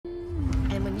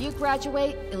you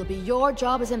graduate, it'll be your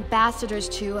job as ambassadors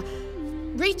to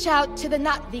reach out to the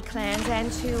Na'vi clans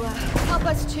and to help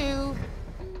us to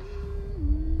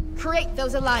create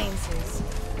those alliances.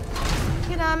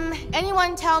 Can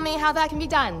anyone tell me how that can be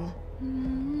done?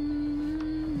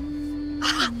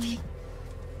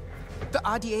 The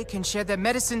RDA can share their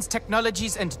medicines,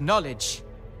 technologies, and knowledge.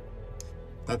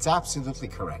 That's absolutely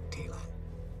correct, Taylor.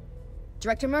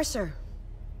 Director Mercer,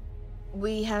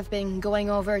 we have been going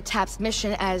over TAP's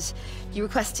mission as you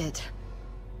requested.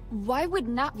 Why would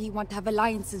Na'vi want to have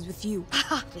alliances with you?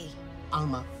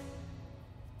 Alma.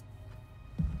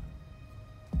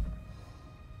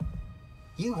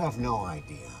 You have no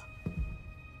idea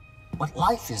what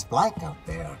life is like out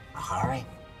there, Ahari.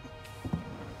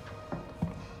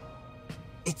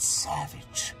 It's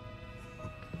savage.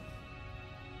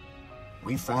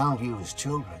 We found you as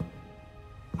children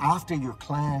after your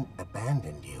clan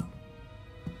abandoned you.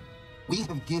 We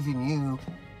have given you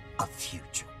a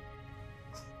future.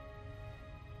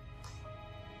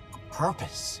 A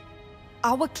purpose.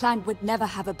 Our clan would never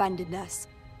have abandoned us.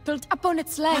 Built up on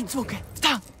its land.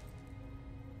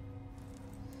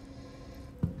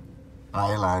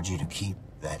 I allowed you to keep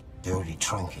that dirty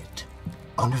trinket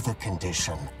under the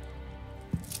condition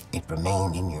it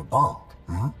remained in your bunk,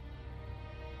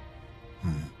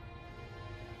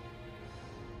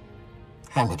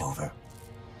 Hand it over.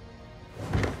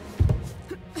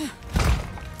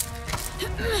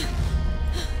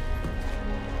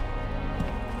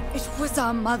 It was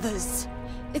our mother's.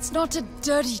 It's not a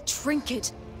dirty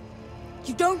trinket.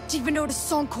 You don't even know what a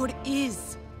song chord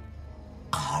is.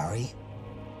 Ahari?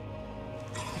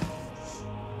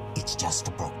 It's just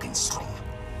a broken string.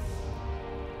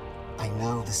 I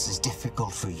know this is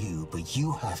difficult for you, but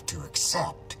you have to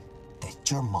accept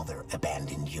that your mother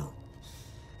abandoned you.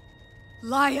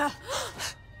 Liar!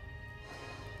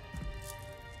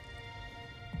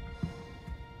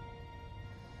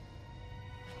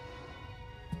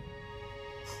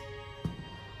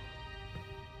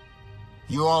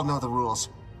 You all know the rules.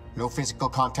 No physical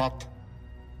contact.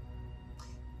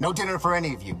 No dinner for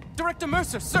any of you. Director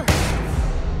Mercer, sir!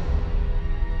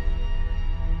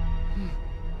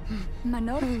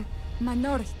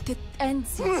 Manor,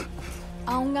 titensi.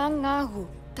 Aungangahu,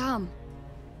 tam.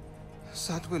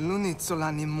 Satwilunit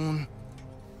solanimun.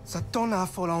 Satona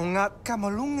folaungat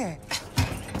kamalunge.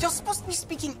 You're supposed to be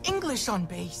speaking English on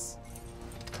base.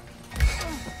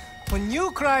 When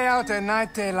you cry out at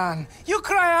night, Telan, you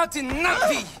cry out in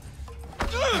Na'vi!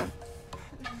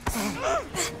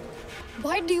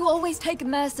 Why do you always take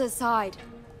Mercer's side?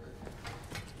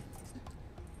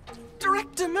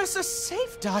 Director Mercer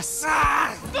saved us!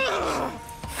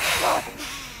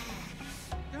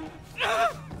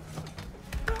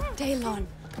 Daylon,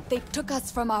 they took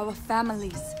us from our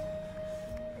families.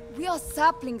 We are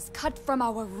saplings cut from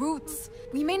our roots.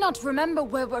 We may not remember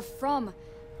where we're from,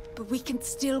 but we can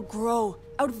still grow,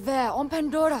 out there, on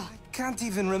Pandora. Can't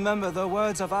even remember the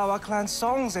words of our clan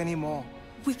songs anymore.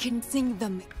 We can sing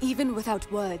them, even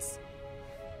without words.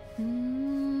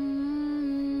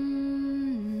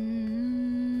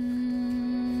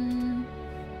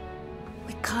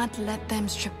 We can't let them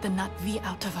strip the Na'vi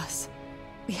out of us.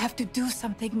 We have to do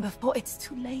something before it's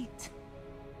too late.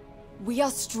 We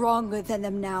are stronger than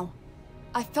them now.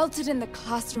 I felt it in the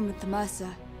classroom with the Mercer.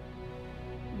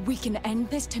 We can end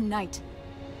this tonight.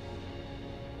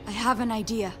 I have an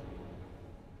idea.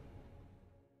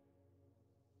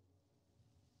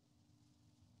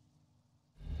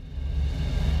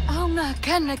 Aunga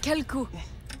kana kelku.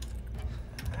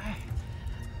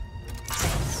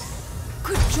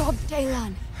 Good job,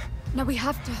 Daylan. Now we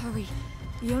have to hurry.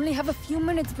 We only have a few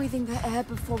minutes breathing the air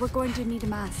before we're going to need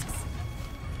masks.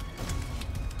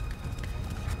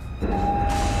 We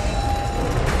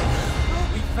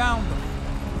found them.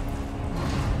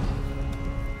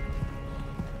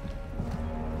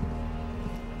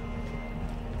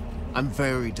 I'm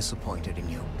very disappointed in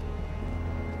you.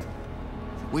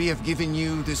 We have given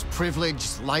you this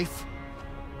privileged life,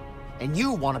 and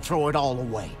you want to throw it all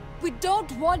away. We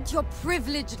don't want your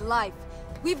privileged life.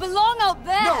 We belong out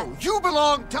there! No, you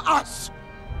belong to us!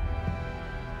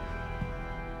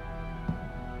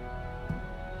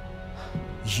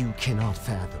 You cannot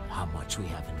fathom how much we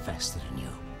have invested in you.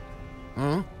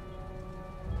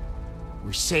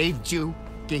 We saved you,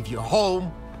 gave you a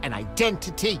home, an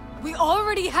identity. We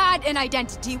already had an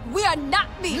identity. We are not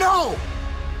me. No!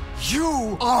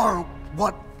 You are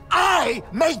what I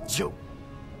made you!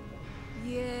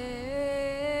 Yeah,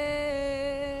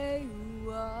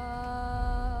 you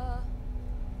are.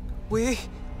 We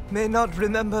may not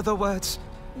remember the words,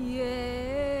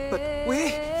 Yeah. but we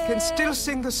can still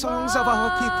sing the songs of our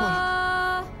people.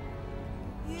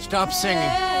 Stop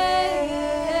singing.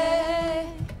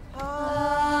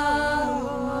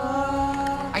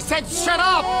 I said shut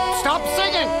up! Stop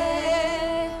singing!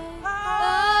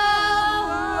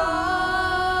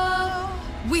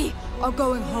 We are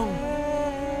going home.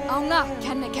 Aunga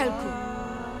Kanakelku.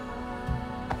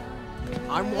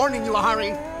 I'm warning you,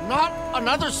 Hari. Not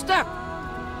another step!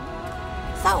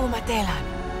 Sa umatelan.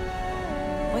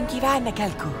 Wankivan na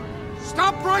kalku.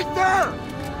 Stop right there!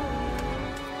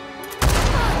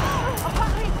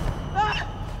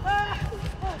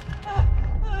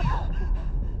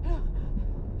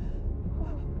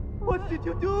 What did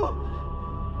you do?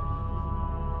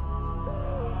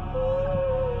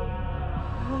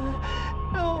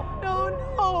 No, no,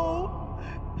 no!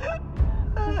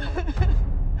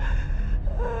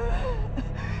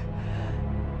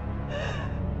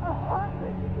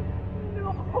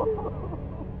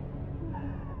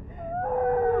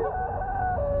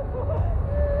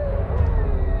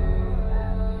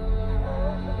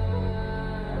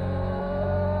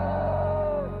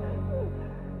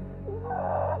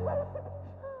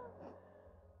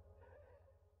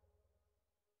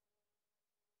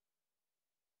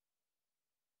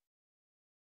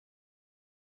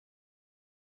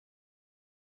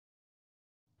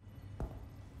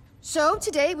 So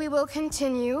today we will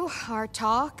continue our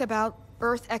talk about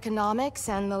Earth economics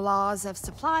and the laws of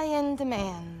supply and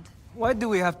demand. Why do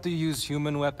we have to use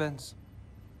human weapons?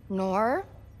 Nor,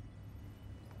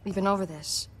 we've been over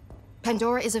this.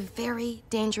 Pandora is a very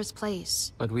dangerous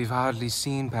place. But we've hardly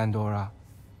seen Pandora.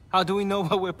 How do we know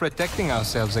what we're protecting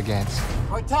ourselves against?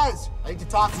 Cortez, I need to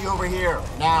talk to you over here,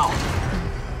 now.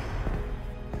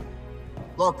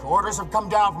 Look, orders have come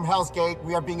down from Hell's Gate.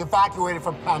 We are being evacuated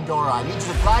from Pandora. I need you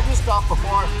to grab your stuff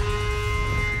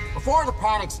before the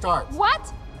panic starts.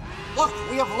 What? Look,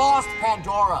 we have lost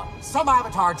Pandora. Some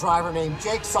Avatar driver named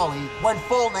Jake Sully went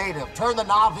full native, turned the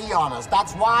Na'vi on us.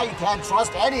 That's why you can't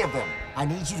trust any of them. I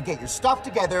need you to get your stuff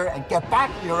together and get back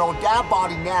in your own damn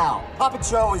body now. Puppet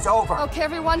show is over. Okay,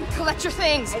 everyone, collect your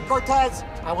things. Hey, Cortez,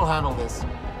 I will handle this.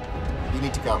 You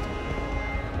need to go.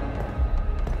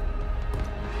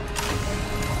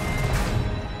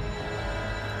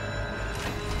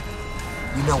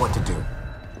 You know what to do.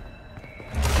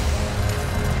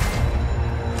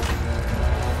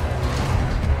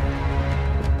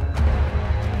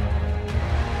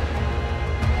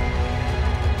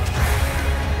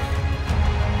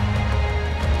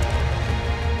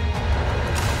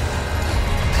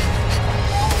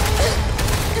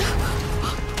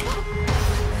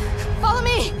 Follow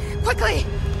me, quickly.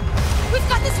 We've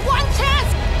got this one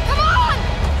chance. Come on!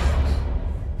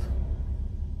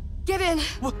 Get in.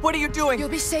 What are you doing? You'll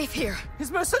be safe here.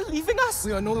 Is Mercer leaving us?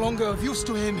 We are no longer of use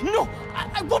to him. No,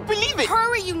 I won't believe it!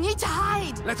 Hurry, you need to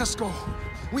hide. Let us go.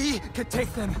 We can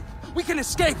take them. We can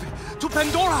escape to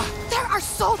Pandora. There are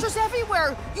soldiers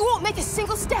everywhere. You won't make a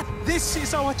single step. This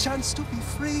is our chance to be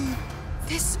free.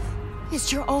 This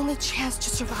is your only chance to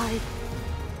survive.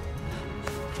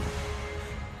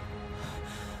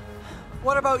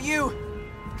 What about you?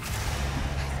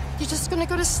 You're just gonna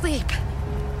go to sleep.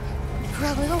 For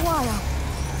a little while.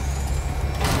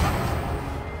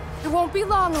 It won't be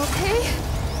long, okay?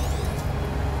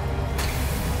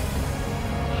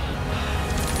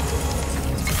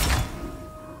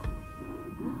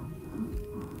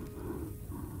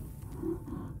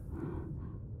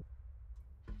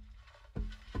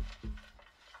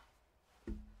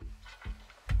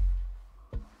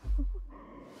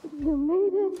 You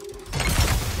made it.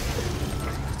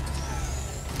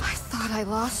 I thought I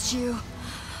lost you.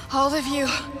 All of you.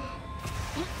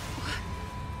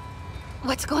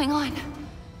 What's going on?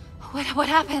 What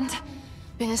happened?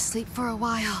 Been asleep for a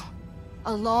while.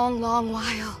 A long, long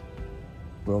while.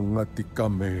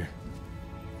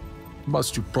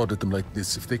 Must you prod at them like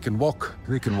this? If they can walk,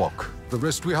 they can walk. The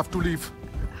rest we have to leave.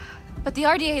 But the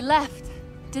RDA left,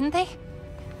 didn't they?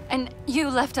 And you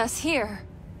left us here.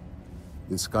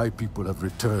 The Sky People have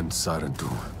returned,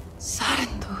 Sarentu.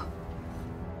 Sarentu.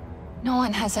 No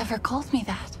one has ever called me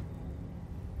that.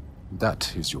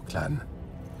 That is your clan.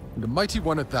 And a mighty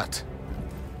one at that.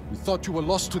 We thought you were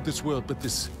lost to this world, but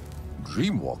this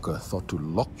Dreamwalker thought to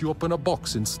lock you up in a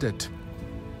box instead.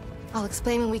 I'll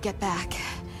explain when we get back.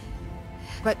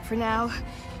 But for now,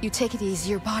 you take it easy.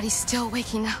 Your body's still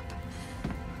waking up.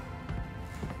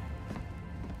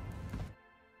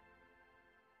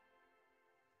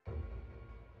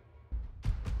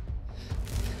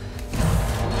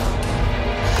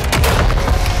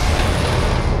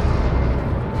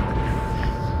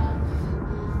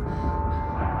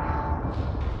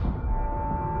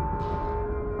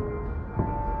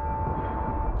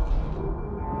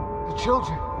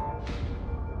 Children.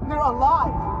 they're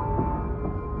alive!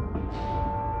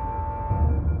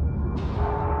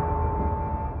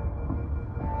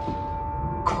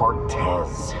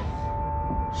 Cortez.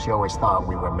 She always thought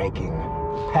we were making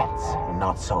pets and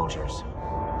not soldiers.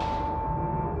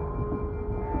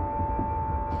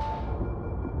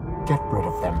 Get rid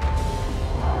of them.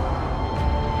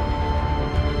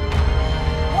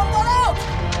 One out!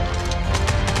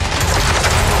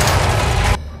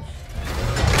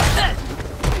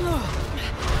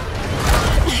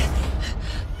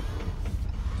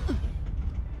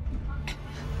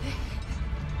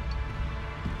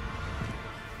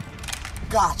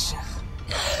 Gotcha.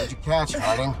 What'd you catch,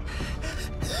 Harding?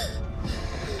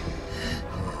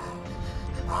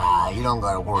 You don't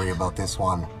gotta worry about this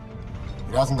one.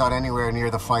 It hasn't got anywhere near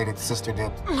the fight its sister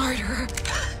did. Murderer.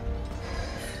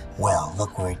 Well,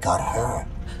 look where it got her.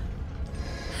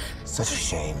 Such a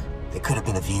shame. They could have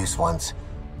been of use once.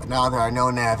 But now there are no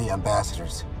Na'vi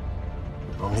ambassadors.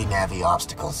 Only Na'vi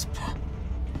obstacles.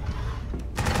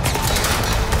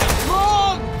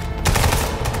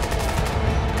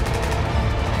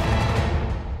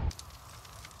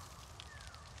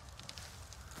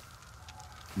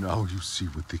 Now you see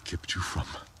what they kept you from.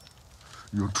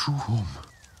 Your true home.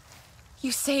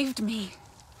 You saved me.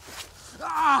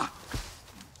 Ah!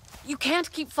 You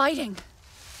can't keep fighting.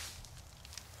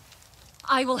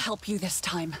 I will help you this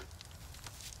time.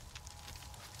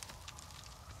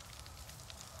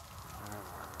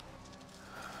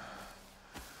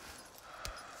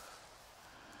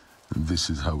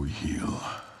 This is how we heal.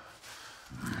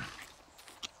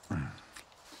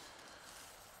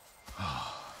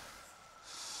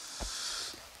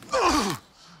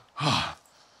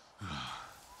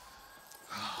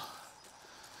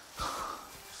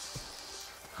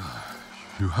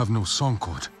 You have no song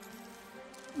cord.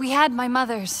 We had my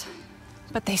mother's,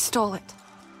 but they stole it.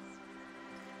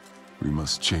 We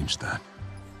must change that.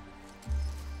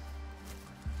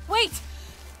 Wait!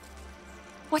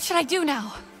 What should I do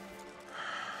now?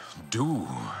 Do?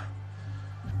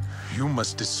 You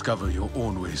must discover your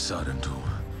own way, Sarentu.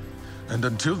 And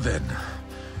until then,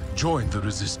 join the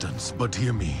Resistance. But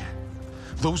hear me.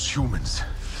 Those humans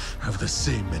have the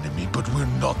same enemy, but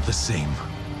we're not the same.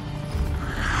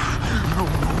 No,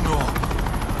 no, no.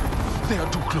 They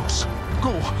are too close.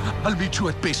 Go. I'll meet you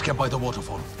at base camp by the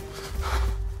waterfall.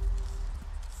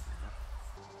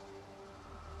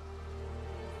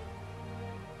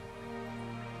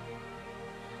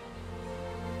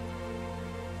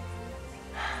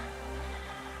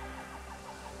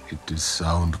 It is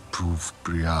soundproof,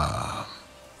 Priya.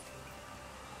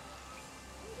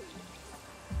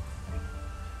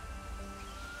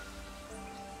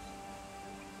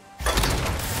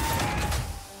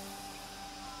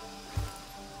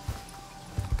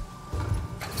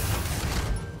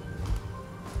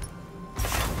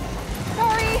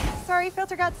 Sorry,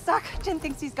 filter got stuck. Jin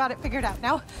thinks he's got it figured out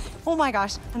now. Oh my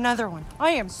gosh, another one.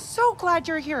 I am so glad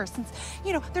you're here since,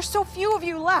 you know, there's so few of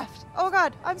you left. Oh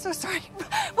god, I'm so sorry.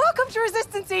 Welcome to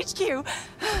Resistance HQ.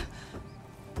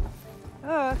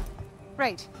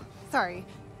 Right. Sorry.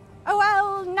 Oh,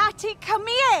 el nati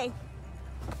kamie.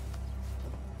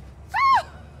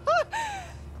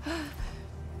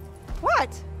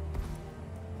 What?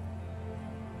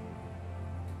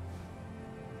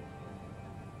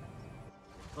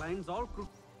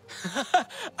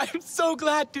 I'm so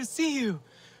glad to see you.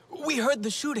 We heard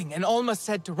the shooting and Alma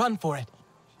said to run for it.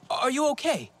 Are you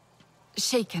okay?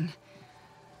 Shaken.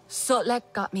 Sotlek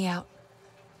got me out.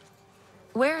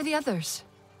 Where are the others?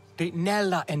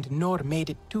 Nella and Nor made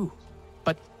it too.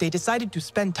 But they decided to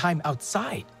spend time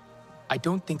outside. I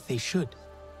don't think they should.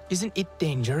 Isn't it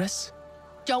dangerous?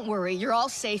 Don't worry, you're all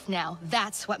safe now.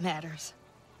 That's what matters.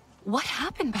 What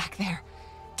happened back there?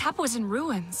 Tap was in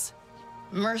ruins.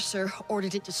 Mercer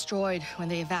ordered it destroyed when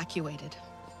they evacuated.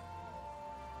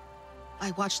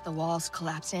 I watched the walls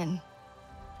collapse in.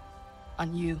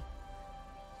 On you.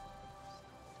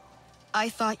 I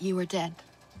thought you were dead.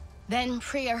 Then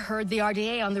Priya heard the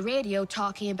RDA on the radio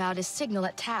talking about his signal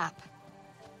at Tap.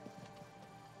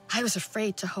 I was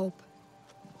afraid to hope.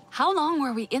 How long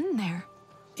were we in there?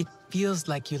 It feels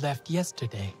like you left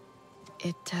yesterday.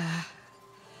 It,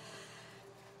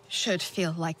 should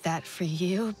feel like that for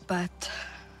you, but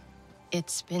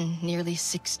it's been nearly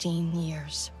 16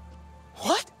 years.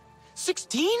 What?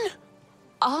 16?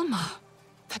 Alma.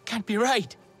 That can't be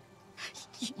right.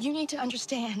 You need to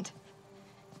understand.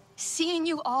 Seeing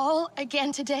you all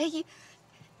again today,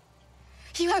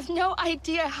 you have no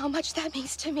idea how much that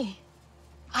means to me.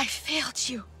 I failed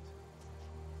you.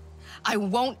 I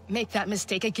won't make that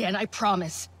mistake again, I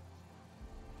promise.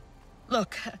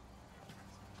 Look,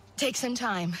 take some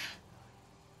time.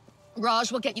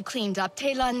 Raj will get you cleaned up.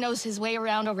 Talon knows his way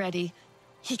around already.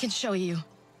 He can show you.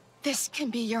 This can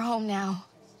be your home now.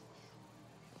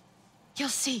 You'll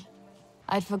see.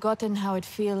 I'd forgotten how it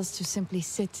feels to simply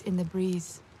sit in the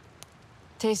breeze.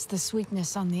 Taste the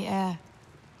sweetness on the air.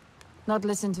 Not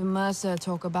listen to Mercer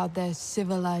talk about their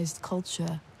civilized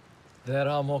culture. There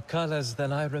are more colors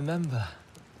than I remember.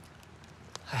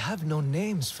 I have no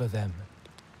names for them.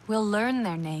 We'll learn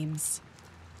their names.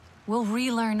 We'll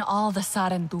relearn all the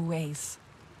Sarentu ways.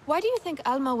 Why do you think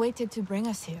Alma waited to bring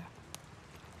us here?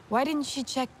 Why didn't she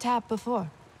check Tap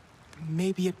before?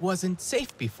 Maybe it wasn't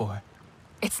safe before.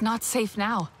 It's not safe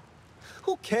now.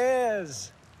 Who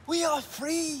cares? We are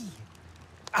free.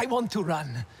 I want to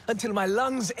run until my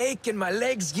lungs ache and my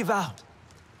legs give out.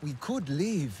 We could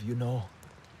leave, you know.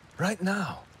 Right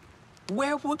now.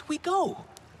 Where would we go?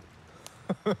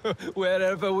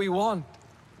 Wherever we want.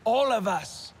 All of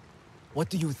us. What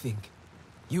do you think?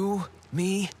 You,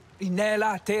 me,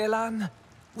 Inela, Telan?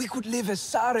 We could live as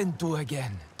Sarentu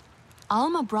again.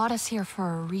 Alma brought us here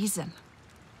for a reason.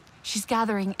 She's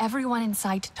gathering everyone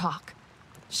inside to talk.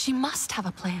 She must have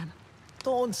a plan.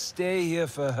 Don't stay here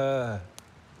for her.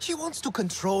 She wants to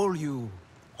control you.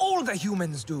 All the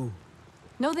humans do.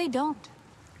 No, they don't.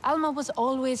 Alma was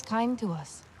always kind to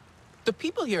us. The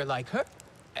people here like her.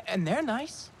 And they're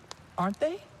nice, aren't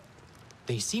they?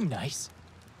 They seem nice.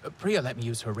 Priya let me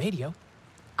use her radio.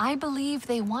 I believe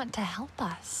they want to help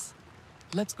us.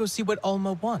 Let's go see what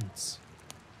Alma wants.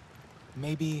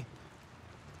 Maybe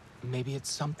it's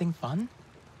something fun?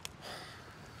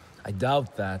 I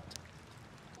doubt that.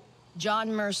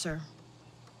 John Mercer,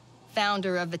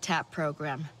 founder of the TAP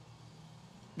program.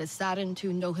 The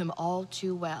Sarentu know him all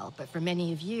too well, but for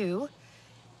many of you,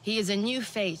 he is a new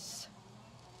face.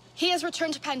 He has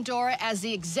returned to Pandora as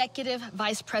the Executive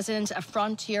Vice President of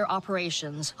Frontier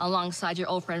Operations, alongside your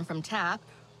old friend from TAP,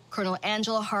 Colonel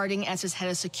Angela Harding, as his head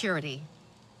of security.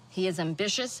 He is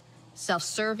ambitious,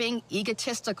 self-serving,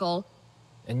 egotistical.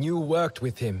 And you worked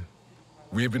with him.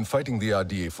 We have been fighting the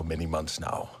RDA for many months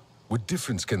now. What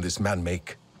difference can this man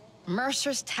make?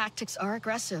 Mercer's tactics are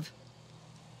aggressive.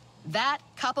 That,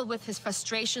 coupled with his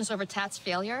frustrations over TAT's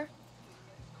failure,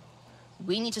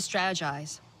 we need to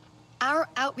strategize. Our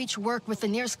outreach work with the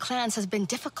nearest clans has been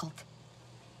difficult.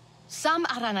 Some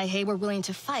Aranahe were willing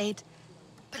to fight,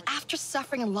 but after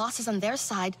suffering losses on their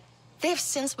side, they have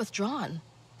since withdrawn.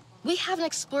 We haven't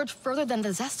explored further than the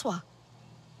Zeswa.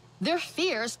 They're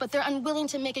fierce, but they're unwilling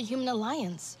to make a human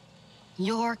alliance.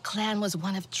 Your clan was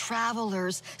one of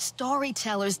travelers,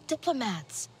 storytellers,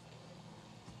 diplomats.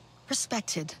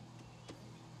 Respected.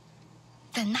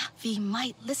 The Na'vi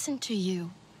might listen to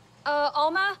you.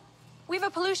 Alma? We have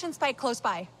a pollution spike close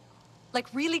by. Like,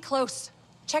 really close.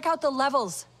 Check out the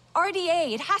levels.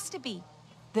 RDA, it has to be.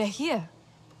 They're here.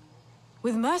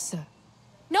 With Mercer.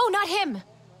 No, not him!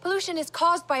 Pollution is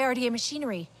caused by RDA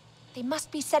machinery. They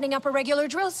must be setting up a regular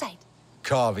drill site.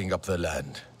 Carving up the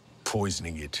land,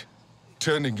 poisoning it,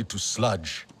 turning it to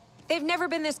sludge. They've never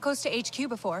been this close to HQ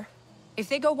before. If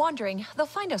they go wandering, they'll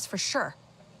find us for sure.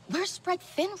 We're spread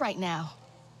thin right now.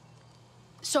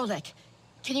 Solek,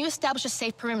 can you establish a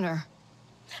safe perimeter?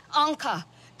 Anka,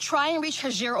 try and reach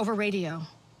Hajir over radio.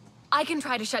 I can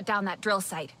try to shut down that drill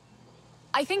site.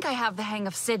 I think I have the hang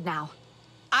of Sid now.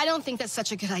 I don't think that's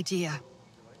such a good idea.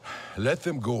 Let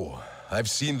them go. I've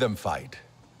seen them fight.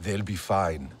 They'll be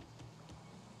fine.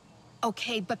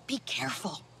 Okay, but be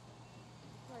careful.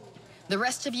 The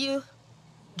rest of you,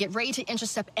 get ready to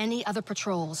intercept any other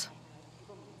patrols.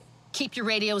 Keep your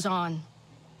radios on.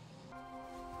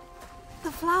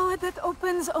 The flower that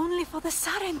opens only for the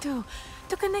Sarentu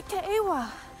to connect to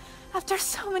Ewa after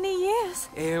so many years.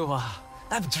 Ewa,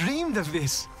 I've dreamed of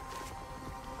this.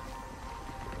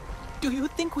 Do you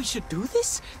think we should do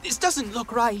this? This doesn't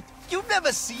look right. You've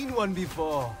never seen one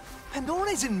before. Pandora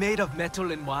isn't made of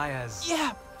metal and wires.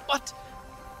 Yeah, but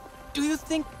do you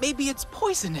think maybe it's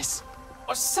poisonous?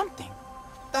 Or something?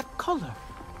 That color.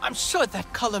 I'm sure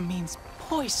that color means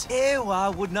poison.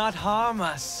 Ewa would not harm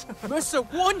us. Mercer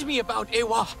warned me about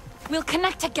Ewa. We'll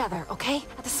connect together, okay?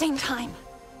 At the same time.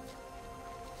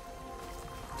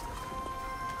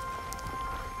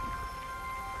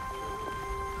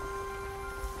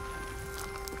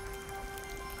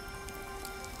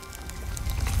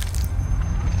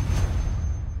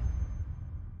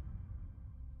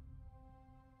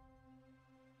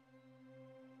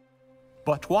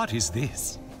 But what is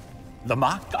this? The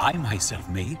mark I myself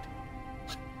made?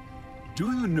 Do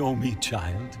you know me,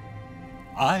 child?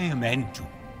 I am Entu,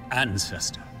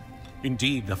 ancestor.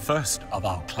 Indeed, the first of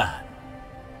our clan.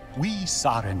 We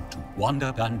Sarentu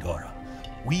wander Pandora,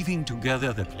 weaving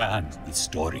together the clans with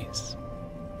stories.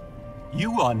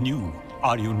 You are new,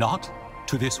 Are you not?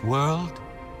 To this world?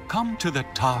 Come to the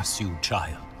Tarsu,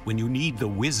 child, when you need the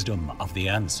wisdom of the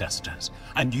ancestors,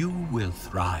 and you will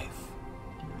thrive.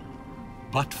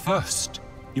 But first,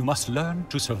 you must learn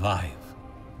to survive.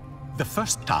 The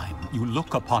first time you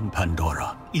look upon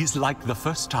Pandora is like the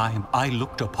first time I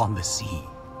looked upon the sea.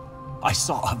 I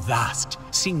saw a vast,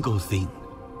 single thing,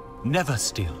 never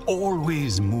still,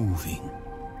 always moving.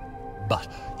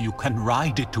 But you can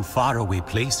ride it to faraway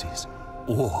places,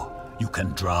 or you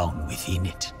can drown within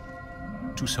it.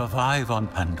 To survive on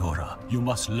Pandora, you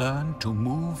must learn to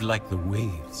move like the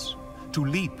waves, to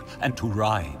leap and to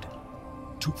ride,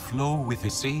 to flow with the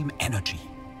same energy.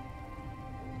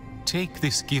 Take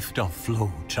this gift of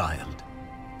flow, child,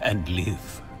 and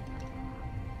live.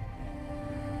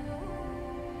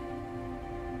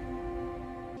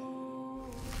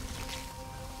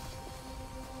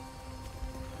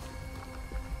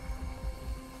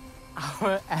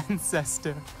 Our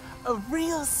ancestor, a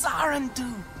real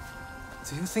Sarentu.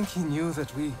 Do you think he knew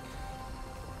that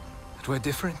we're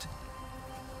different?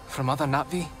 From other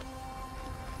Na'vi?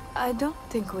 I don't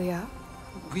think we are.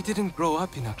 We didn't grow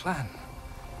up in a clan.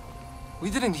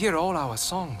 We didn't hear all our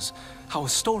songs, our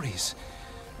stories.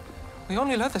 We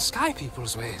only learned the Sky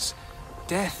People's ways.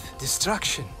 Death,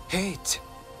 destruction, hate.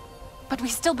 But we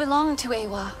still belong to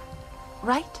Ewa,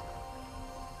 right?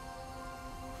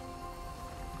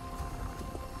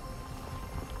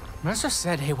 Mercer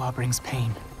said Ewa brings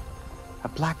pain. A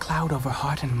black cloud over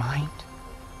heart and mind,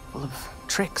 full of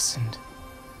tricks and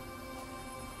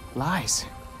lies.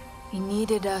 He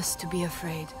needed us to be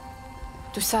afraid,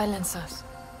 to silence us,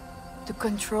 to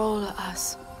control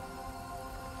us.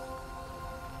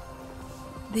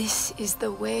 This is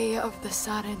the way of the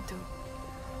Sarentu,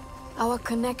 our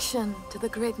connection to the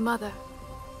Great Mother.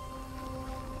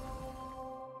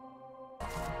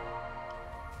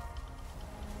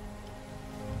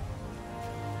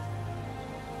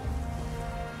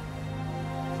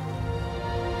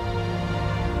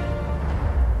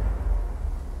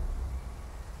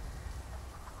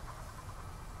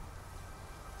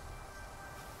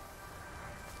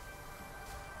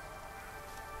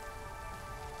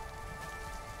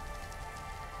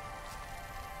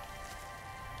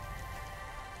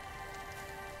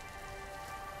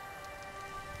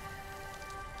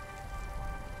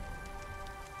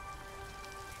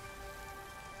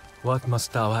 What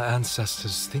must our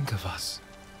ancestors think of us?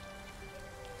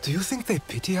 Do you think they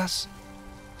pity us?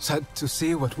 Sad to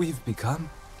see what we've become?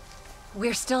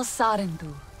 We're still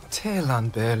Sarentu.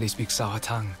 Telan barely speaks our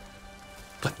tongue.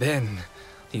 But then,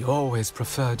 he always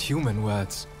preferred human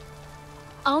words.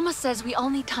 Alma says we all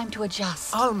need time to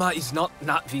adjust. Alma is not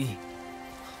Na'vi.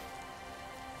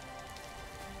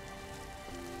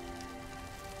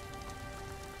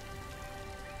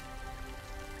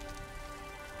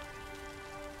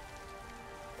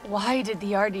 Why did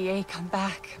the RDA come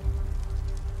back?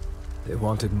 They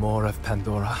wanted more of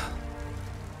Pandora.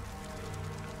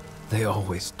 They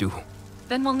always do.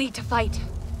 Then we'll need to fight.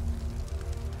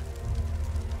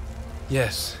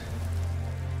 Yes.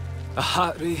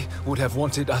 Ahari would have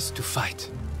wanted us to fight.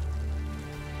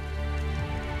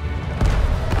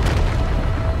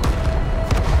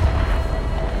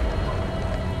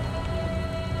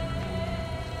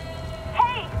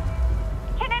 Hey!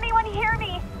 Can anyone hear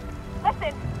me?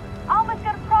 Listen, Alma's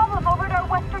got a problem over at our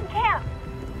western camp.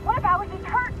 One of ours is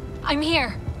hurt. I'm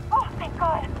here. Oh, thank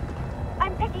God.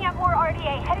 I'm picking up more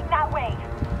RDA heading that way.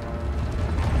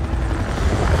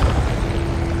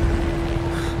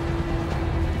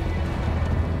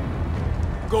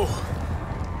 Go.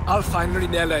 I'll find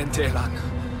Rinella and Telan.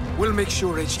 We'll make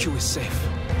sure HQ is safe.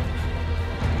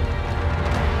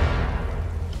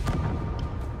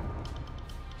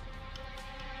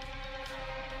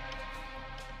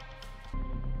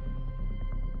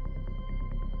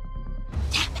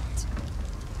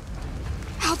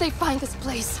 How'd they find this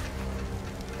place?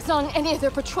 It's not on any of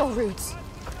their patrol routes.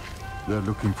 They're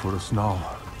looking for us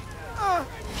now.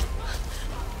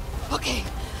 Okay.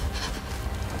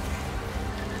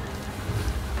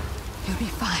 You'll be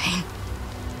fine.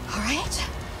 All right?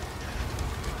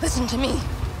 Listen to me.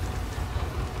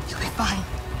 You'll be fine.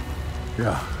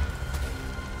 Yeah.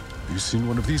 You seen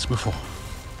one of these before?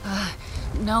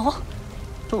 No.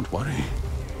 Don't worry.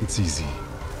 It's easy.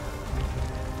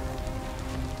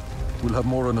 We'll have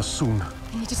more on us soon.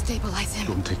 I need to stabilize him.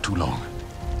 Don't take too long.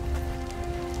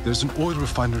 There's an oil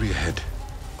refinery ahead.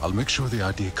 I'll make sure the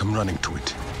RDA come running to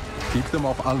it. Keep them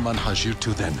off Alman Hajir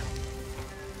till then.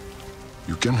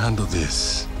 You can handle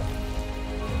this.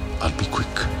 I'll be quick.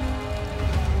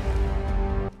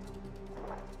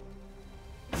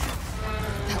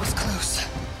 That was close.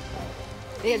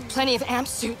 They had plenty of amp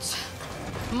suits.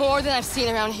 More than I've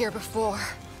seen around here before.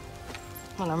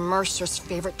 One of Mercer's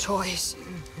favorite toys.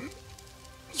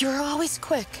 You're always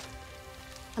quick.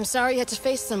 I'm sorry you had to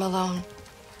face them alone.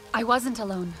 I wasn't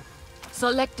alone.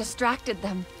 Solek distracted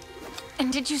them.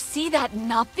 And did you see that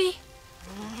Napi?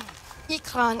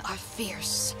 Ikran are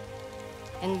fierce.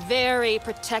 And very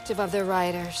protective of their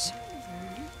riders.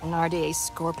 An RDA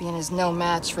Scorpion is no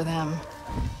match for them.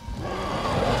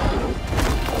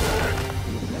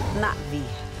 Navi,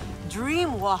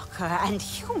 Dreamwalker and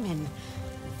human,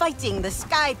 fighting the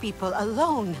Sky People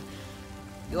alone.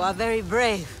 You are very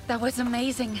brave. That was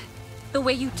amazing. The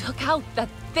way you took out that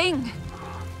thing.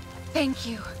 Thank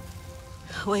you.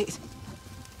 Wait.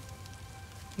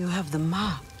 You have the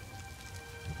map.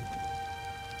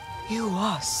 You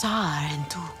are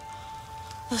Sarentu.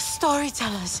 The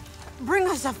storytellers,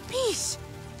 bringers of peace.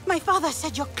 My father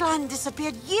said your clan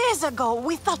disappeared years ago.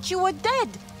 We thought you were dead.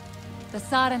 The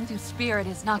Sarentu spirit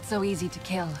is not so easy to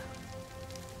kill.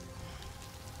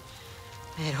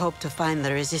 I had hoped to find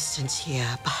the resistance here,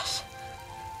 but...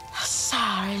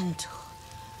 Sarentu.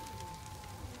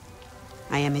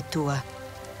 I am Itua,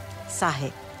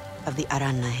 Sahe of the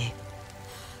Aranahe.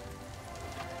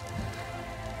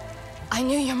 I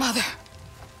knew your mother.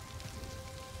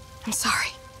 I'm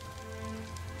sorry.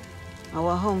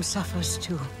 Our home suffers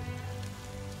too.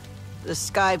 The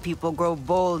Sky People grow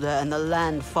bolder and the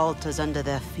land falters under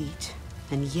their feet.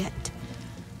 And yet,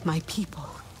 my people,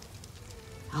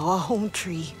 our home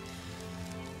tree,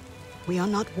 we are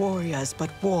not warriors,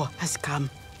 but war has come.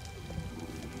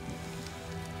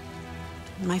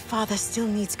 My father still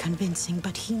needs convincing,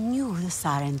 but he knew the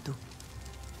Sarentu.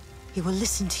 He will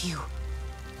listen to you.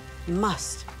 He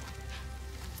must.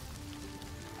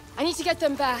 I need to get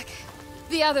them back.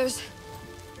 The others.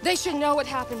 They should know what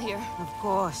happened here. Of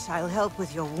course, I'll help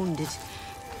with your wounded.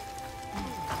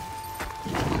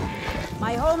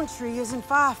 My home tree isn't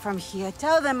far from here.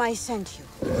 Tell them I sent you.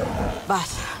 But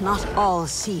not all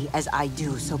see as I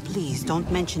do, so please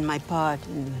don't mention my part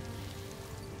in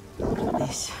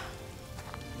this.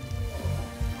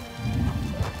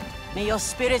 May your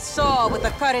spirit soar with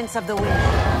the currents of the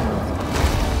wind.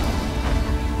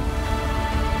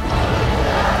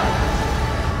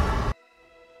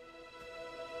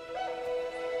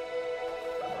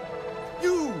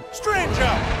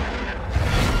 Stranger!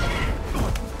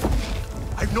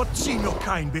 I've not seen your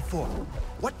kind before.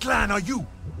 What clan are you?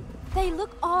 They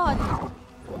look odd.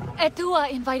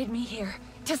 Etua invited me here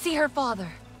to see her father.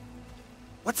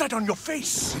 What's that on your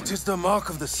face? It is the mark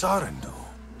of the Sarentu.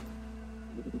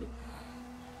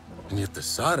 And yet the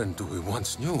Sarentu we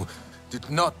once knew did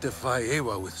not defy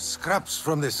Ewa with scraps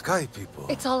from the Sky People.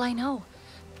 It's all I know.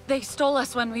 They stole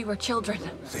us when we were children.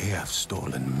 They have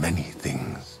stolen many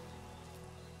things.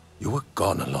 You were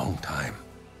gone a long time.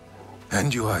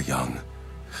 And you are young.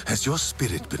 Has your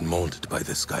spirit been molded by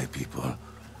the Sky People?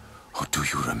 Or do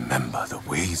you remember the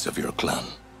ways of your clan?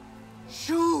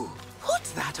 Shoo! Put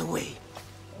that away.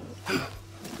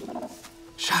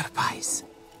 Sharp eyes.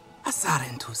 A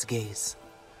Sarentu's gaze.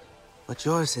 But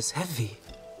yours is heavy.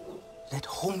 Let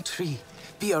Home Tree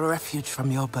be a refuge from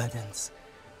your burdens.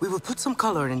 We will put some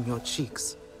color in your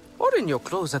cheeks. Or in your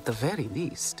clothes at the very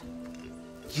least.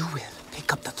 You will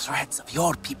pick up the threads of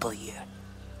your people here.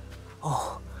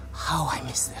 Oh, how I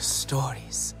miss their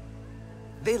stories.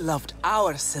 They loved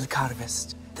our silk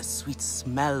harvest, the sweet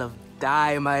smell of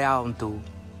dye mayauntu.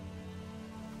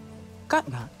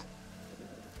 Katnat,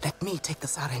 let me take the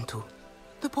Sarentu.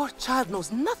 The poor child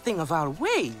knows nothing of our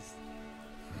ways.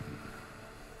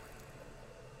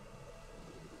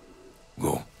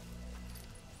 Go.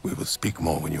 We will speak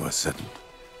more when you are settled.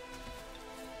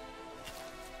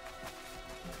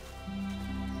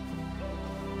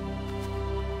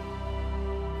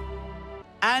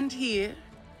 And here,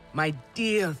 my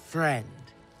dear friend,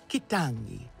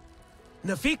 Kitangi.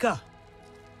 Nafika,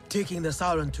 taking the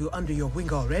Sarentu under your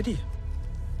wing already?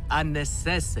 A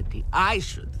necessity, I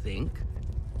should think.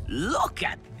 Look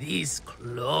at these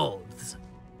clothes.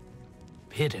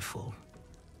 Pitiful.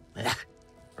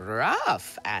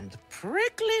 Rough and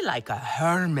prickly like a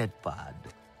hermit bud.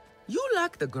 You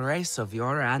lack the grace of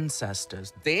your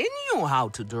ancestors. They knew how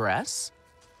to dress.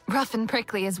 Rough and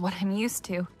prickly is what I'm used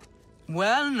to.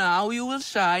 Well, now you will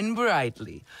shine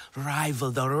brightly.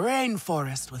 Rival the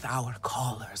rainforest with our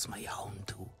collars, my own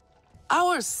too.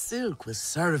 Our silk will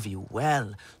serve you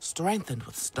well. Strengthened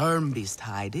with Sternbeast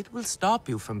hide, it will stop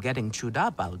you from getting chewed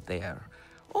up out there.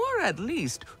 Or at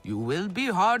least, you will be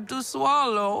hard to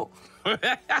swallow.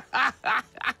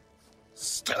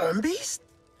 Sternbeast?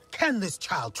 Can this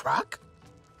child track?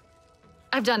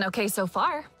 I've done okay so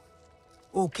far.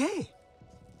 Okay.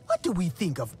 What do we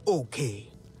think of okay?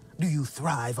 Do you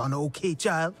thrive on okay,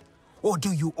 child? Or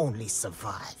do you only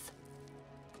survive?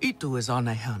 Itu is on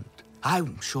a hunt.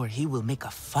 I'm sure he will make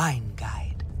a fine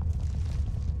guide.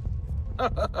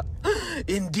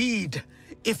 Indeed,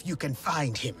 if you can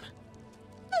find him.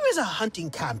 There is a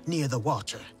hunting camp near the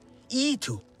water.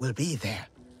 Itu will be there.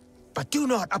 But do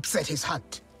not upset his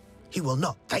hunt. He will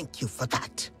not thank you for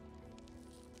that.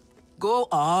 Go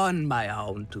on, my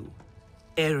Auntu.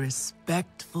 A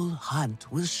respectful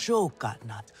hunt will show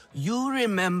Katnat you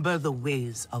remember the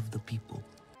ways of the people.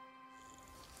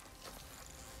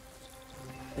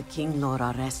 The King Lord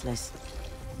are restless.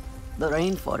 The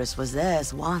rainforest was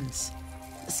theirs once.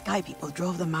 The Sky People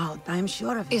drove them out, I'm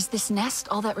sure of it. Is this nest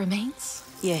all that remains?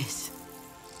 Yes.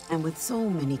 And with so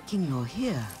many King Lord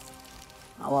here,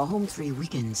 our home tree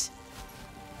weakens.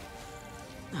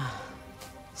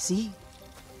 See?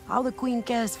 How the Queen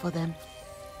cares for them.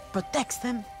 Protects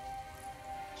them.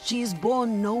 She is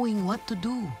born knowing what to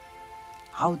do.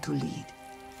 How to lead.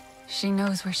 She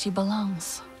knows where she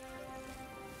belongs.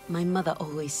 My mother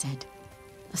always said,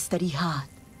 a steady heart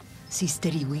sees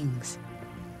steady wings.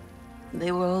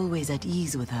 They were always at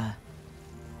ease with her.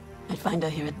 I'd find her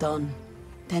here at dawn,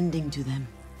 tending to them,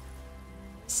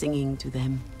 singing to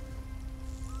them.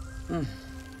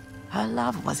 Her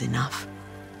love was enough.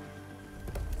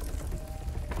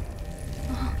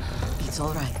 It's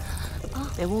all right.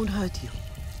 They won't hurt you.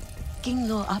 King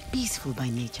Law are peaceful by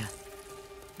nature,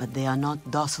 but they are not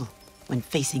docile when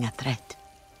facing a threat.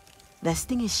 Their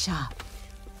sting is sharp,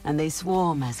 and they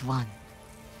swarm as one.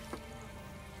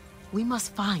 We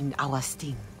must find our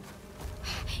sting.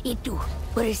 Itu,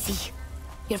 where is he?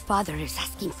 Your father is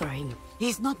asking for him.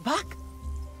 He's not back?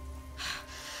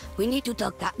 We need to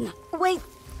talk Katna. Wait!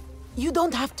 You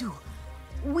don't have to.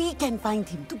 We can find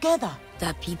him together.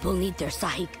 The people need their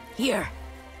sahik. Here.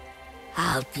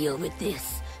 I'll deal with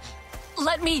this.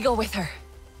 Let me go with her.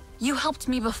 You helped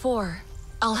me before.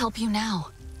 I'll help you now.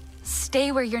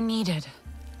 Stay where you're needed.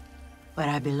 Where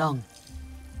I belong.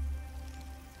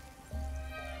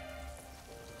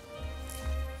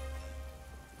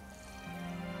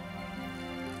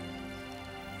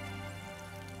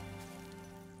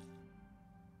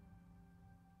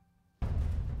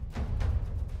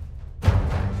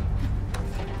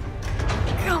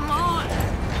 Come on!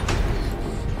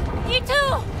 You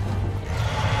too!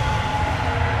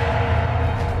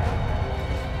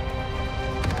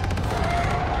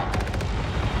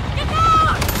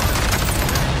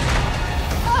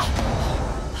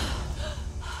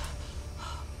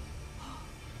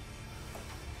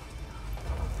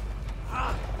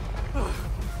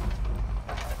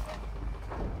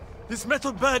 This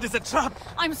metal bird is a trap!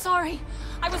 I'm sorry.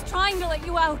 I was trying to let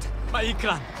you out. My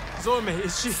Ikran, Zorme,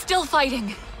 is she... Still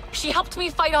fighting. She helped me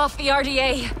fight off the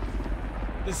RDA.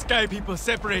 The Sky People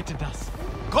separated us.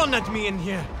 Cornered me in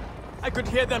here. I could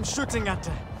hear them shooting at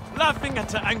her, laughing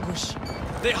at her anguish.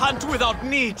 They hunt without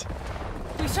need.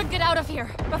 We should get out of here,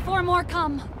 before more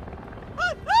come.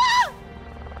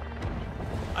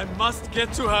 I must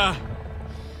get to her.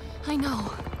 I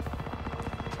know.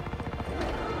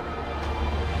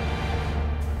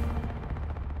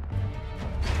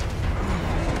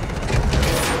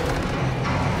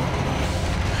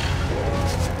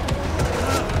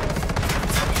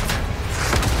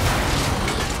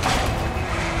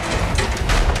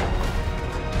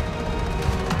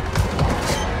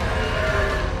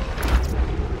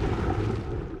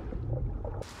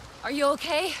 Are you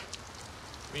okay?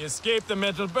 We escaped the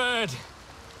metal bird.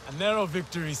 A narrow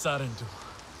victory, Sarentu.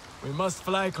 We must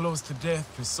fly close to death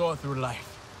to soar through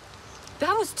life.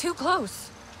 That was too close.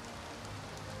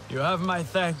 You have my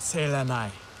thanks,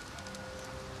 Helanai.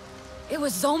 It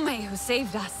was Zome who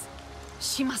saved us.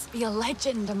 She must be a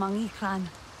legend among Ikran.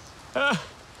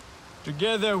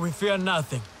 Together we fear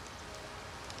nothing.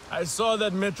 I saw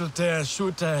that metal tear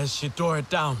shoot her as she tore it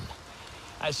down.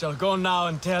 I shall go now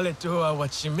and tell it to her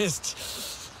what she missed.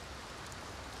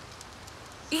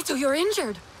 Itu, you're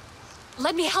injured.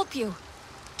 Let me help you.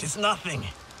 'Tis nothing.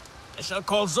 I shall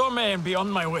call Zorme and be on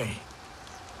my way.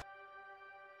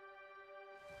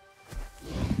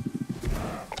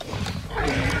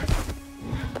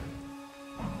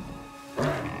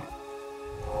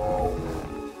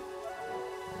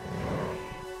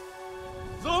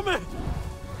 Zorme!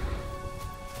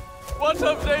 What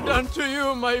have they done to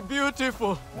you, my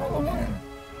beautiful?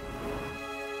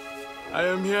 I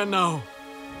am here now.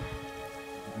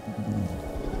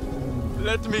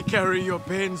 Let me carry your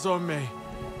pain, Zorme.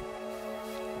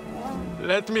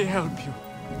 Let me help you.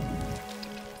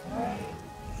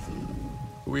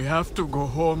 We have to go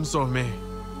home, Zorme.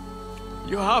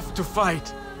 You have to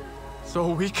fight,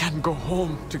 so we can go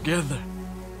home together.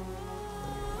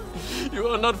 You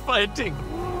are not fighting.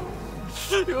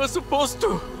 You are supposed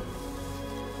to.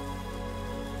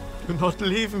 Do not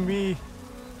leave me.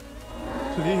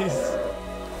 Please.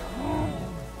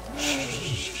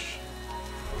 Shh.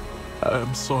 I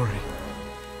am sorry.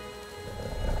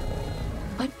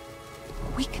 But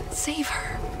we can save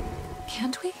her,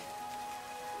 can't we?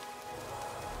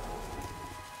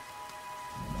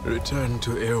 Return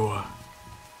to Ewa.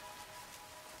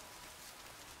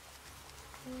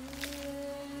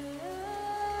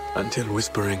 Until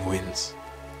Whispering Winds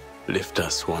lift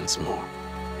us once more.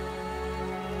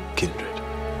 Kindred.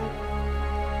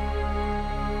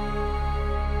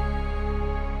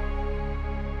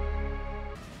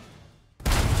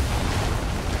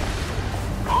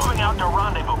 Moving out to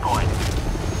rendezvous point.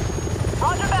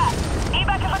 Roger that.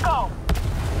 Evac is a go.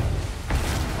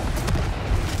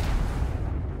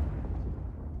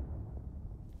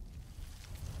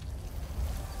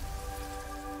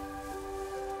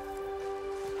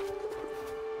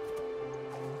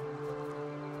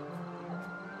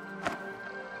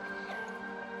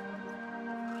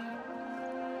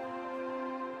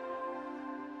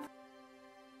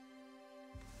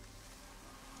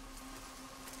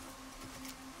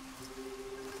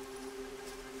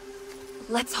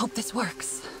 Let's hope this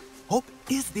works. Hope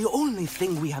is the only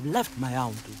thing we have left, my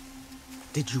Auntu.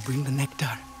 Did you bring the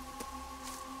nectar?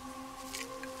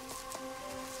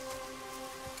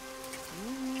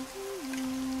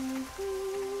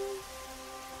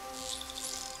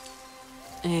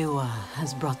 Ewa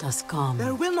has brought us calm.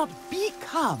 There will not be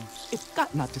calm if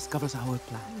Katnat discovers our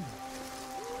plan.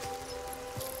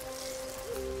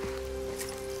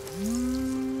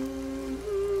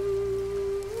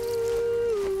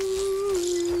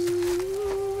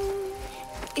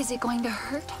 Is it going to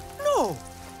hurt? No!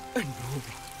 No.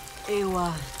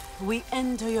 Ewa, we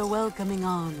enter your welcoming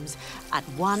arms, at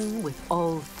one with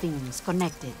all things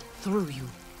connected through you.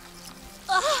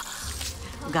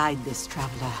 Guide this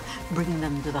traveler, bring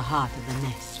them to the heart of the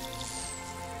nest.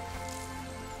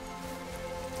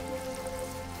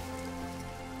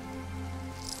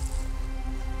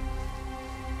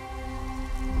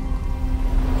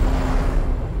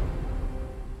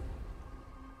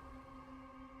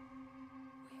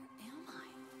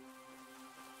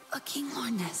 A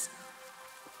Kinglor nest.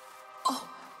 Oh,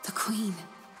 the Queen.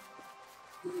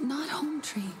 Not Home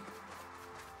Tree.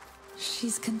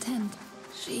 She's content.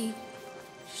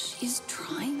 She's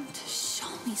trying to show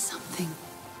me something.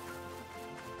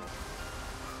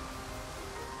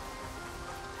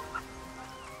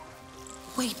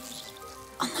 Wait,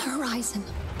 on the horizon.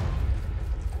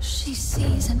 She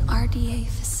sees an RDA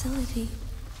facility,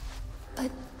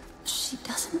 but she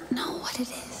doesn't know what it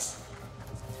is.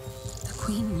 The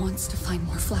Queen wants to find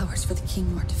more flowers for the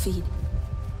Kinglor to feed.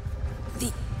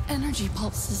 The energy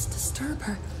pulses disturb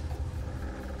her.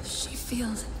 She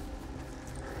feels...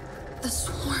 the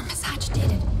swarm is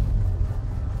agitated.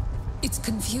 It's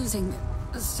confusing,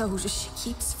 so she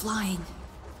keeps flying.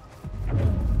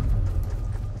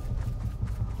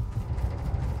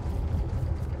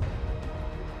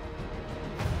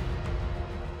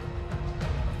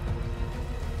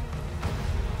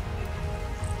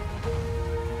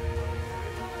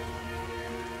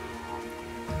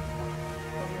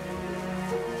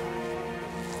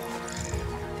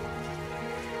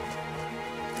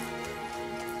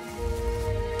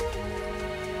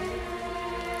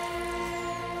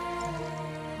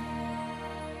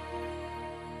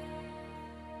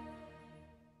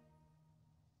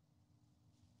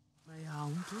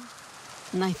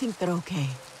 And I think they're okay.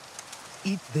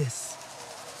 Eat this.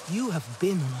 You have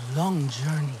been on a long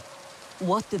journey.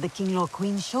 What did the Kinglor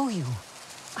Queen show you?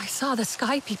 I saw the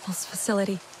Sky People's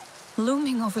facility,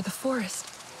 looming over the forest.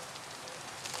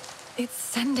 It's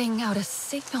sending out a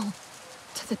signal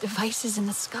to the devices in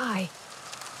the sky.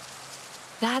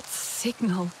 That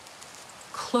signal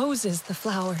closes the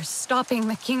flowers, stopping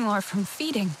the Kinglor from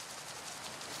feeding.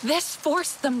 This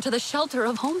forced them to the shelter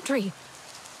of Home Tree.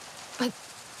 But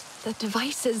the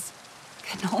devices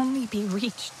can only be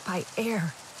reached by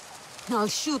air. I'll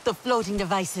shoot the floating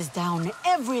devices down,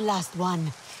 every last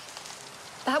one.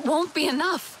 That won't be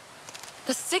enough.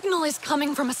 The signal is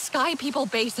coming from a Sky People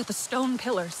base at the stone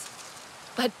pillars.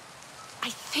 But I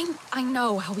think I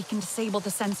know how we can disable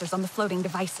the sensors on the floating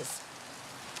devices.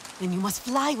 Then you must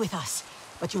fly with us,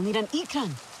 but you'll need an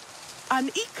Ikran. An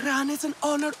Ikran is an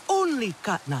honor only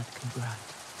Katnat can grant.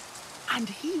 And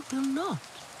he will not.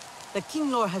 The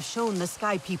Kinglor have shown the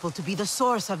Sky People to be the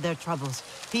source of their troubles.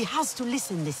 He has to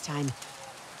listen this time.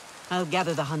 I'll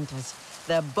gather the hunters.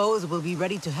 Their bows will be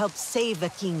ready to help save the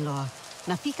Kinglor.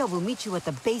 Nafika will meet you at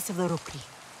the base of the Rukri.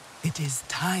 It is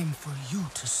time for you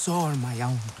to soar, my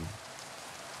Auntu.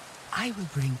 I will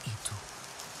bring Itu.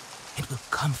 It will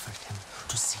comfort him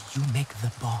to see you make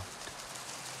the bond.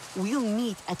 We'll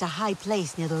meet at a high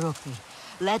place near the Rookery.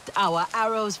 Let our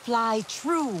arrows fly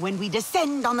true when we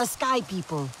descend on the Sky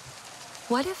People.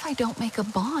 What if I don't make a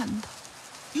bond?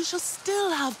 You shall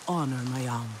still have honor, my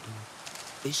Amdu.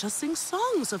 They shall sing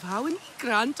songs of how an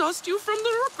Ikran tossed you from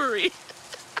the Rookery.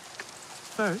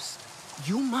 First,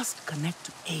 you must connect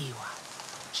to Ewa.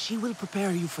 She will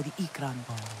prepare you for the Ikran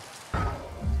bond.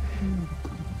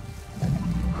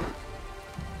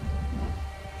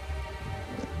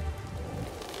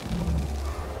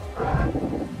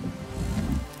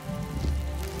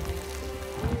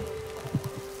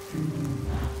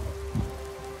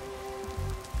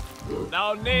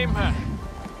 Now name her.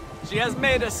 She has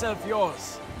made herself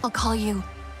yours. I'll call you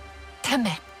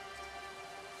Teme.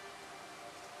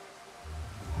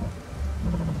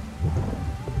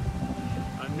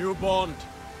 A new bond.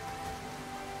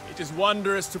 It is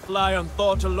wondrous to fly on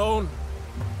thought alone,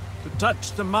 to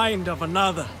touch the mind of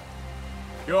another.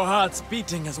 Your hearts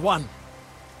beating as one.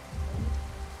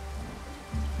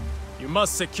 You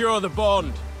must secure the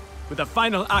bond with a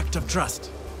final act of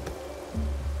trust.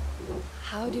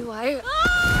 How do I... Go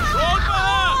for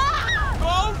her!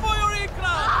 Go for your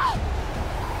Ikran!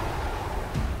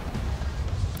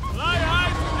 Fly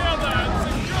high together and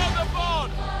secure the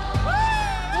bond!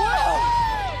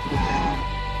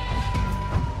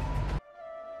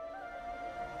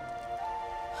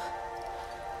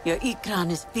 Your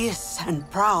Ikran is fierce and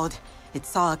proud. It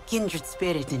saw a kindred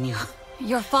spirit in you.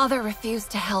 Your father refused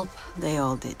to help. They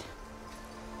all did.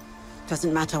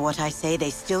 Doesn't matter what I say, they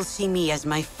still see me as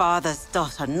my father's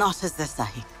daughter, not as the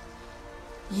Sahi.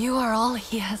 You are all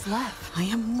he has left. I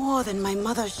am more than my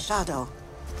mother's shadow.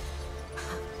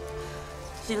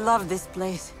 She loved this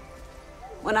place.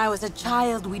 When I was a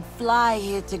child, we'd fly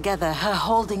here together, her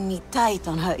holding me tight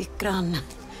on her Ikran.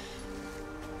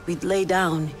 We'd lay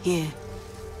down here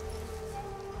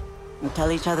and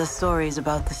tell each other stories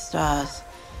about the stars.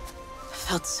 I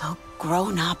felt so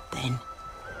grown up then.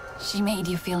 She made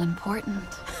you feel important.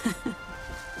 It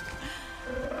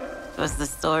was the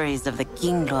stories of the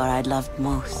Kinglor I loved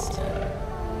most.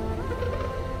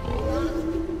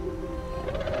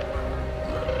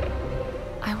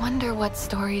 I wonder what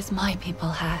stories my people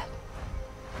had.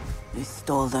 They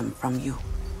stole them from you.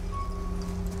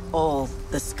 All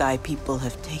the Sky People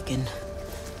have taken.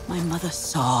 My mother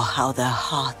saw how their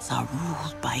hearts are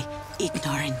ruled by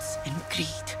ignorance and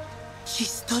greed. She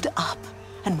stood up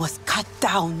and was cut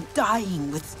down,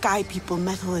 dying with Sky People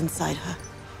metal inside her.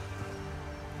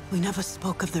 We never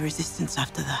spoke of the resistance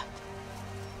after that.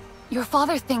 Your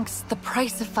father thinks the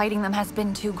price of fighting them has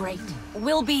been too great.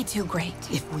 Will be too great.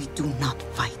 If we do not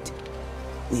fight,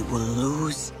 we will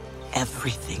lose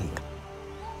everything.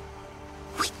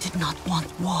 We did not want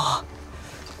war.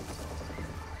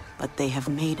 But they have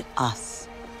made us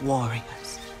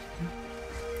warriors.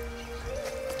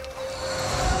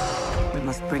 We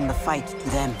must bring the fight to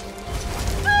them.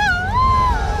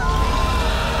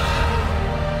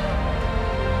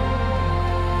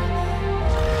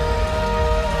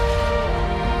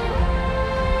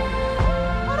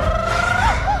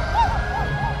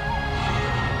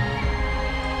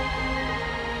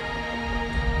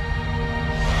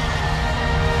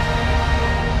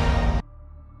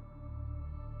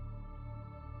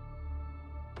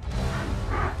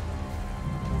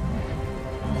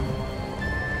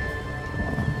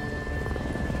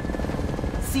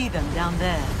 See them down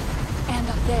there. And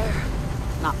up there.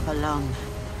 Not for long.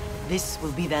 This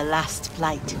will be their last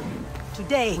flight.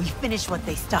 Today, we finish what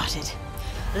they started.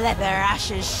 Let their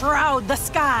ashes shroud the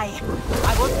sky.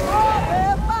 I will throw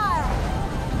their fire!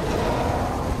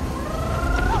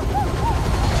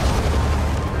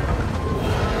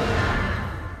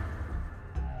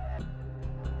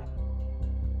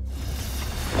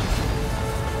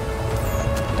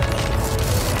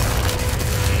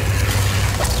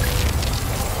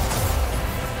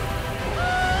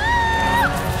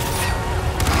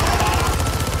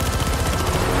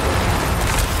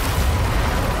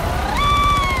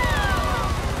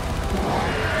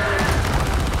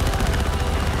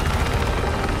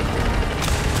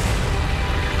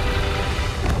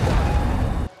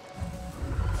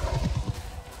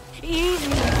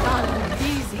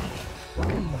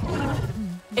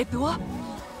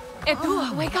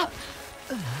 Edua, wake up!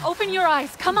 Open your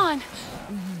eyes, come on!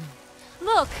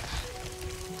 Look!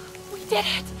 We did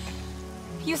it!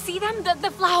 You see them?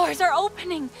 The flowers are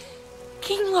opening!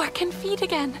 Kinglor can feed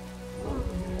again!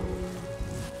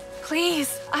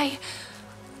 Please, I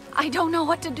don't know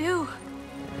what to do.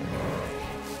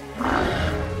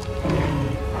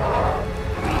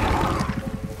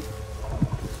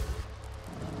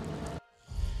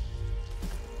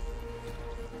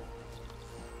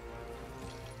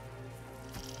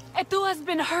 Etu has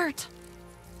been hurt.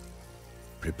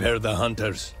 Prepare the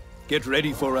hunters. Get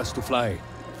ready for us to fly.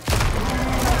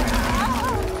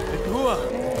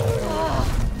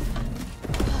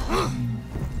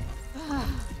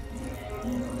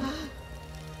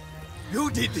 You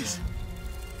did this!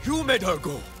 You made her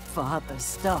go! Father,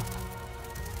 stop.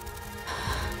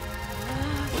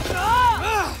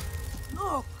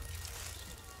 Look!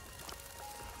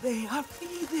 They are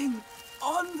feeding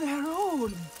on their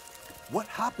own! What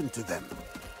happened to them?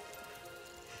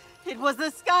 It was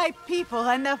the Sky People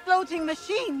and their floating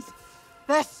machines.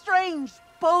 Their strange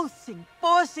pulsing,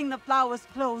 forcing the flowers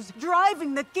closed,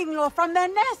 driving the Kinglor from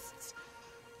their nests.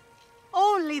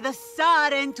 Only the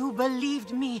Sarentu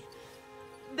believed me.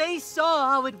 They saw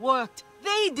how it worked.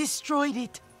 They destroyed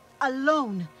it.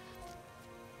 Alone.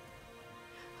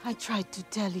 I tried to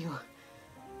tell you.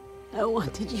 I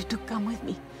wanted you to come with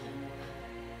me.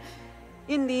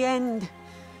 In the end,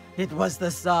 it was the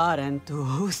Sarentu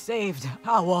who saved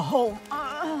our home.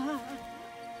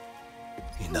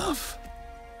 Enough.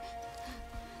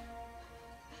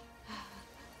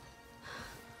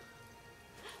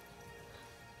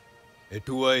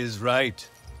 Etua is right.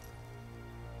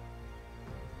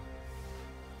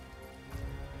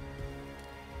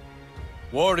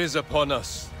 War is upon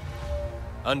us,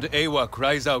 and Ewa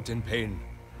cries out in pain.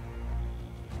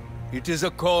 It is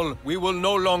a call we will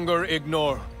no longer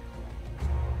ignore.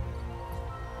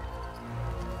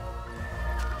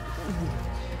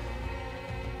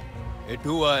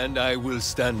 Etua and I will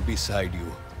stand beside you,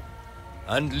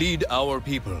 and lead our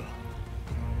people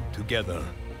together.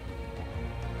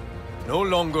 No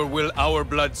longer will our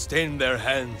blood stain their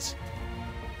hands.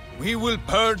 We will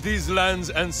purge these lands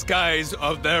and skies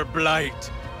of their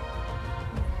blight.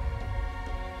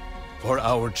 For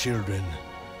our children,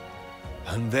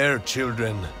 and their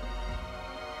children.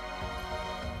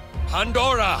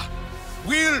 Pandora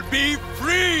will be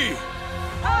free!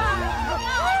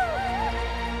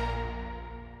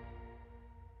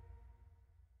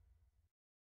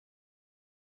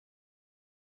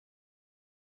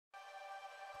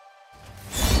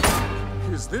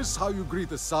 Is this how you greet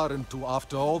the Sarentu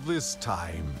after all this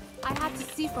time? I had to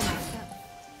see for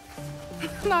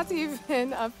myself. Not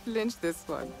even a flinch this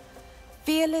one.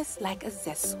 Fearless like a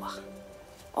Zeswa.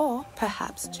 Or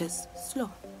perhaps just slow.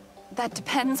 That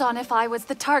depends on if I was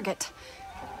the target.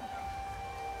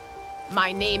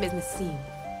 My name is Nassim,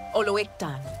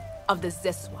 Oloektan of the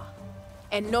Zeswa.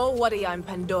 And no warrior in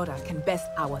Pandora can best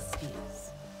our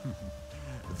spears.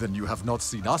 Then you have not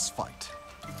seen us fight.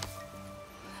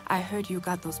 I heard you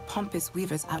got those pompous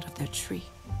weavers out of their tree.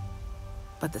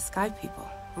 But the Sky People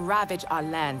ravage our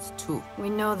lands too. We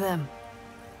know them.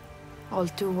 All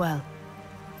too well.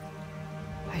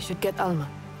 I should get Alma.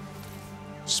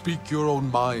 Speak your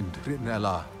own mind,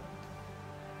 Ritnella.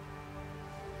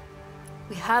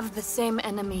 We have the same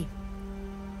enemy.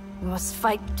 We must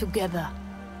fight together.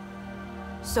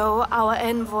 So our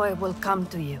envoy will come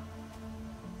to you.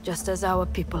 Just as our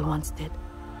people once did.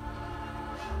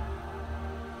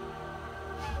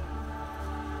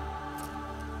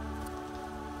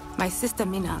 My sister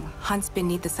Minang hunts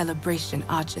beneath the celebration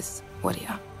arches,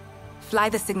 warrior. Fly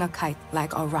the signal kite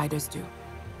like our riders do,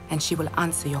 and she will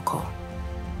answer your call.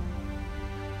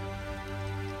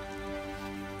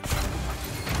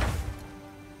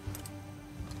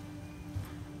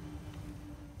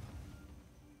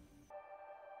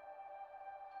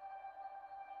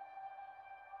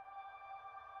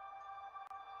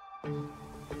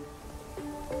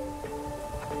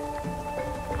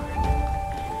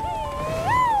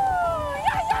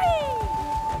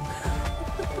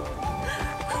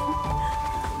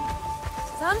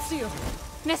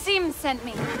 Nassim sent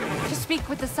me to speak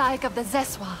with the Saik of the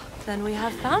Zeswa. Then we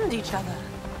have found each other.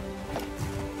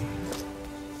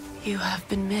 You have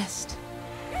been missed.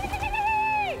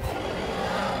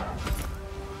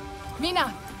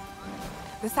 Mina!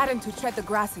 Deciding to tread the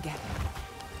grass again.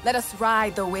 Let us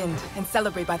ride the wind and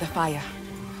celebrate by the fire.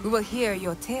 We will hear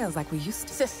your tales like we used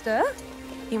to. Sister,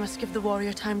 you must give the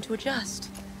warrior time to adjust.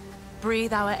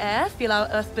 Breathe our air, feel our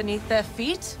earth beneath their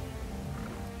feet.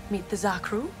 Meet the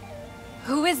Zakru.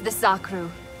 Who is the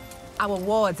Zakru? Our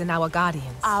wards and our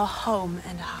guardians. Our home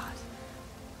and heart.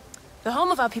 The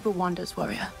home of our people wanders,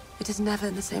 warrior. It is never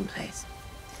in the same place.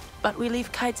 But we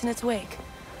leave kites in its wake.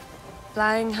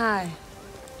 Flying high.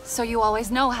 So you always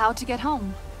know how to get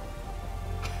home.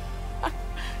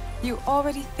 You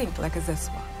already think like a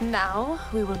Zeswa. Now,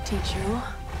 we will teach you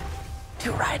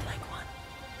to ride like one.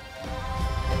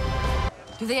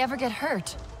 Do they ever get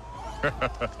hurt?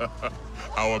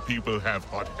 Our people have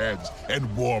hot heads and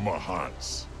warmer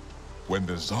hearts. When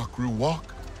the Zakru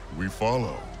walk, we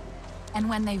follow. And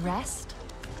when they rest?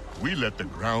 We let the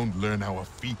ground learn our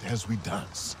feet as we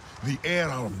dance, the air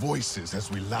our voices as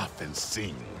we laugh and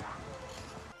sing.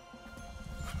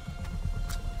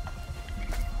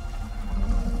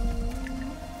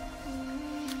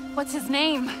 What's his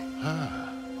name?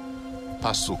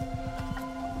 Pasu.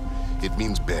 It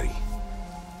means berry.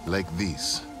 Like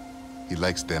these. He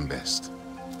likes them best.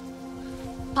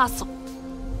 Puzzle.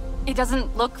 It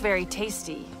doesn't look very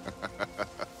tasty.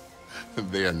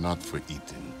 They are not for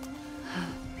eating.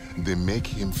 They make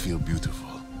him feel beautiful.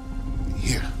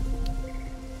 Here.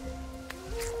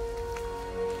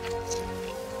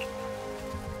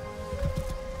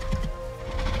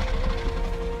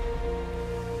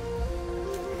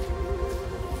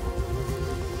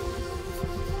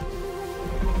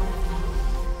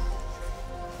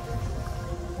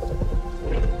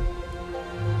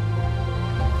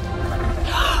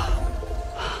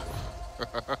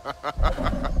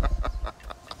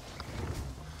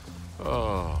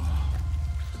 Oh.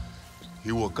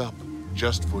 He woke up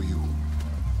just for you.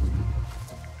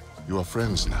 You are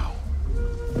friends now.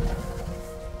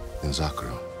 In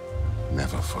Zakru,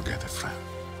 never forget a friend.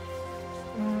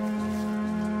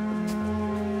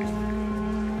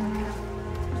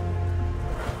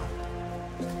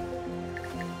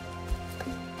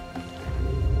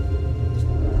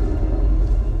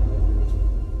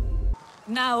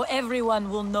 Now everyone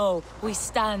will know we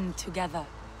stand together.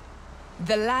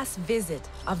 The last visit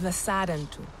of the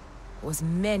Sarentu was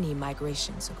many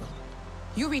migrations ago.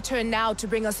 You return now to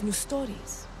bring us new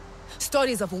stories.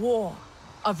 Stories of war,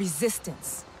 of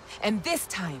resistance. And this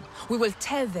time, we will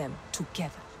tell them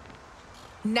together.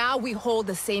 Now we hold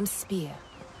the same spear,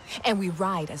 and we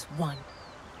ride as one.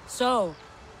 So,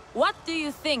 what do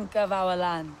you think of our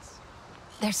lands?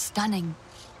 They're stunning.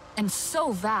 And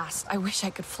so vast, I wish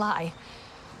I could fly.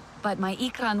 But my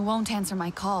Ikran won't answer my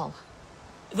call.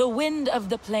 The wind of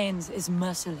the plains is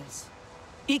merciless.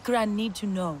 Ikran need to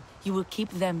know you will keep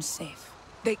them safe.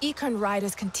 The Ikran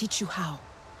riders can teach you how,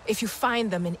 if you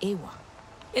find them in Ewa.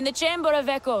 In the Chamber of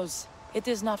Echoes, it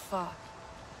is not far.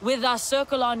 With our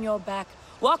circle on your back,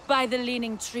 walk by the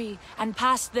leaning tree and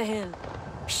past the hill.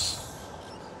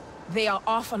 They are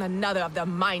off on another of their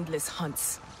mindless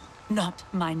hunts. Not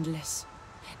mindless.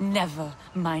 Never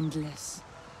mindless.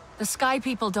 The Sky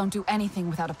People don't do anything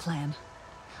without a plan.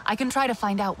 I can try to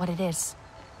find out what it is.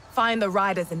 Find the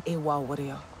riders in Ewa,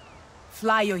 warrior.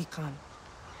 Fly your Ikran.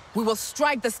 We will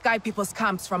strike the Sky People's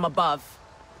camps from above.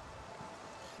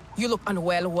 You look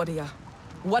unwell, warrior.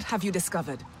 What have you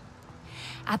discovered?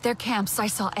 At their camps, I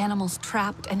saw animals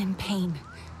trapped and in pain.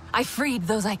 I freed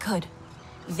those I could.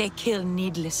 They kill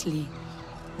needlessly.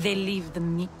 They leave the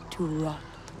meat to rot.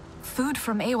 Food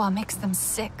from Ewa makes them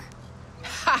sick.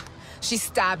 Ha! She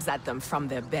stabs at them from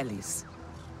their bellies.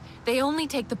 They only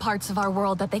take the parts of our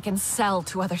world that they can sell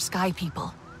to other Sky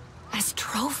People. As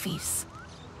trophies.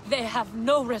 They have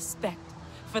no respect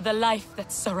for the life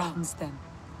that surrounds them.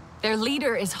 Their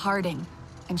leader is Harding,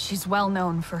 and she's well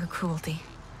known for her cruelty.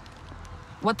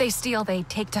 What they steal, they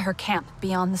take to her camp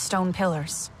beyond the stone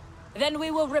pillars. Then we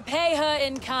will repay her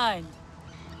in kind.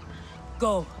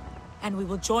 Go, and we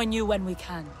will join you when we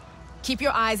can. Keep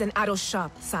your eyes and arrows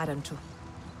sharp, Sarentu.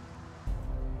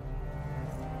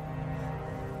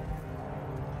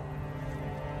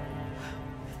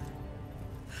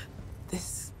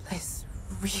 This place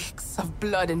reeks of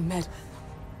blood and metal.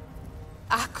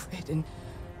 Acrid and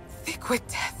thick with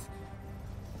death.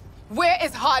 Where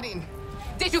is Harding?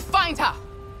 Did you find her?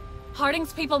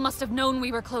 Harding's people must have known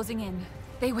we were closing in.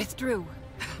 They withdrew.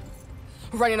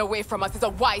 Running away from us is a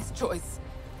wise choice.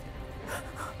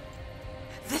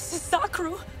 This is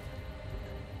Zakru.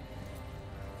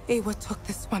 Ewa took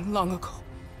this one long ago.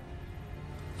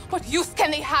 What use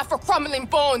can they have for crumbling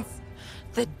bones?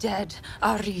 The dead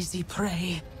are easy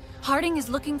prey. Harding is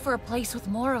looking for a place with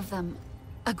more of them.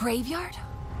 A graveyard?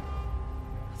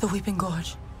 The Weeping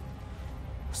Gorge.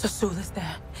 Sasul is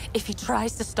there. If he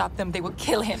tries to stop them, they will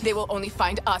kill him. They will only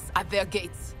find us at their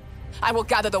gates. I will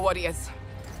gather the warriors.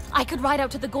 I could ride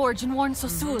out to the gorge and warn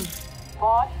Sasul.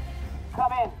 Vaughn,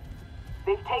 come in.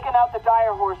 They've taken out the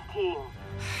Dire Horse team.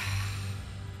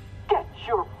 Get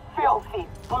your filthy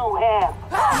blue hands.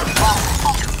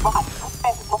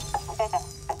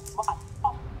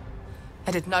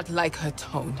 I did not like her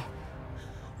tone.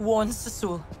 Warn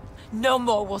Sasul. No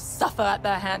more will suffer at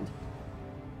their hand.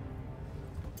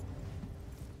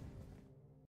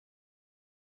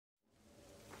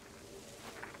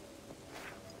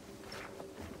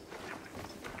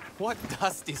 What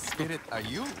dusty spirit are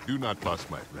you? Do not fuss,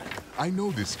 my friend. I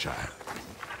know this child.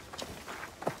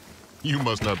 You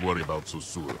must not worry about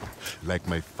Susur. Like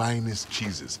my finest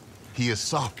cheeses, he is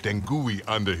soft and gooey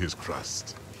under his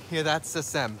crust. Hear that,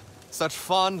 Sasem? Such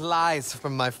fond lies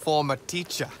from my former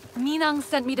teacher. Minang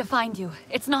sent me to find you.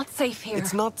 It's not safe here.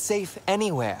 It's not safe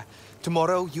anywhere.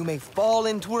 Tomorrow you may fall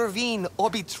into a ravine or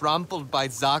be trampled by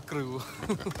Zakru.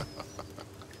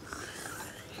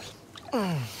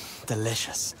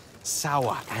 Delicious,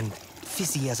 sour, and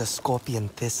fizzy as a scorpion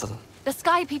thistle. The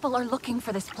Sky People are looking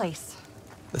for this place.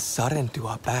 The Sarentu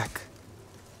are back.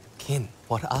 Kin,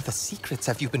 what other secrets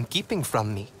have you been keeping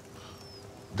from me?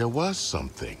 There was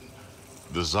something.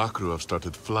 The Zakru have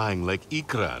started flying like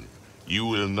Ikran. You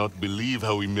will not believe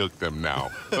how we milk them now.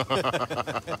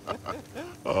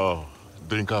 Oh,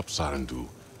 drink up, Sarentu.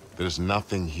 There's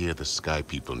nothing here the Sky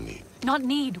People need. Not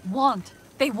need, want.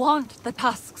 They want the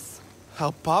tusks.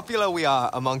 How popular we are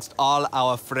amongst all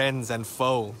our friends and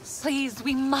foes. Please,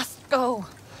 we must go.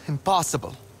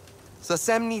 Impossible.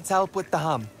 Sasem needs help with the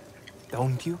hum.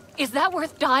 Don't you? Is that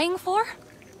worth dying for?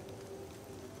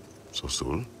 So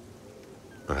soon?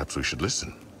 Perhaps we should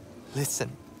listen. Listen?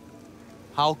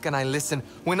 How can I listen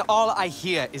when all I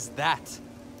hear is that?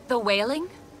 The wailing?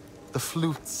 The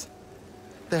flutes.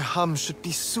 Their hum should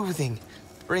be soothing,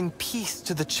 bring peace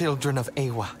to the children of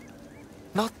Ewa.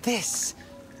 Not this.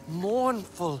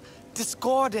 Mournful,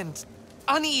 discordant,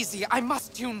 uneasy. I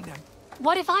must tune them.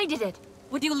 What if I did it?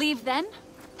 Would you leave then?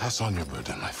 Pass on your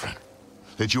burden, my friend.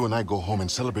 Let you and I go home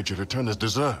and celebrate your return as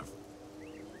deserved.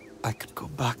 I could go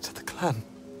back to the clan.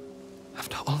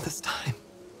 After all this time.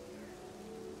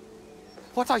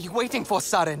 What are you waiting for,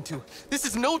 Sarentu? This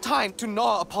is no time to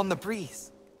gnaw upon the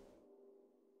breeze.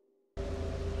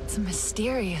 It's a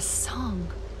mysterious song.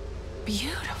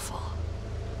 Beautiful.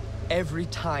 Every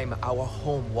time our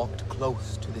home walked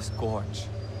close to this gorge,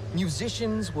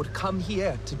 musicians would come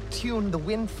here to tune the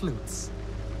wind flutes.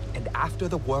 And after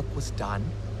the work was done,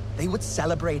 they would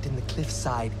celebrate in the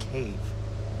cliffside cave,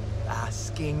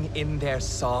 basking in their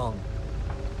song.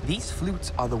 These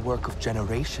flutes are the work of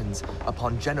generations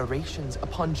upon generations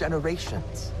upon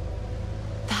generations.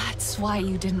 That's why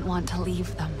you didn't want to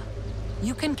leave them.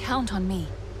 You can count on me.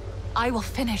 I will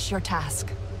finish your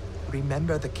task.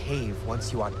 Remember the cave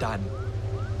once you are done.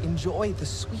 Enjoy the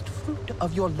sweet fruit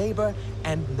of your labor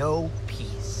and know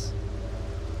peace.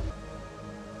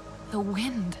 The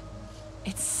wind,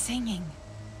 it's singing.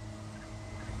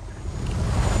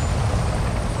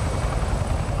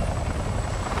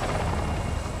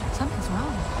 Something's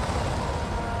wrong.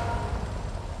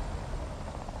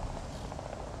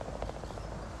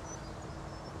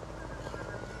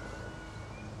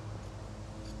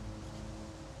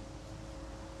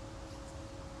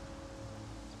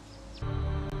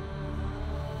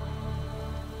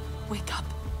 Wake up!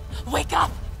 Wake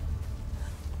up!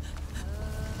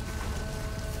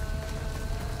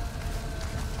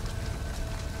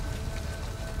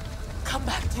 Come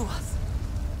back to us.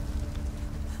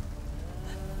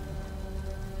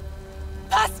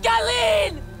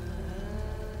 Pascaline!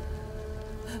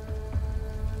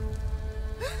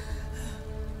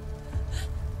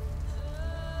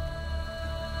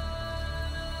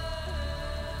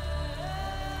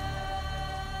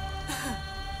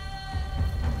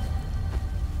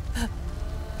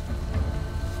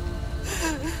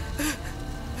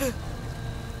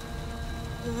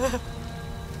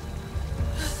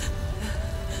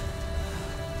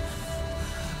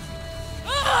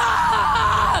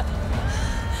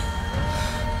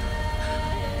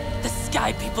 The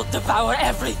Sky People devour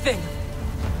everything!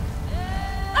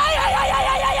 Ay, ay, ay, ay,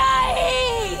 ay, ay, ay!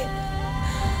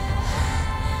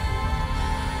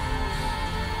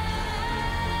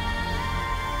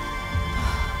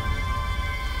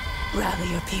 Rally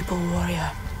your people,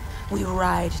 warrior. We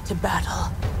ride to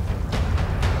battle.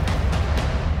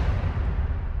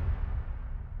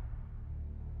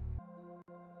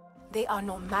 They are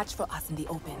no match for us in the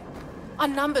open. Our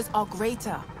numbers are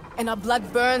greater, and our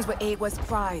blood burns where Ewa's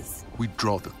prize. We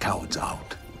draw the cowards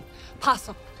out.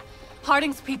 Paso,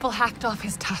 Harding's people hacked off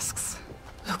his tusks.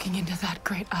 Looking into that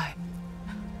great eye.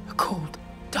 A cold,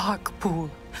 dark pool.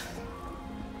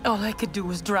 All I could do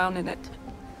was drown in it.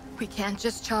 We can't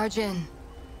just charge in.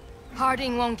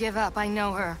 Harding won't give up, I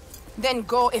know her. Then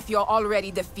go if you're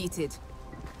already defeated.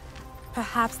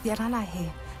 Perhaps the Aranahe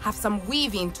have some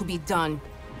weaving to be done.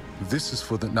 This is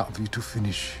for the Na'vi to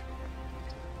finish.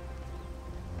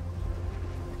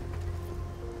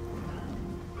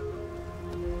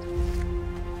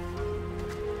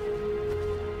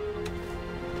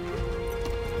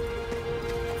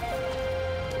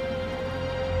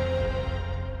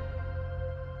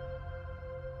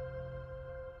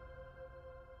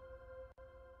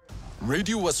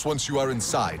 Radio us once you are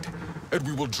inside, and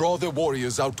we will draw their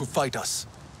warriors out to fight us.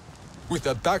 With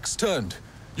their backs turned,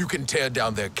 you can tear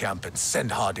down their camp and send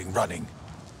Harding running.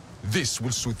 This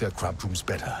will suit their cramped rooms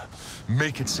better.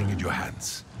 Make it sing in your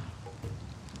hands.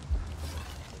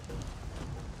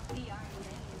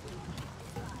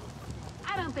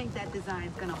 I don't think that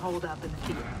design's gonna hold up in the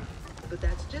field, but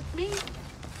that's just me.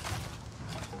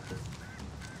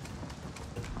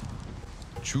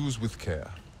 Choose with care.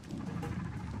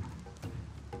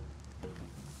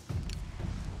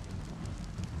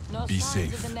 No Be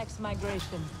signs safe. of the next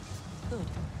migration. Good.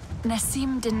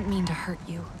 Nassim didn't mean to hurt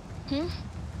you. Hmm?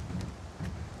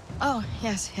 Oh,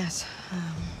 yes.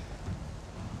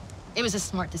 It was a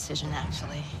smart decision,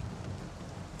 actually.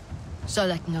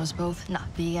 Zolek knows both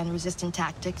Navi and resistant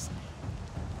tactics,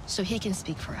 so he can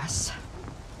speak for us.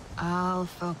 I'll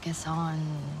focus on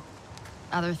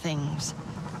other things,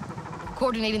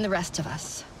 coordinating the rest of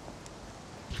us.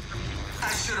 I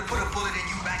should have put a bullet in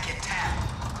you back in town.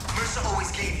 Mercer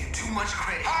always gave you too much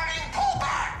credit. Harding, pull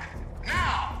back!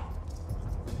 Now!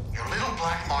 Your little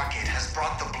black market has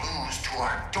brought the blues to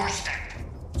our doorstep.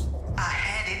 I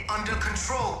had it under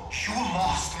control. You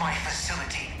lost my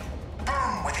facility.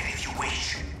 Burn with it if you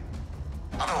wish.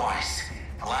 Otherwise,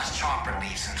 the last chopper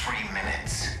leaves in 3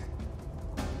 minutes.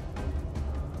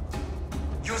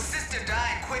 Your sister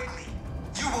died quickly.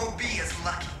 You won't be as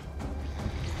lucky.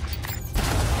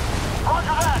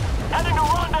 Roger that! Heading to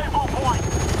rendezvous point!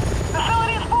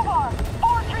 Facility is Fubar!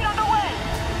 Forestry underway!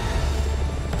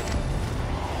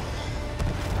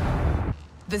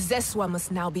 The Zeswa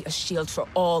must now be a shield for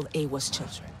all Awa's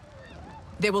children.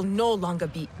 There will no longer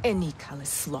be any callous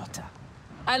slaughter.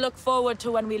 I look forward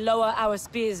to when we lower our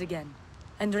spears again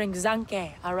and drink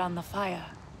Zanke around the fire.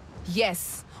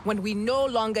 Yes, when we no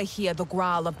longer hear the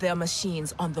growl of their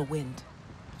machines on the wind.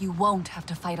 You won't have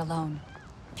to fight alone.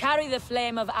 Carry the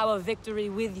flame of our victory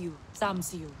with you,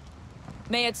 Samsiu.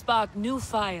 May it spark new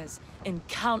fires in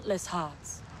countless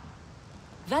hearts.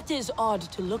 That is odd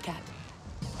to look at.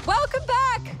 Welcome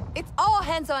back! It's all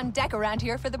hands on deck around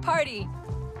here for the party.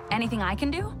 Anything I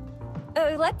can do?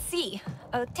 Let's see.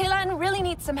 Taelan really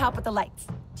needs some help with the lights.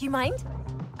 Do you mind?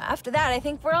 After that, I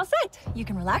think we're all set. You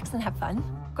can relax and have fun.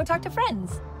 Go talk to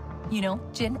friends. You know,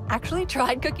 Jin actually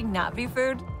tried cooking Navi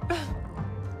food.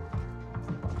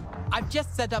 I've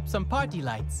just set up some party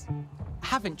lights. I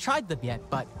haven't tried them yet,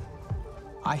 but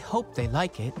I hope they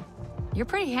like it. You're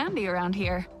pretty handy around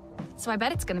here, so I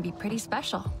bet it's gonna be pretty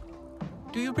special.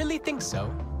 Do you really think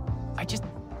so?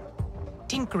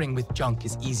 Tinkering with junk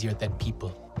is easier than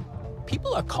people.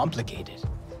 People are complicated.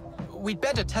 We'd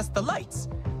better test the lights.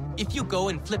 If you go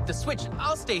and flip the switch,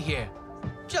 I'll stay here.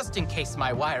 Just in case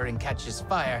my wiring catches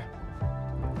fire.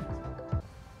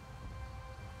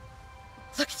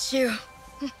 Look at you.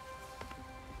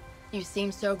 You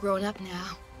seem so grown up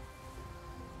now.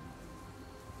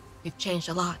 We've changed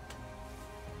a lot.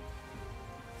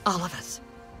 All of us.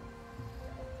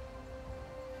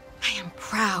 I am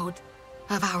proud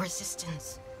of our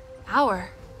resistance.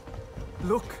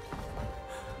 Look.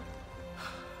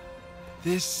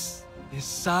 This is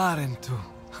Sarentu.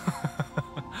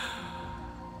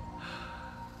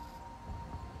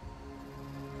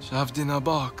 Shoved in a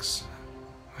box,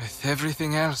 with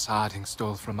everything else Harding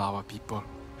stole from our people.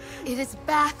 It is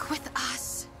back with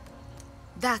us.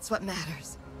 That's what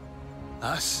matters.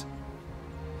 Us?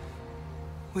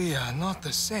 We are not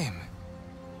the same.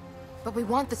 But we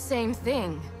want the same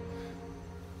thing.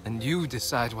 And you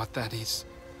decide what that is.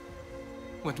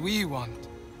 What we want.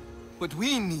 What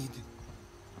we need.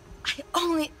 I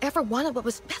only ever wanted what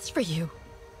was best for you.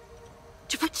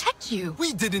 To protect you.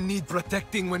 We didn't need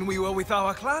protecting when we were with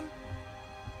our clan.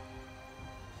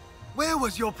 Where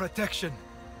was your protection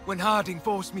when Harding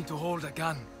forced me to hold a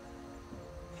gun?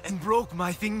 And broke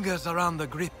my fingers around the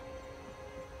grip?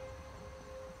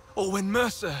 Or when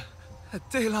Mercer had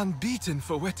Taelan beaten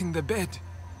for wetting the bed?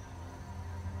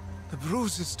 The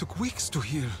bruises took weeks to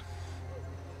heal.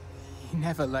 He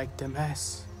never liked a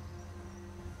mess.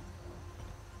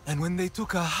 And when they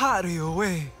took Ahari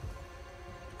away,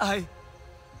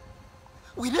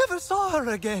 we never saw her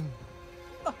again.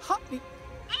 Ahari?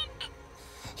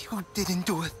 You didn't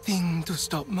do a thing to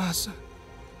stop Mercer.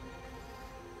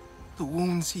 The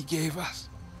wounds he gave us,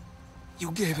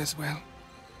 you gave as well.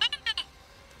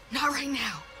 Not right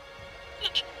now.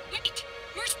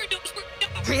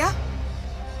 Priya?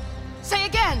 Say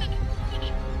again!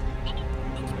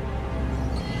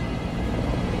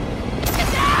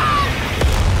 Get down!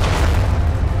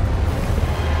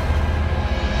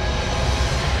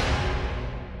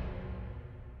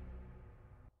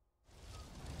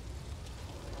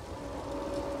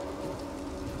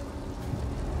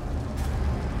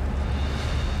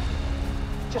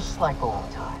 Just like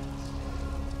old times.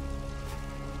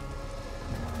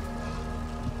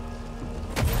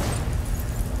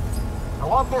 I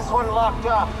want this one locked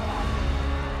up.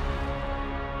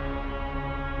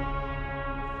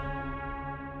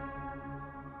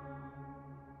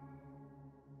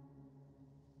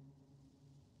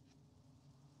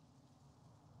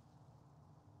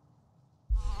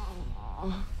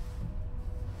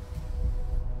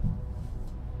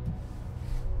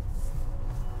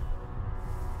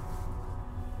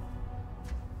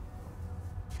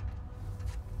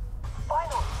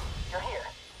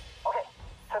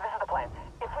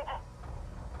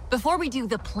 Before we do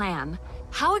the plan,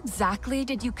 how exactly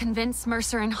did you convince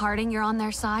Mercer and Harding you're on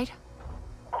their side?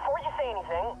 Before you say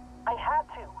anything, I had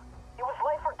to. It was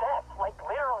life or death, like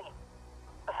literally.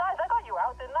 Besides, I got you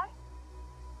out, didn't I?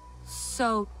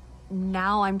 So,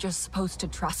 now I'm just supposed to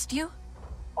trust you?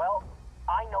 Well,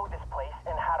 I know this place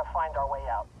and how to find our way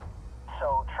out.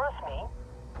 So trust me,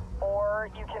 or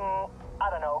you can,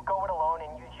 I don't know, go it alone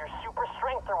and use your super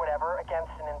strength or whatever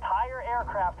against an entire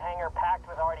aircraft hangar packed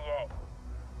with RDA.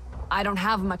 I don't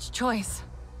have much choice.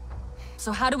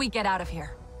 So how do we get out of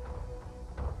here?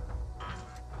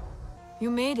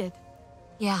 You made it.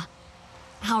 Yeah.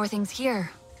 How are things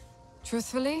here?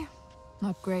 Truthfully,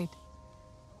 not great.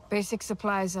 Basic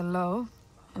supplies are low,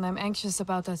 and I'm anxious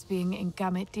about us being in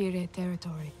Gametire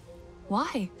territory.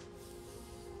 Why?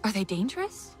 Are they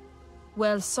dangerous?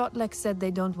 Well, Sotlek said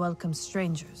they don't welcome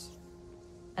strangers.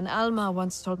 And Alma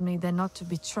once told me they're not to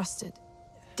be trusted.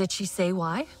 Did she say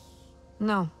why?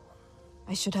 No.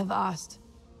 I should have asked.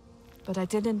 But I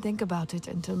didn't think about it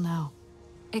until now.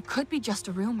 It could be just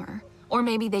a rumor. Or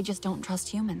maybe they just don't trust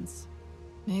humans.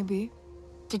 Maybe.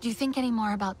 Did you think any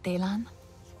more about Telan?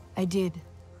 I did.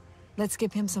 Let's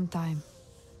give him some time.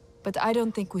 But I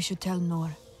don't think we should tell Nor.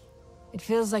 It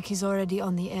feels like he's already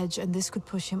on the edge and this could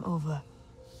push him over.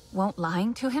 Won't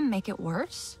lying to him make it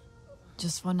worse?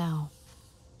 Just for now.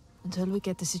 Until we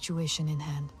get the situation in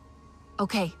hand.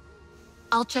 Okay.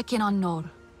 I'll check in on Nor.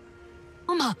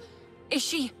 Mama, is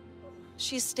she...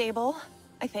 She's stable,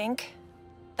 I think.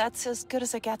 That's as good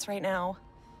as it gets right now.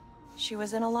 She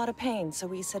was in a lot of pain, so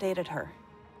we sedated her.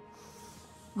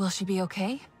 Will she be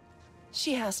okay?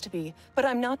 She has to be, but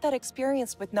I'm not that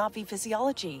experienced with Na'vi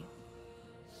physiology.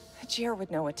 Hajir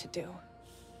would know what to do.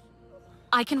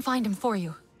 I can find him for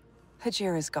you.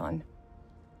 Hajir is gone.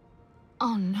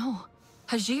 Oh no.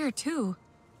 Hajir too.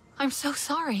 I'm so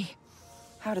sorry.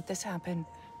 How did this happen?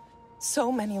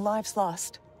 So many lives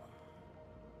lost.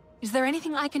 Is there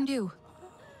anything I can do?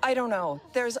 I don't know.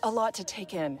 There's a lot to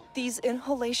take in. These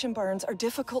inhalation burns are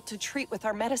difficult to treat with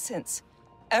our medicines.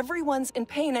 Everyone's in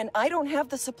pain and I don't have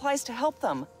the supplies to help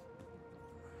them.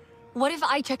 What if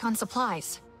I check on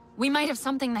supplies? We might have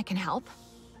something that can help.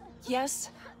 Yes,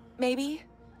 maybe.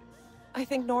 I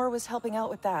think Nora was helping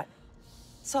out with that.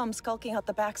 Saw him skulking out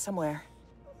the back somewhere.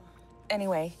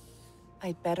 Anyway,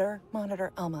 I'd better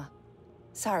monitor Alma.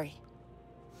 Sorry.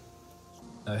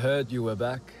 I heard you were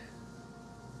back.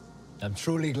 I'm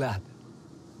truly glad.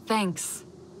 Thanks.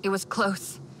 It was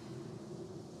close.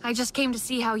 I just came to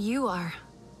see how you are.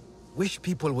 Wish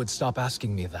people would stop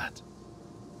asking me that.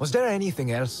 Was there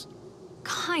anything else?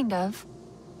 Kind of.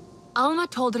 Alma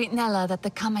told Ritnella that the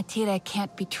Kamatire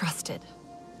can't be trusted.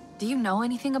 Do you know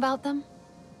anything about them?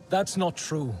 That's not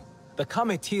true. The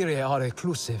Kametire are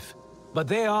reclusive, but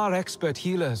they are expert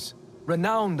healers,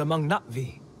 renowned among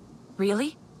Na'vi.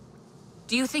 Really?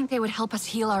 Do you think they would help us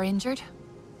heal our injured?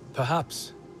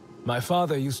 Perhaps. My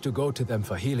father used to go to them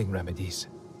for healing remedies.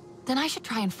 Then I should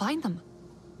try and find them.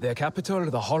 Their capital,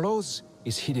 the Hollows,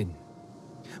 is hidden.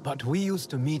 But we used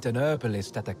to meet an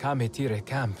herbalist at the Kametire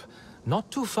camp, not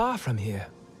too far from here.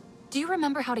 Do you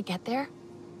remember how to get there?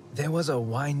 There was a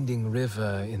winding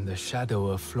river in the shadow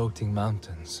of floating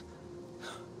mountains.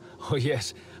 Oh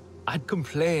yes, I'd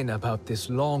complain about this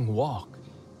long walk.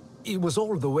 It was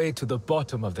all the way to the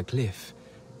bottom of the cliff.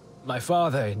 My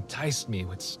father enticed me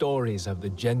with stories of the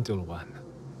Gentle One,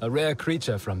 a rare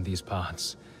creature from these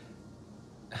parts.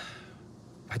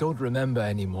 I don't remember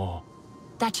anymore.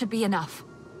 That should be enough.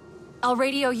 I'll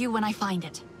radio you when I find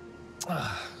it.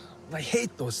 I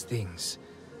hate those things.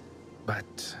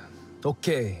 But,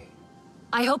 okay.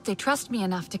 I hope they trust me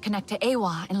enough to connect to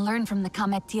Ewa and learn from the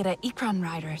Kametire Ikran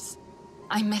riders.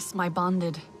 I miss my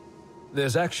bonded.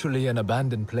 There's actually an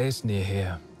abandoned place near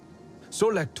here.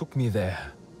 Solek took me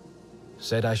there.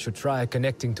 Said I should try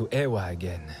connecting to Ewa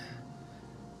again.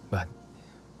 But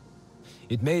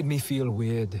it made me feel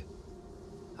weird.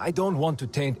 I don't want to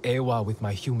taint Ewa with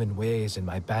my human ways and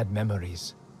my bad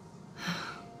memories.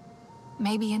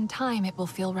 Maybe in time it will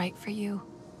feel right for you.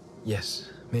 Yes,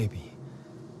 maybe.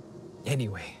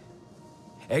 Anyway,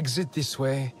 exit this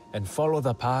way and follow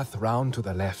the path round to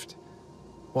the left.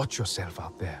 Watch yourself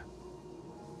out there.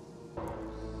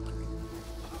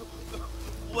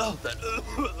 Well,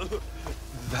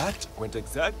 that went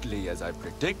exactly as I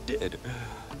predicted.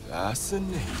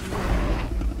 Fascinating.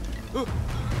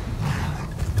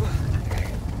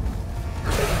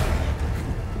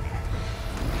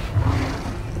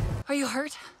 Are you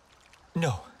hurt?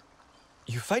 No.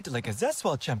 You fight like a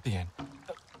Zeswal champion.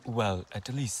 Well, at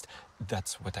least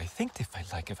that's what I think they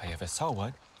fight like if I ever saw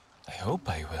one. I hope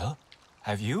I will.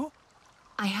 Have you?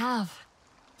 I have.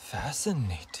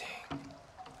 Fascinating.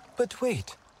 But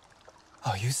wait,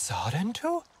 are you Saren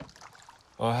too?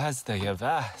 Or has the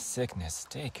Yavah sickness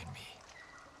taken me?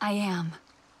 I am.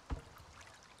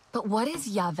 But what is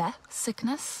Yaveh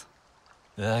sickness?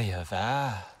 The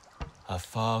Yavah. A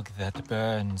fog that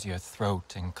burns your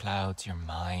throat and clouds your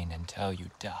mind until you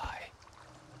die.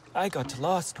 I got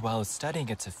lost while studying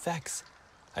its effects.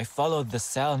 I followed the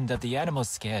sound of the animal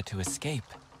scare to escape.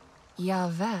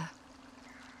 Yaveh.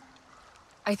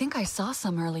 I think I saw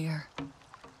some earlier.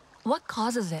 What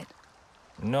causes it?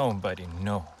 Nobody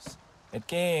knows. It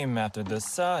came after the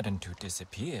Sarentu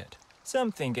disappeared.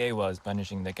 Some think Ewa is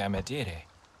punishing the Kamatire.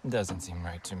 Doesn't seem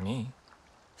right to me.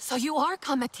 So you are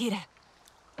Kamatire.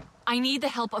 I need the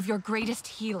help of your greatest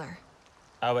healer.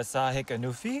 Our Sahik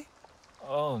Anufi?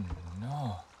 Oh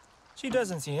no. She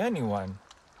doesn't see anyone.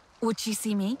 Would she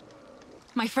see me?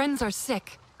 My friends are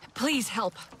sick. Please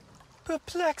help.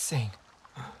 Perplexing.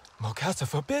 Mokasa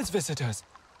forbids visitors.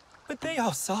 But they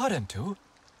all saw them too.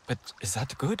 But is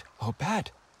that good or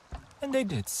bad? And they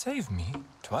did save me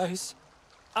twice.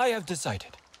 I have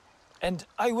decided. And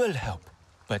I will help.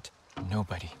 But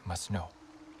nobody must know.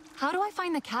 How do I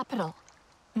find the capital?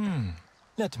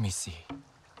 Let me see.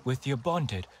 With your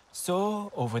bonded,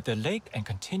 soar over the lake and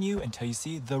continue until you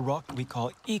see the rock we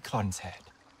call Eklon's Head.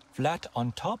 Flat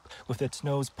on top with its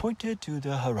nose pointed to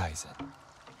the horizon.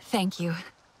 Thank you.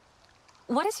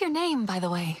 What is your name, by the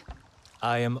way?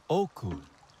 I am Okul.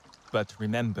 But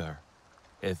remember,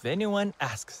 if anyone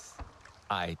asks,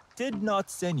 I did not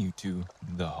send you to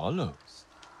the Hollows.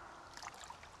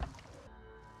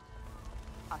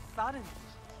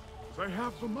 They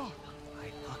have the mark. I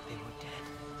thought they were dead.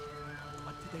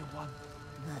 What do they want?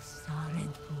 The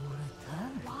Sarentu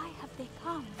return. Why have they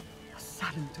come? The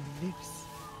Sarentu lives.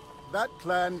 That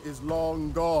clan is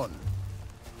long gone.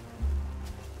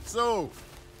 So,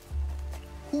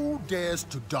 who dares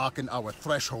to darken our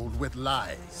threshold with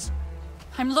lies?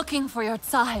 I'm looking for your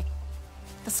Tsahik.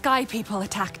 The Sky People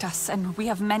attacked us, and we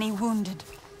have many wounded.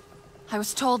 I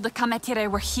was told the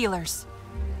Kametire were healers.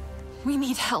 We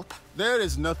need help. There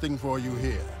is nothing for you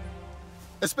here.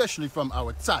 Especially from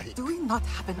our Tsahik. Do we not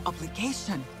have an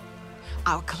obligation?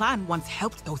 Our clan once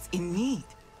helped those in need.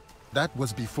 That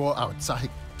was before our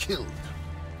Tsahik killed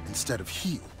instead of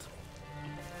healed.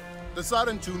 The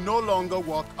Sarentu no longer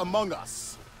walk among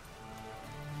us.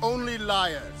 Only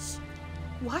liars.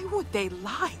 Why would they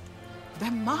lie?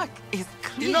 Their mark is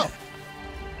clear. Enough!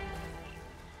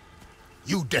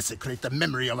 You desecrate the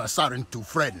memory of our Sarentu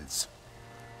friends.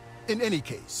 In any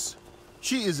case,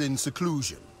 she is in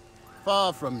seclusion,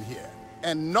 far from here,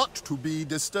 and not to be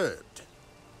disturbed.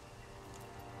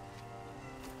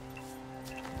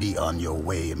 Be on your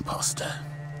way, imposter.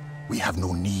 We have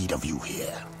no need of you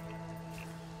here.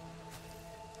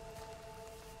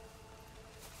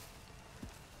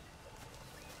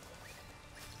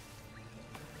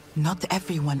 Not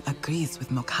everyone agrees with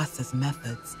Mokasa's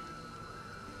methods.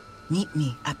 Meet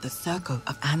me at the Circle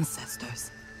of Ancestors,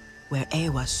 where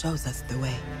Ewa shows us the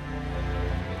way.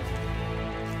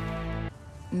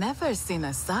 Never seen a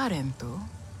Sarentu.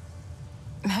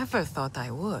 Never thought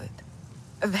I would.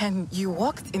 Then you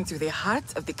walked into the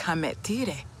heart of the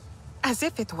Kametire, as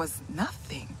if it was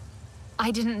nothing.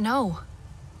 I didn't know.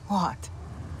 What?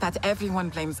 That everyone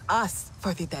blames us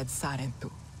for the dead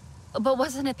Sarentu. But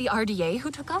wasn't it the RDA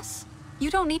who took us?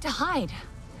 You don't need to hide.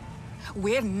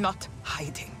 We're not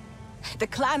hiding. The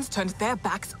clans turned their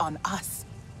backs on us.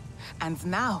 And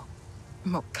now,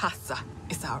 Mokasa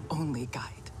is our only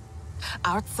guide.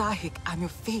 Our Tsahik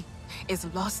Anufi is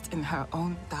lost in her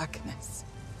own darkness.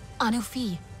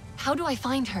 Anufi, how do I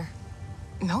find her?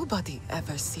 Nobody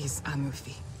ever sees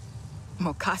Anufi.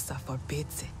 Mokasa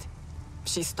forbids it.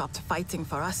 She stopped fighting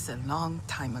for us a long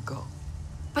time ago.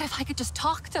 But if I could just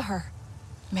talk to her...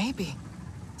 Maybe.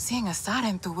 Seeing a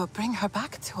Sarentu will bring her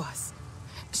back to us.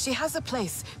 She has a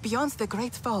place beyond the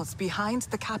Great Falls, behind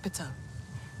the capital.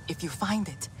 If you find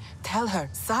it, tell her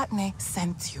Satne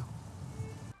sent you.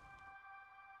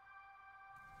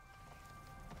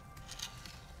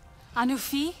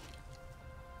 Anufi?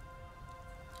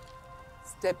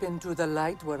 Step into the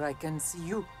light where I can see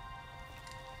you.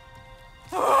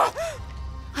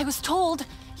 I was told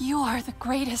you are the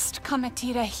greatest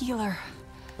Kametire healer.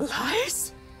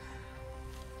 Lies?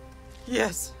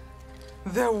 Yes,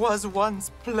 there was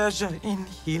once pleasure in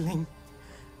healing.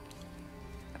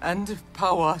 And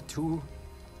power too.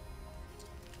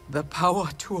 The power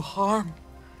to harm.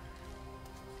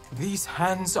 These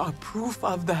hands are proof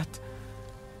of that.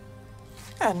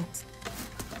 And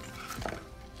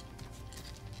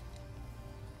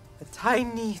the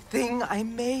tiny thing I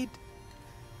made,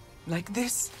 like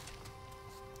this,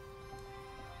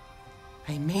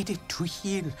 I made it to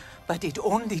heal, but it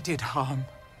only did harm.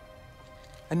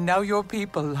 And now your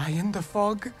people lie in the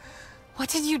fog. What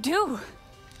did you do?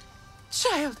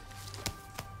 Child,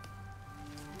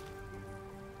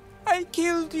 I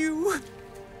killed you.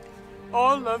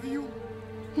 All of you.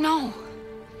 No.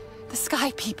 The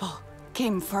Sky People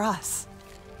came for us.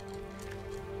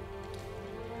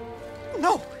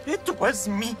 No, it was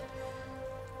me.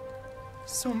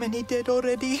 So many dead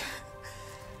already.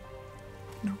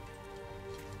 No.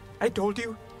 I told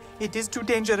you, it is too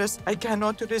dangerous. I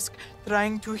cannot risk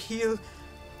trying to heal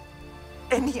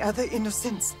any other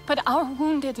innocents. But our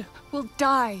wounded will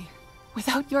die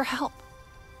without your help.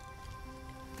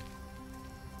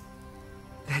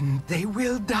 Then they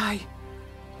will die.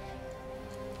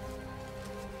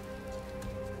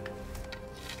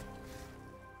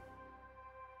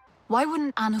 Why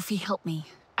wouldn't Anufi help me?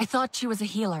 I thought she was a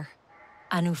healer.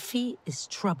 Anufi is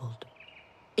troubled.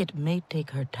 It may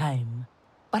take her time.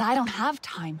 But I don't have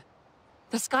time.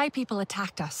 The Sky People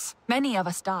attacked us. Many of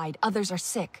us died, others are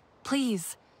sick.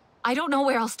 Please, I don't know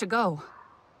where else to go.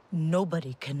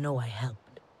 Nobody can know I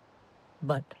helped.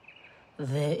 But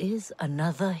there is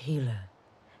another healer.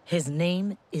 His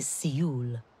name is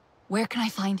Siul. Where can I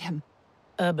find him?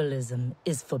 Herbalism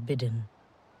is forbidden.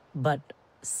 But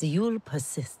Siul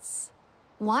persists.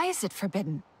 Why is it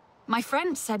forbidden? My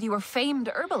friend said you were famed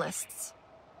herbalists.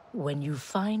 When you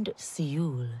find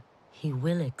Siul, he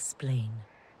will explain.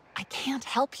 I can't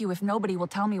help you if nobody will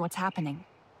tell me what's happening.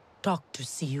 Talk to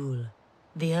Siul.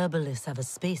 The herbalists have a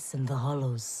space in the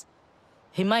hollows.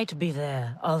 He might be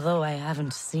there, although I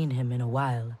haven't seen him in a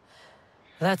while.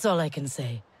 That's all I can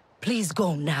say. Please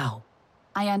go now.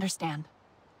 I understand.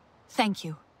 Thank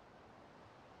you.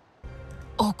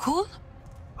 Oh, cool?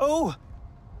 Oh,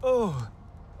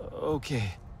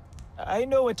 okay. I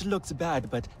know it looks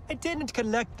bad, but I didn't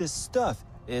collect this stuff.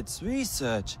 It's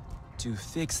research to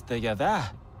fix the Yavah.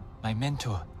 My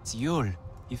mentor, Siul,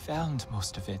 he found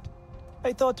most of it.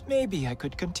 I thought maybe I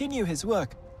could continue his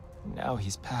work. Now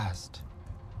he's passed.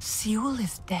 Siul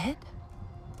is dead?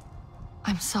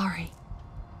 I'm sorry.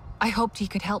 I hoped he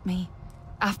could help me,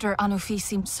 after Anufi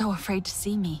seemed so afraid to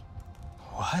see me.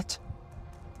 What?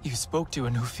 You spoke to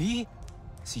Anufi?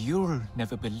 Siul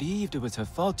never believed it was her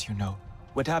fault, you know.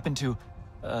 What happened to,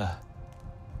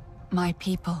 my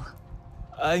people.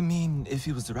 I mean, if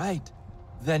he was right,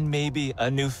 then maybe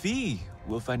Anufi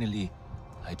will finally,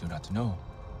 I do not know,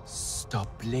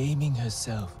 stop blaming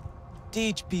herself.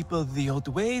 Teach people the old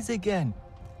ways again,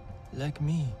 like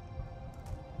me.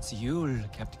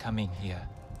 Siul kept coming here.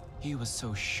 He was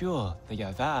so sure the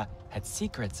Yavah had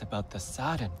secrets about the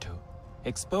Sarentu.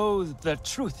 Expose the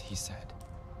truth, he said.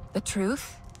 The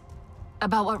truth?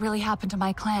 About what really happened to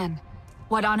my clan?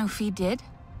 What Anufi did?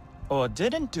 Or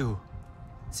didn't do.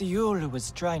 Siul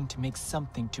was trying to make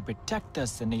something to protect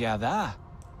us in the Yavah.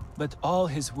 But all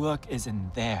his work is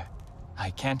in there. I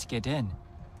can't get in.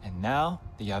 And now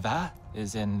the Yavah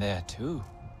is in there too.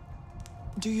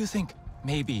 Do you think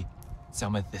maybe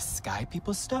some of this Sky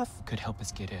People stuff could help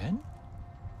us get in?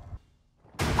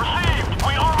 Received!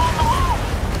 We are on the move!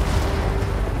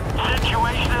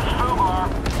 Situation is FUBAR.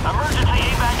 Emergency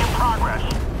evac in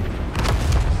progress.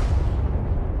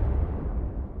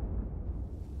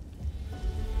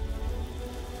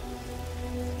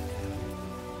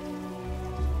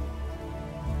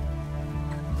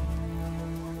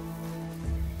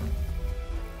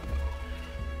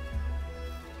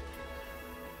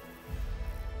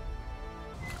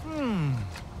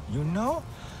 You know,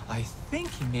 I think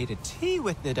he made a tea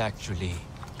with it actually.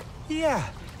 Yeah,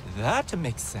 that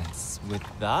makes sense with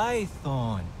thy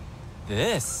thorn.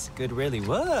 This could really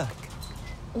work.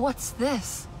 What's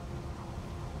this?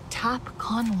 Tap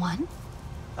Con 1?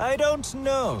 I don't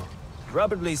know.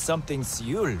 Probably something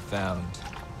Siul found.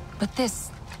 But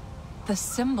this... the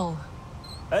symbol...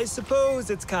 I suppose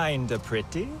it's kinda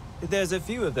pretty. There's a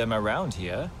few of them around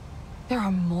here. There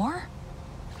are more?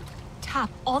 Tap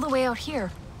all the way out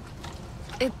here.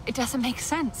 It doesn't make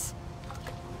sense.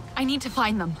 I need to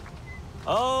find them.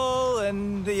 All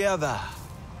in the other.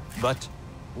 But,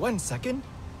 1 second.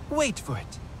 Wait for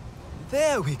it.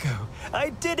 There we go. I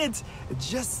did it!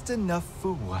 Just enough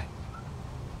for one.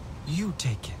 You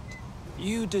take it.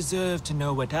 You deserve to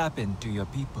know what happened to your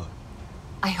people.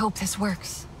 I hope this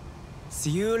works.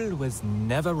 Seul was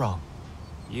never wrong.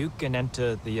 You can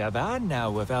enter the Yavan now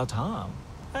without harm.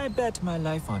 I bet my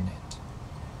life on it.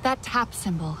 That tap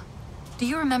symbol. Do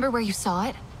you remember where you saw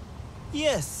it?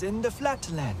 Yes, in the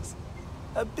flatlands.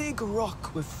 A big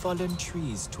rock with fallen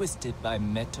trees twisted by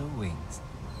metal wings.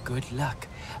 Good luck.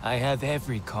 I have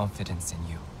every confidence in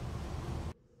you.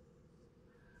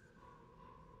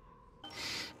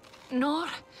 Nor?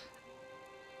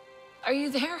 Are you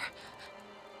there?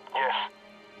 Yes.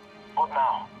 What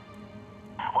now?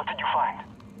 What did you find?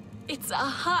 It's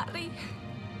Ahari.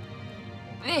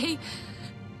 They...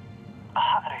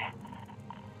 Ahari?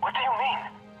 What do you mean?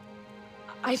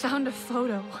 I found a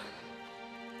photo.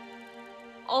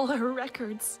 All her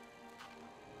records.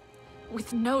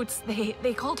 With notes,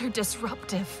 they called her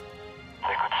disruptive.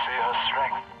 They could see her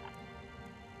strength.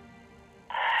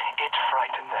 It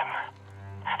frightened them.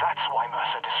 That's why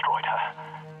Mercer destroyed her.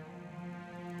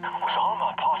 Was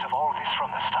Alma part of all this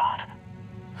from the start?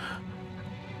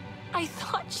 I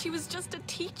thought she was just a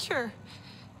teacher.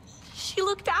 She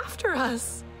looked after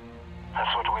us.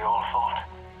 That's what we all thought.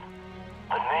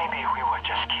 But maybe we were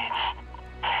just kids.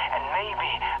 And maybe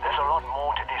there's a lot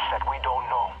more to this that we don't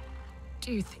know.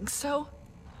 Do you think so?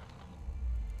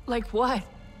 Like what?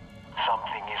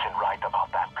 Something isn't right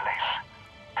about that place.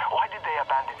 Why did they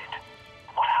abandon it?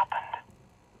 What happened?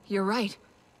 You're right.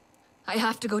 I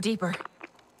have to go deeper.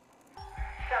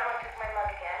 Someone took my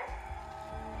mug again.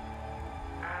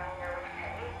 I know it's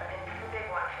petty, but it's the big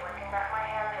one, so I can wrap my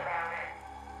hands around it.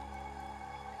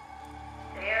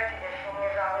 The air conditioning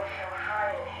is always so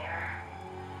high in here.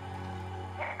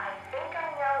 Yeah, I think I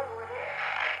know who it is.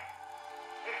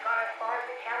 He's gone as far as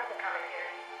the council coming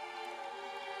here.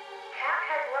 TAP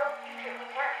has no future.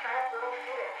 We can't sign up little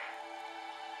students.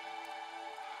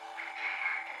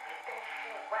 And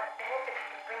see what benefits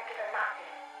we bring to the Nazi.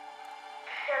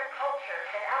 To share cultures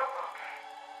and outlooks.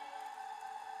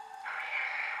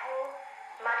 Oh, we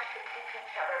have so much to teach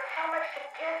each other, so much to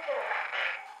give to the Nazi.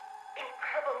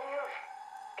 Incredible news.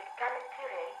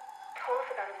 Gameclips told us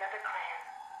about another clan,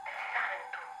 the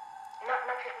Sarentu. Not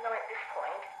much is known at this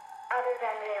point, other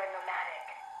than they are nomadic.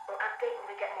 We'll update when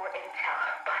we get more intel,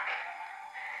 but...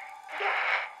 Yes!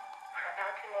 We're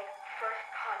about to make first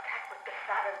contact with the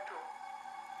Sarentu.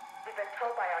 We've been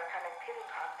told by our connectivity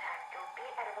contact they'll be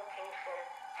at a location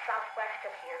southwest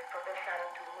of here for the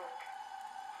Sarentu moot.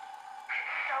 I'm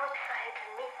so excited to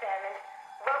meet them and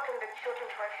welcome the children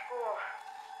to our school.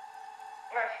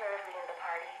 Mercer is leading the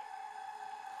party.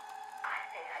 I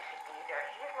think I should be there.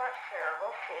 He's not sure.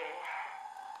 We'll see.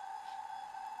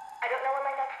 I don't know where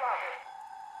my next log is.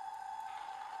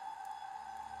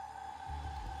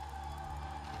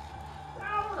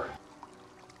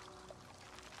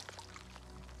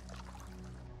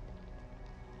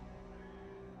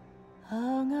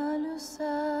 Ang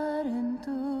alusaran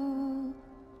tu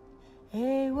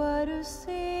e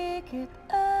warusikit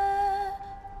a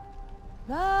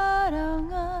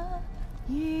baranga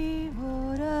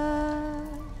yivora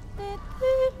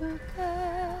nitiluka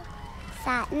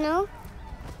Satno?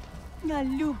 Nga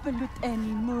lupalut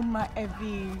eni muma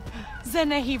evi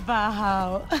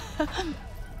zanahibahaw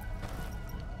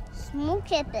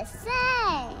Smuke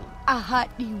pesay Ahat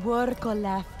di worko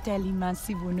laf teliman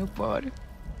si bunupor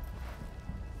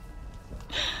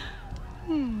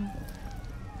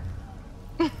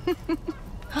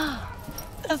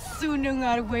Asunong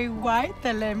arway white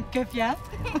talem kefya.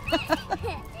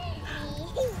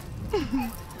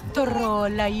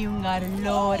 Torola yung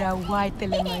arlora white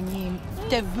talemanim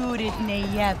tavurit ne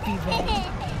yapi vet.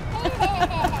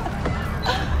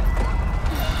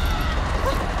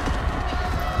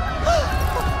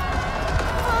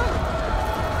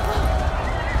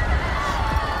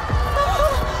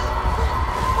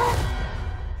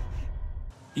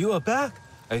 You are back.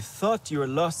 I thought you were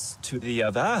lost to the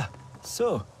Yava.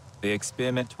 So, the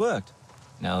experiment worked.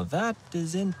 Now that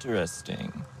is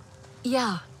interesting.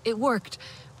 Yeah, it worked.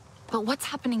 But what's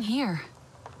happening here?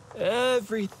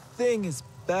 Everything is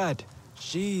bad.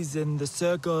 She's in the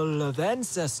circle of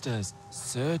ancestors,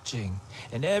 searching.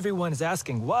 And everyone is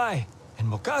asking why. And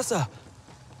Mokasa.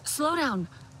 Slow down.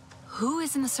 Who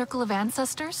is in the circle of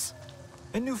ancestors?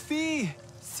 And Nufi,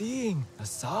 seeing a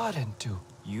Sarentu.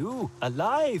 You,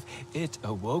 alive! It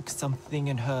awoke something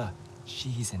in her.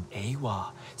 She's an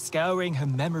Awa, scouring her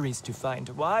memories to find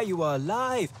why you are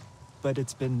alive. But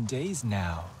it's been days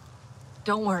now.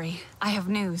 Don't worry, I have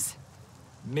news.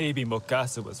 Maybe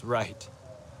Mokasa was right.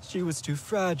 She was too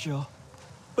fragile.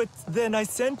 But then I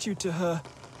sent you to her,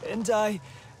 and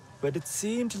but it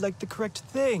seemed like the correct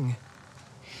thing.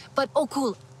 But, oh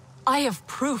cool, I have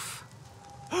proof.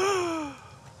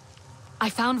 I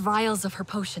found vials of her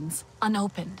potions,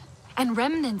 unopened. and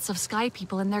remnants of Sky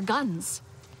People and their guns.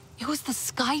 It was the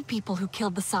Sky People who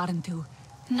killed the Sarentu,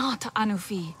 not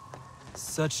Anufi.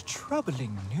 Such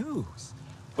troubling news.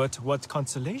 But what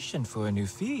consolation for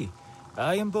Anufi.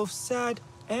 I am both sad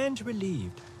and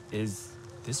relieved. Is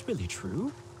this really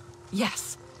true?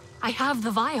 Yes, I have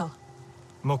the vial.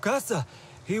 Mokasa,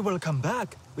 he will come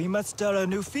back. We must tell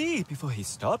Anufi before he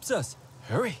stops us.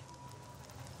 Hurry.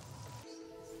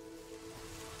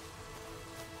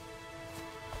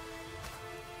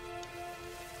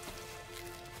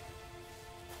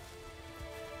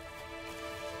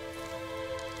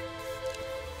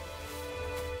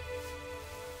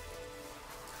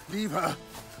 Leave her.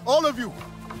 All of you!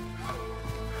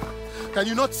 Can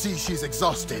you not see she's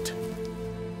exhausted?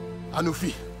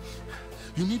 Anufi,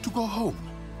 you need to go home.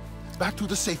 Back to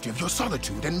the safety of your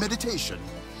solitude and meditation.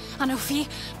 Anufi,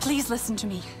 please listen to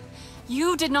me.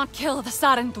 You did not kill the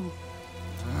Sarentu.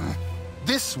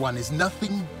 This one is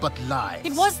nothing but lies.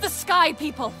 It was the Sky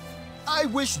People. I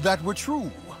wish that were true.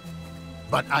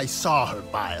 But I saw her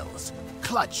vials,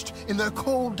 clutched in their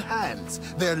cold hands,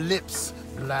 their lips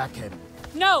blackened.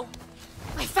 No!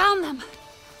 I found them,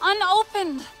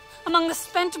 unopened, among the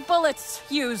spent bullets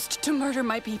used to murder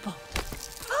my people.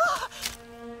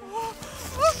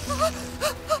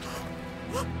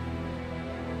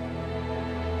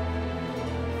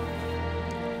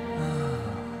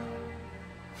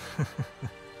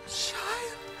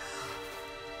 Child,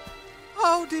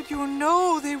 how did you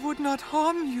know they would not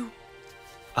harm you?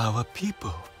 Our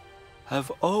people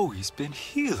have always been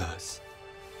healers.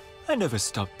 I never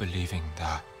stopped believing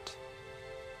that.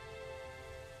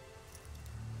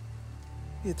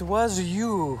 It was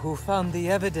you who found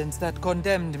the evidence that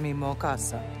condemned me,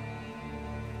 Mokasa.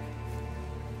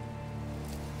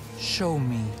 Show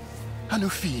me.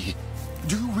 Anufi,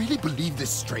 do you really believe this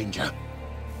stranger?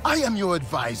 I am your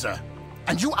advisor,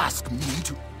 and you ask me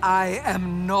to... I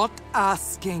am not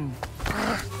asking.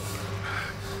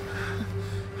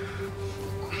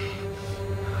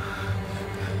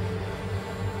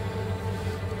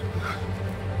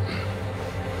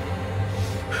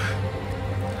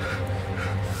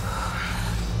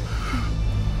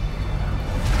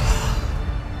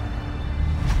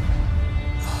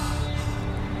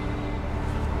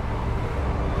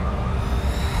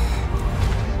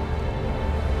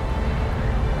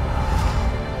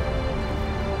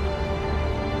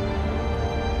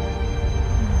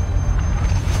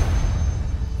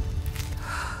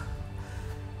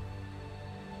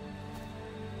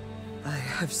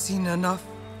 I've seen enough.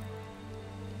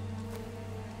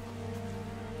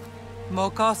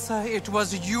 Mokasa, it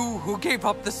was you who gave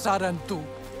up the Sarentu.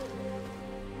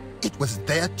 It was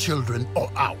their children or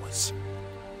ours.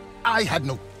 I had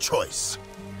no choice.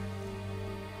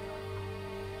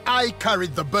 I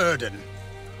carried the burden.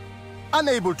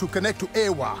 Unable to connect to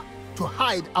Ewa, to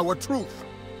hide our truth.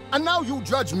 And now you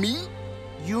judge me?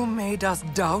 You made us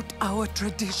doubt our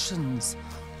traditions,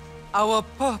 our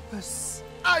purpose.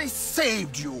 I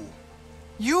saved you!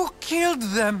 You killed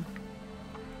them!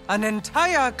 An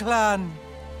entire clan!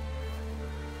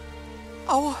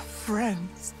 Our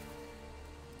friends!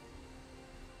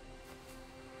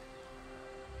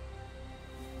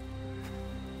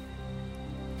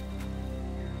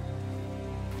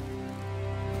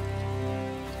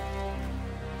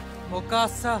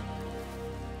 Mokasa,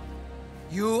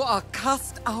 you are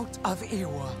cast out of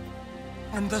Ewa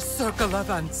and the circle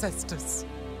of ancestors.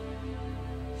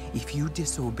 If you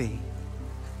disobey,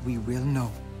 we will know.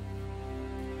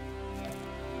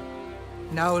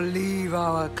 Now leave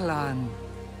our clan,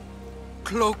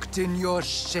 cloaked in your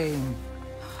shame.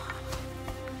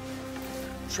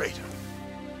 Traitor.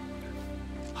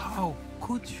 How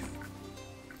could you?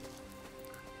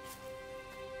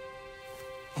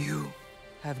 You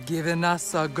have given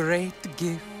us a great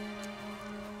gift.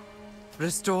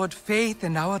 Restored faith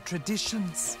in our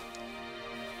traditions.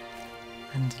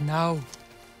 And now,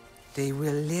 they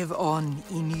will live on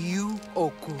in you,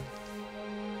 Oku.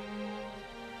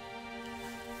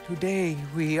 Today,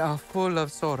 we are full of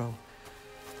sorrow,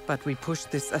 but we push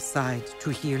this aside to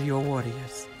heal your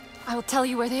warriors. I will tell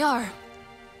you where they are.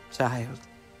 Child,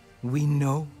 we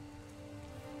know.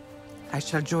 I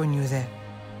shall join you there.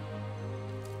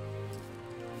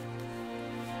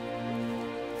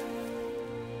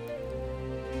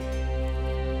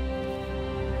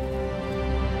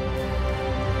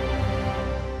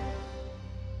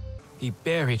 He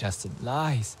buried us in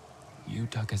lies. You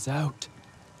dug us out.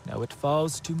 Now it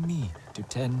falls to me to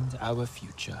tend our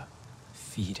future.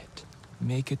 Feed it.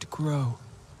 Make it grow.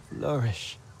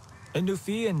 Flourish.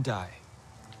 Anufi and I.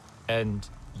 And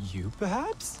you,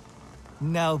 perhaps?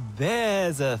 Now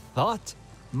there's a thought.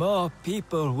 More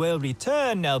people will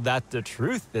return now that the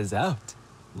truth is out.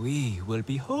 We will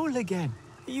be whole again.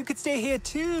 You could stay here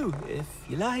too, if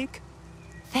you like.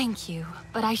 Thank you,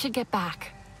 but I should get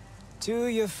back. To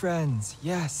your friends,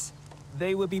 yes.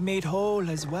 They will be made whole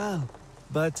as well.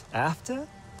 But after?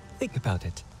 Think about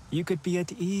it. You could be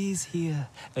at ease here.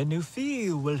 A new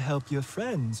feel will help your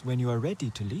friends when you are ready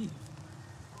to leave.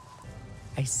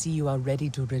 I see you are ready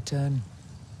to return.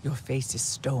 Your face is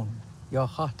stone, your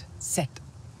heart set.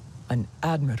 An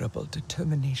admirable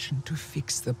determination to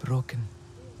fix the broken.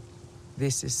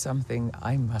 This is something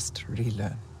I must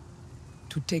relearn.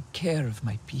 To take care of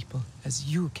my people as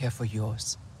you care for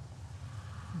yours.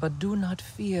 But do not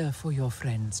fear for your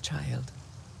friends, child.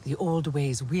 The old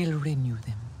ways will renew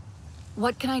them.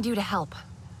 What can I do to help?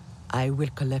 I will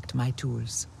collect my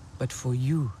tools, but for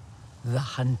you, the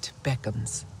hunt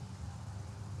beckons.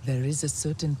 There is a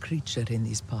certain creature in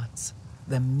these parts,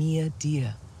 the mere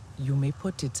deer. You may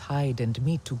put its hide and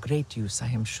meat to great use, I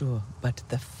am sure, but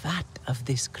the fat of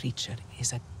this creature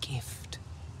is a gift.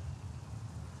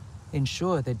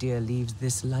 Ensure the deer leaves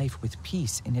this life with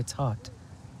peace in its heart.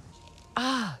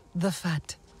 Ah, the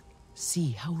fat.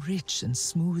 See how rich and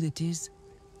smooth it is?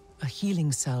 A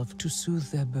healing salve to soothe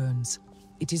their burns.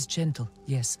 It is gentle,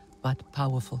 yes, but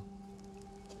powerful.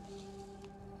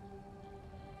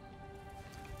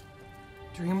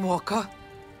 Dreamwalker,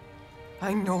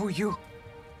 I know you.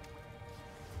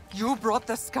 You brought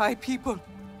the Sky People.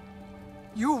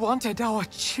 You wanted our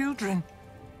children.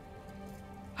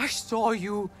 I saw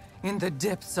you in the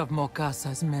depths of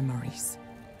Mokasa's memories.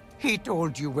 He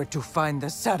told you where to find the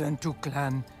Sarantu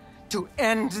clan, to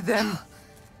end them.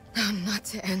 No, not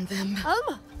to end them.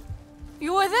 Alma,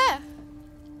 you were there.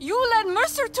 You led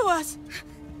Mercer to us.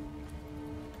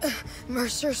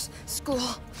 Mercer's school.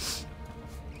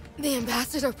 The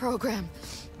ambassador program.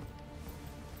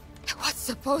 It was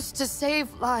supposed to save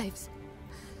lives.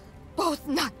 Both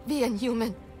not being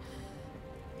human.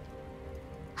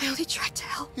 I only tried to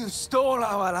help. You stole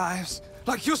our lives,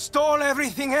 like you stole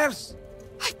everything else.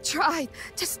 I tried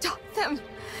to stop them.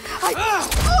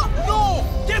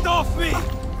 No! Get off me!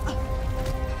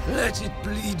 Let it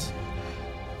bleed.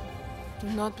 Do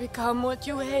not become what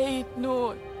you hate,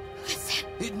 Noor. Listen.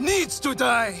 It needs to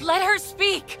die. Let her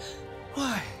speak.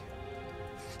 Why?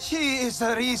 She is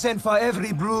the reason for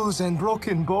every bruise and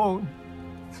broken bone.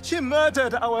 She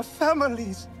murdered our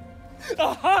families.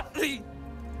 Hotly.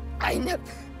 I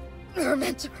never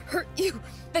meant to hurt you.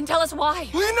 Then tell us why.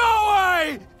 We know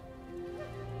why!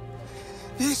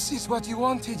 This is what you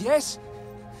wanted, yes?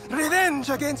 Revenge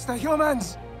against the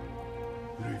humans.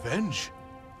 Revenge?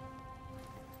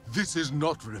 This is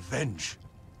not revenge.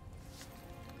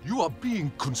 You are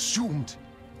being consumed.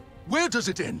 Where does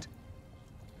it end?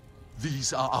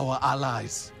 These are our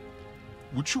allies.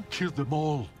 Would you kill them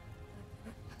all?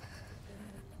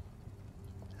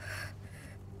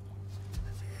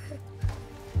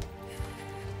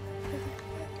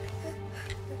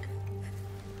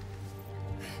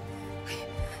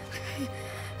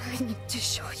 I need to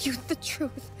show you the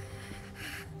truth.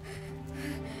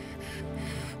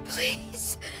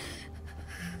 Please.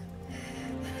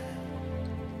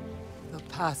 The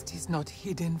past is not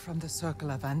hidden from the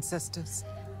circle of ancestors.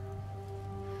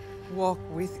 Walk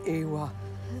with Ewa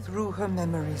through her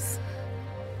memories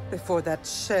before that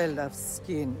shell of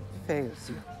skin fails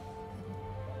you.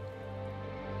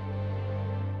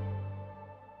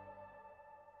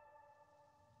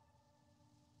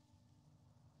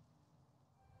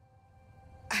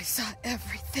 I saw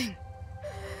everything.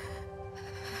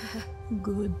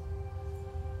 Good.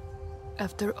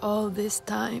 After all this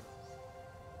time,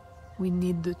 we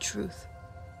need the truth.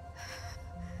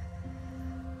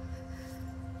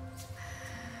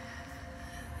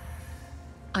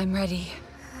 I'm ready.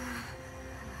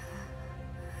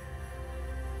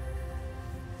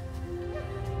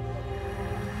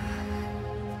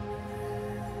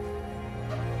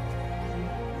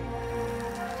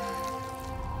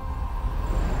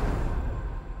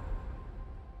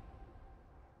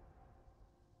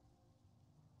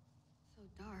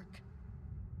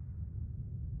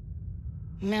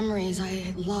 Memories I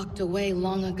had locked away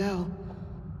long ago.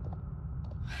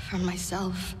 From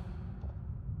myself.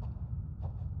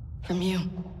 From you.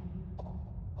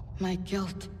 My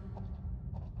guilt.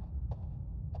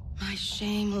 My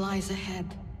shame lies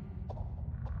ahead.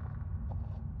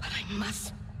 But I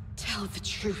must tell the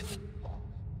truth.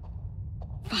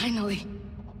 Finally.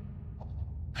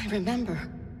 I remember.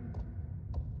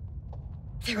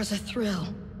 There was a thrill.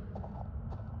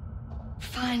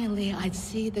 Finally, I'd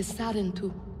see the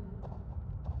Sarantu.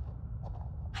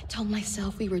 I told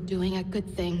myself we were doing a good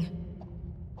thing.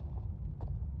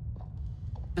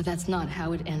 But that's not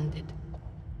how it ended.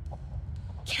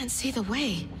 Can't see the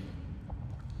way.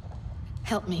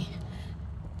 Help me.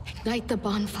 Ignite the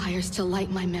bonfires to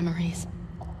light my memories.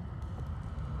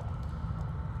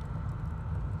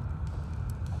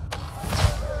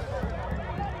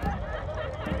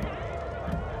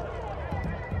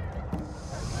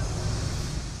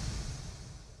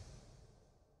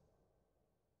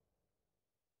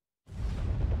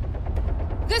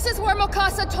 This is where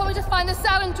Mokasa told me to find the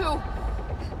Sarentu.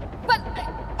 But...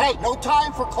 Hey, no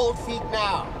time for cold feet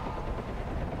now.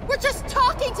 We're just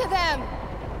talking to them!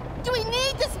 Do we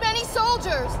need this many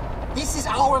soldiers? This is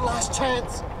our last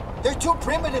chance. They're too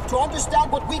primitive to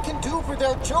understand what we can do for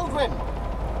their children.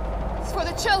 It's for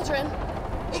the children?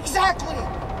 Exactly!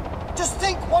 Just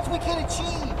think what we can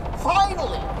achieve,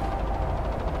 finally!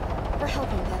 We're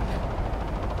helping them.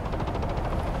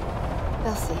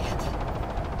 They'll see it.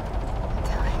 In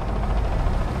time.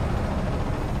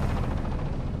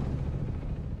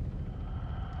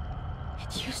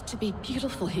 It used to be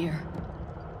beautiful here.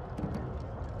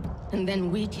 And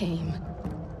then we came.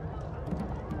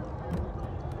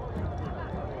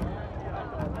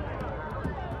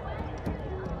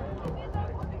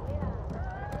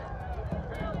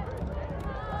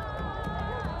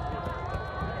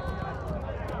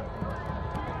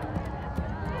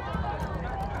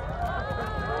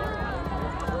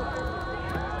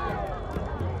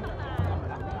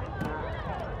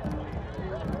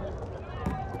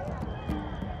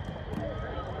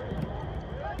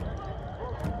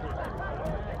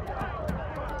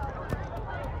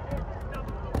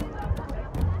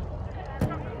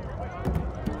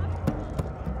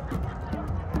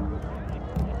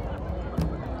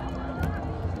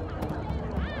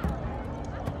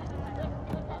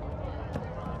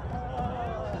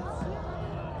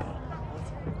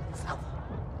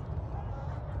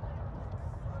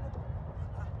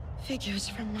 Figures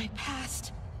from my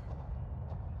past.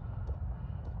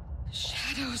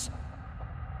 Shadows.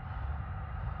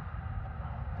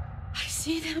 I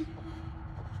see them.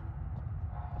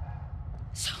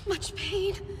 So much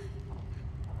pain.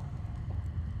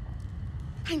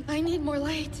 I need more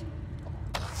light.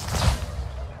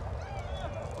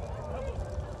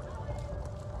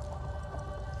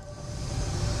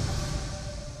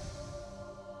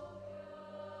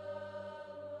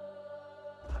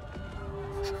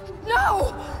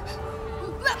 No!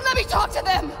 Let me talk to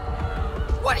them!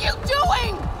 What are you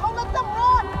doing? Don't let them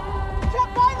run! You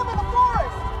can't find them in the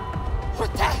forest!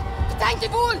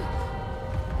 Tangibul!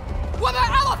 Wama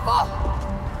Alafo!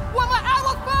 Wama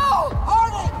Alafo!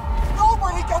 Hurry!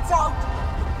 Nobody gets out!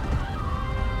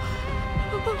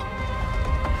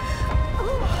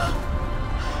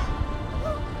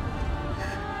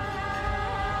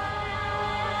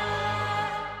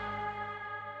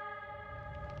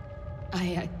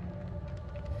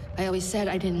 I always said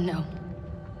I didn't know.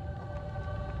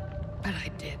 But I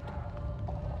did.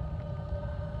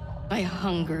 I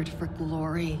hungered for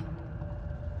glory.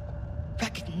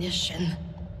 Recognition.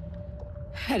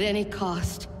 At any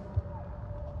cost.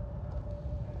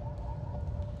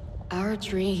 Our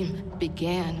dream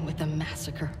began with a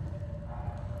massacre.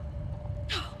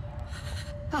 No.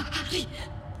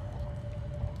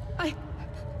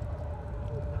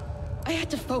 I had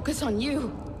to focus on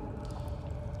you.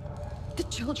 The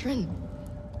children.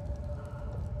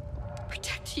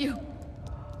 Protect you.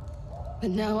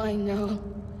 But now I know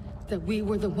that we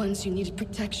were the ones you needed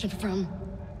protection from.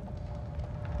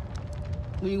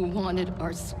 We wanted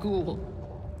our school.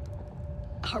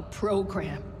 Our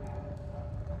program.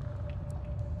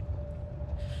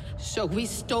 So we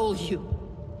stole you.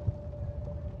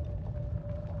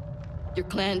 Your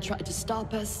clan tried to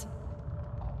stop us.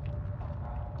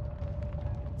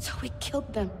 So we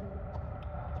killed them.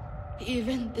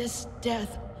 Even this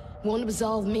death won't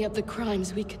absolve me of the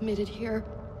crimes we committed here.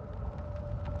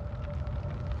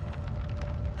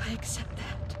 I accept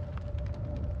that.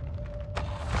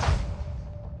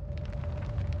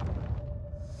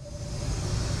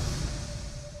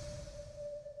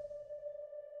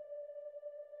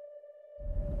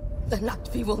 The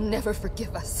Naktvi will never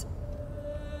forgive us.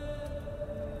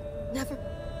 Never. The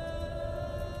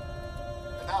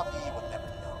Navi will never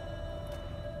know.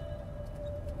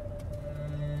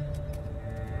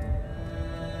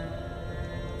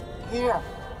 Here,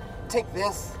 take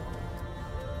this.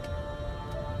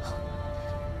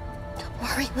 Don't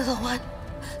worry, little one.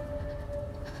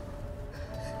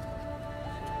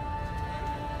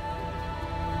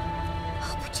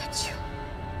 I'll protect you.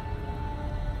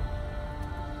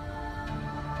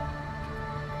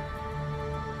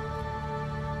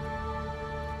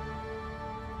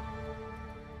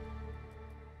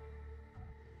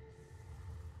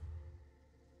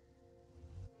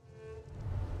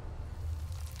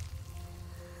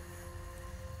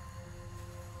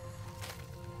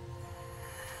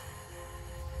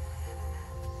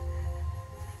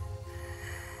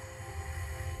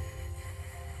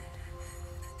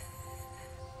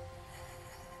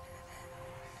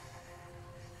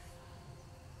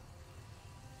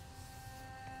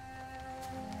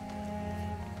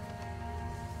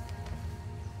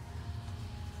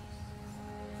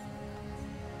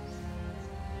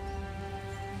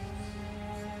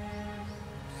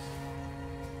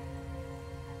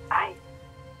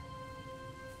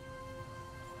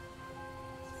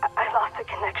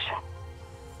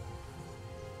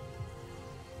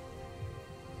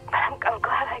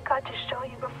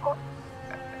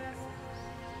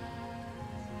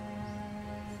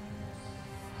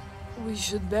 We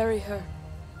should bury her.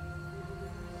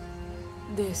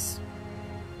 This.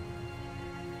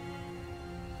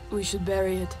 We should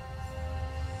bury it.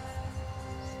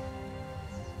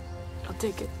 I'll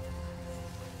take it.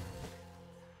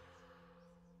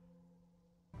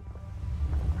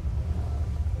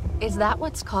 Is that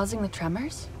what's causing the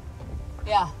tremors?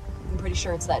 Yeah, I'm pretty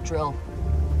sure it's that drill.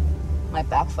 Might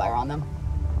backfire on them.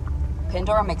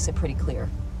 Pandora makes it pretty clear.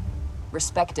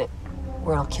 Respect it,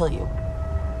 or it'll kill you.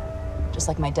 Just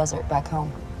like my desert back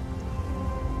home.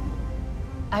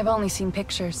 I've only seen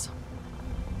pictures.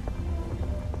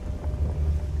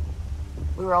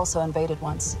 We were also invaded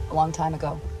once, a long time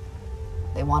ago.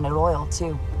 They wanted oil,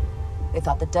 too. They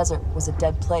thought the desert was a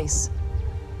dead place.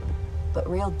 But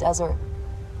real desert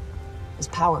is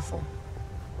powerful,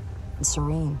 and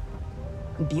serene,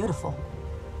 and beautiful,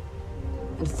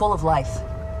 and full of life.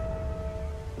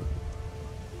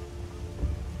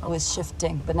 Always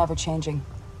shifting, but never changing.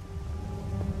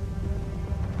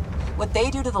 What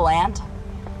they do to the land,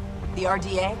 the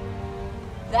RDA,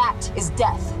 that is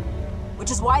death. Which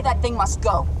is why that thing must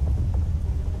go.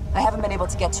 I haven't been able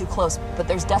to get too close, but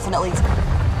there's definitely...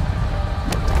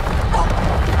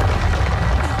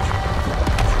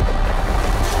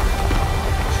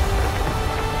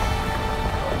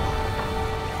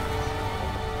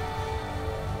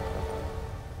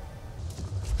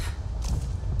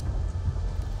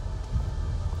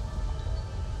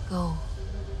 Go.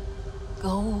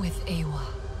 Go with Eywa.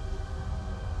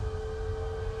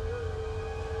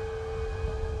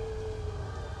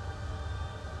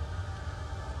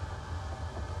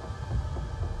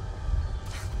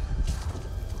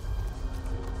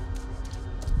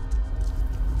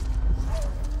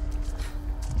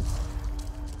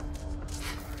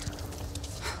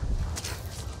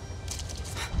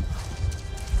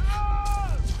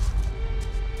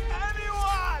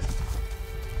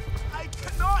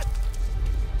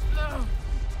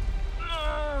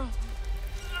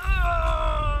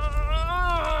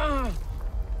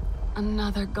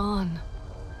 Another gone.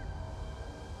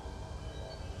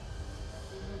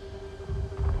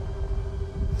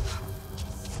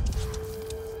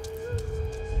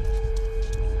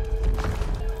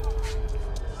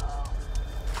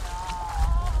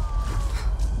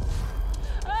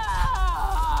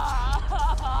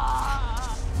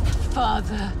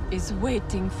 Father is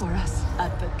waiting for us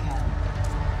at the camp.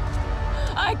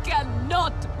 I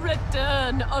cannot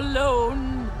return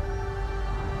alone.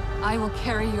 I will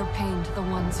carry your pain to the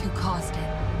ones who caused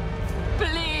it.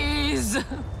 Please!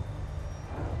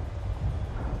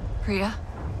 Priya,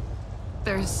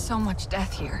 there's so much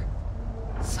death here.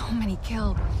 So many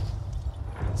killed.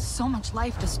 So much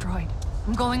life destroyed.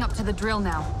 I'm going up to the drill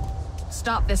now.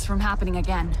 Stop this from happening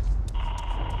again.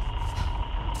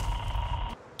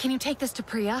 Can you take this to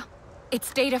Priya?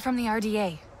 It's data from the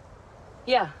RDA.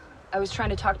 Yeah, I was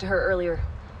trying to talk to her earlier.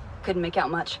 Couldn't make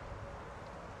out much.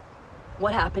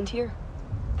 What happened here?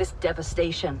 This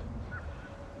devastation.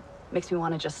 Makes me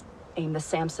want to just aim the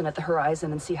Samson at the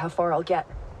horizon and see how far I'll get.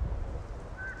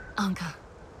 Anka,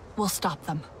 we'll stop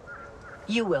them.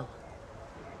 You will.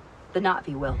 The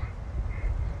Na'vi will.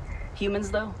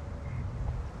 Humans, though?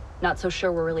 Not so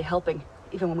sure we're really helping,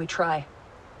 even when we try.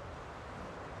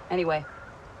 Anyway,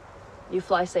 you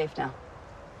fly safe now.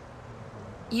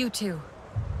 You too.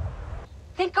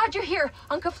 Thank God you're here.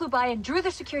 Anka flew by and drew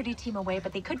the security team away,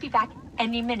 but they could be back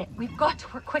any minute. We've got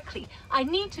to work quickly. I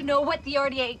need to know what the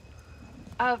RDA...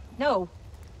 no.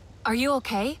 Are you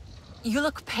okay? You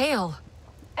look pale.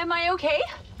 Am I okay?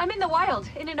 I'm in the wild,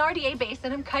 in an RDA base,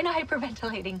 and I'm kinda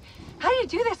hyperventilating. How do you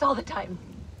do this all the time?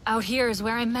 Out here is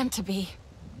where I'm meant to be.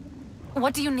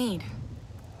 What do you need?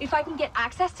 If I can get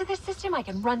access to this system, I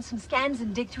can run some scans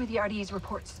and dig through the RDA's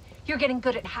reports. You're getting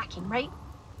good at hacking, right?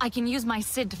 I can use my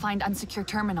SID to find unsecure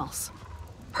terminals.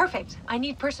 Perfect. I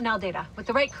need personnel data with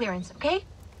the right clearance, okay?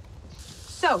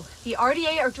 So, the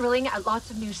RDA are drilling at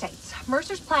lots of new sites.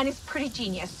 Mercer's plan is pretty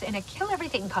genius, in a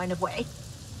kill-everything kind of way.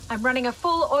 I'm running a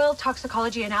full oil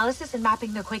toxicology analysis and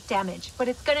mapping the quick damage, but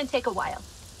it's gonna take a while.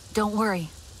 Don't worry.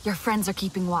 Your friends are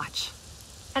keeping watch.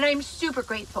 And I'm super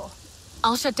grateful.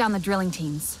 I'll shut down the drilling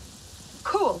teams.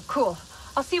 Cool, cool.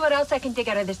 I'll see what else I can dig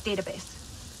out of this database.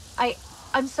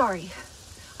 I'm sorry.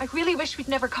 I really wish we'd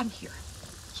never come here.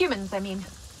 Humans, I mean.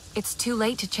 It's too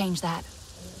late to change that.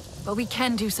 But we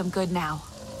can do some good now.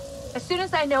 As soon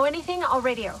as I know anything, I'll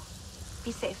radio.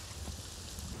 Be safe.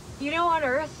 You know, on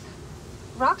Earth,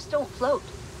 rocks don't float.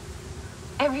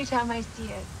 Every time I see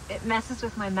it, it messes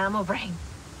with my mammal brain.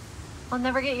 I'll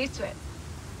never get used to it.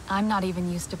 I'm not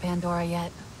even used to Pandora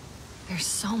yet. There's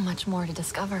so much more to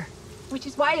discover. Which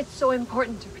is why it's so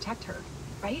important to protect her,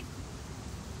 right?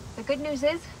 The good news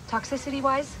is,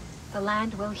 toxicity-wise, the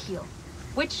land will heal.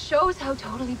 Which shows how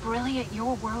totally brilliant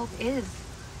your world is.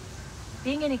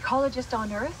 Being an ecologist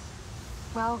on Earth?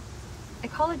 Well,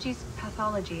 ecology's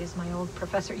pathology, as my old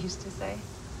professor used to say.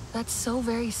 That's so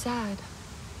very sad.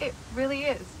 It really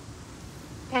is.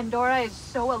 Pandora is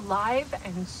so alive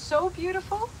and so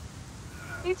beautiful.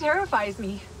 It terrifies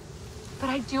me. But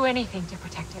I'd do anything to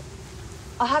protect it.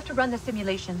 I'll have to run the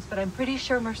simulations, but I'm pretty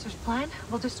sure Mercer's plan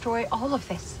will destroy all of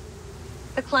this.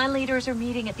 The clan leaders are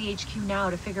meeting at the HQ now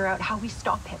to figure out how we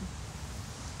stop him.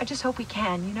 I just hope we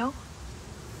can, you know?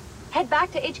 Head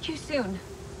back to HQ soon.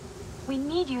 We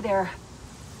need you there.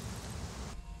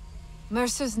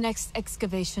 Mercer's next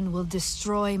excavation will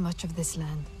destroy much of this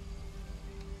land.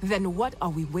 Then what are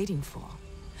we waiting for?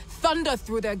 Thunder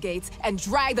through their gates and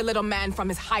drag the little man from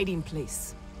his hiding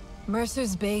place.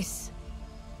 Mercer's base.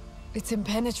 It's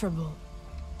impenetrable.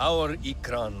 Our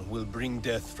Ikran will bring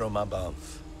death from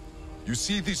above. You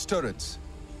see these turrets?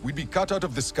 We'd be cut out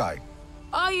of the sky.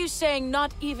 Are you saying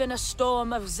not even a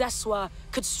storm of Zeswa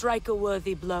could strike a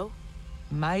worthy blow?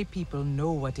 My people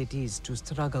know what it is to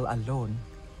struggle alone.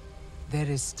 There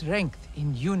is strength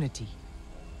in unity.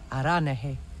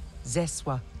 Aranehe,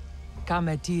 Zeswa,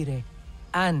 Kametire,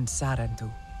 and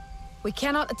Sarantu. We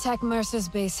cannot attack Mercer's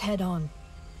base head-on.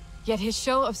 Yet his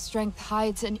show of strength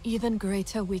hides an even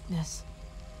greater weakness.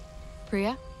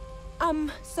 Priya?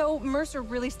 So Mercer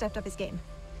really stepped up his game.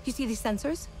 You see these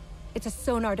sensors? It's a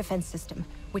sonar defense system,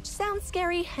 which sounds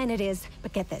scary, and it is,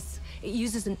 but get this. It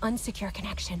uses an unsecure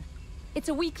connection. It's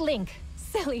a weak link.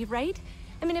 Silly, right?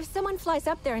 I mean, if someone flies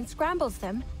up there and scrambles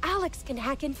them, Alex can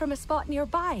hack in from a spot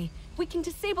nearby. We can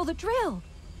disable the drill.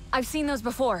 I've seen those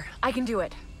before. I can do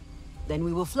it. Then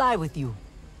we will fly with you.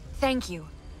 Thank you.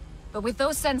 But with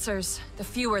those sensors, the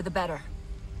fewer the better.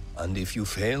 And if you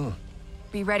fail?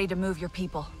 Be ready to move your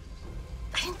people.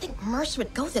 I didn't think Merce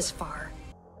would go this far.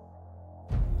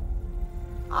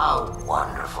 Oh,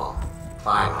 wonderful.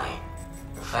 Finally.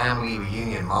 The family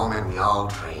reunion moment we all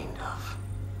dreamed of.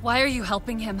 Why are you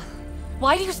helping him?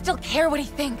 Why do you still care what he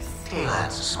thinks?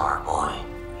 Taylor's a smart boy.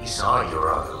 He saw you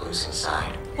were on the losing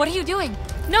side. What are you doing?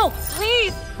 No,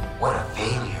 please! What a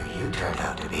failure you turned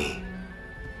out to be.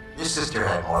 Your sister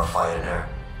had more fight in her.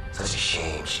 Such a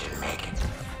shame she didn't make it.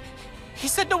 He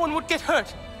said no one would get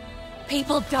hurt.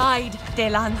 People died,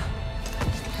 Delan.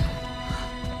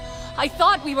 I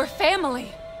thought we were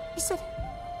family. He said,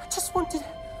 I just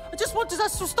wanted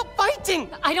us to stop fighting.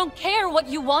 I don't care what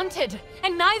you wanted,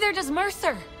 and neither does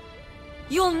Mercer.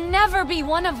 You'll never be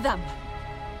one of them.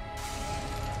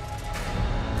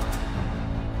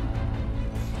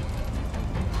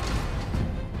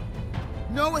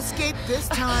 No escape this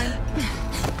time.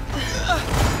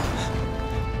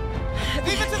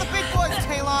 Leave it to the big boys,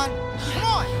 Talon. Come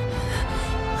on.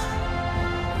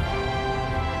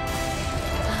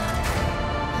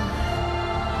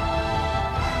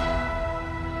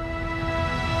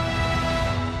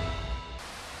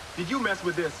 Did you mess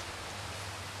with this?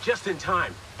 Just in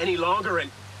time. Any longer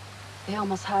and... They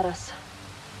almost had us.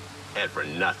 And for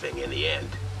nothing in the end.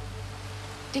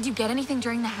 Did you get anything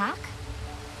during the hack?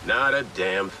 Not a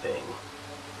damn thing.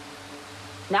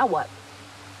 Now what?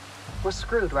 We're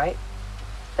screwed, right?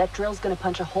 That drill's gonna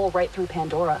punch a hole right through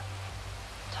Pandora.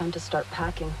 Time to start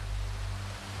packing.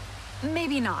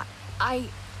 Maybe not. I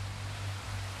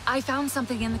found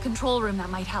something in the control room that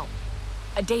might help.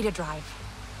 A data drive.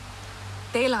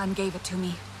 Delan gave it to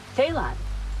me. Delan?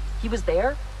 He was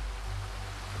there?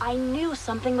 I knew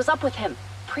something was up with him.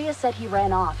 Priya said he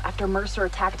ran off after Mercer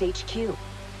attacked HQ.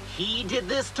 He did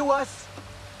this to us?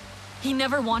 He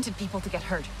never wanted people to get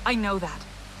hurt. I know that.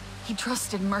 He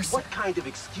trusted Mercer. What kind of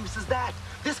excuse is that?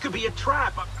 This could be a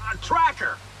trap, a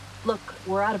tracker. Look,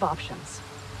 we're out of options.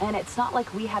 And it's not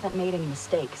like we haven't made any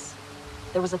mistakes.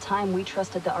 There was a time we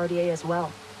trusted the RDA as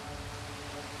well.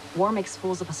 War makes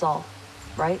fools of us all,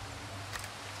 right?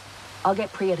 I'll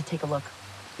get Priya to take a look.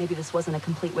 Maybe this wasn't a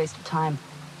complete waste of time.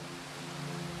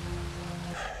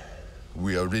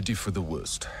 We are ready for the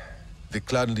worst. The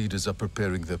clan leaders are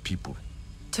preparing their people.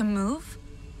 To move?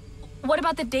 What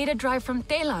about the data drive from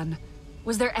Delan?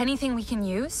 Was there anything we can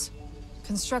use?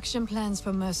 Construction plans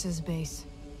for Mercer's base.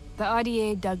 The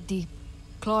RDA dug deep,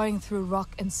 clawing through rock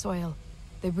and soil.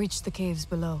 They reached the caves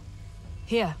below.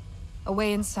 Here,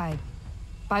 away inside,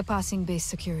 bypassing base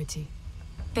security.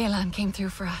 Delan came through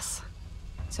for us.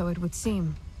 So it would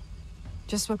seem.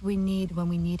 Just what we need when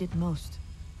we need it most.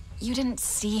 You didn't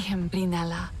see him,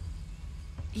 Brinella.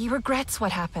 He regrets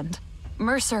what happened.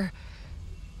 Mercer...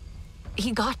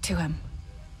 he got to him.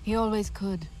 He always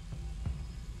could.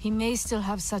 He may still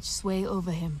have such sway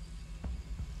over him.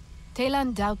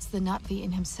 Talan doubts the Natvi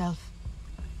in himself.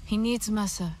 He needs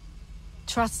Mercer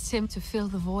trusts him to fill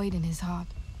the void in his heart.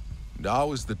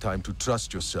 Now is the time to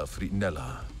trust yourself,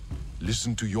 Ritnella.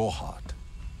 Listen to your heart.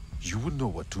 You will know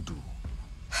what to do.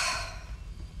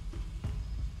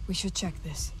 We should check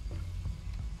this.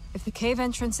 If the cave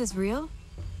entrance is real,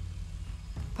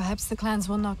 perhaps the clans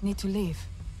will not need to leave.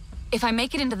 If I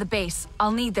make it into the base,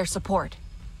 I'll need their support.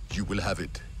 You will have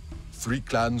it. 3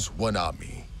 clans, 1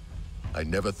 army. I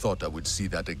never thought I would see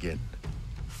that again.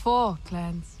 4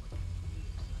 clans.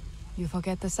 You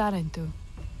forget the Sarentu.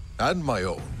 And my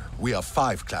own. We are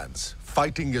 5 clans,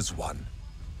 fighting as one.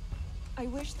 I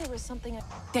wish there was something...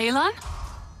 Daylon?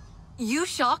 You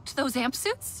shocked those amp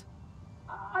suits?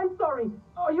 I'm sorry.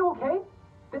 Are you okay?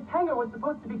 This hangar was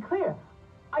supposed to be clear.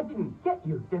 I didn't get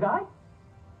you, did I?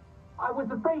 I was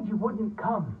afraid you wouldn't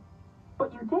come.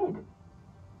 But you did.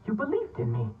 You believed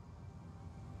in me.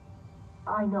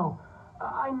 I know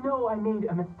I made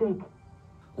a mistake.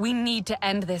 We need to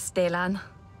end this, Daylon.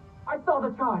 I saw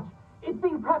the charge. It's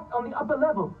being prepped on the upper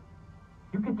levels.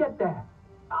 You could get there.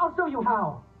 I'll show you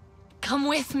how. Come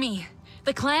with me.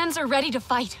 The clans are ready to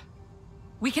fight.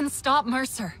 We can stop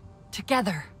Mercer.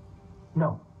 Together.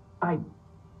 No.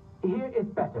 Here is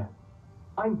better.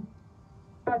 I'm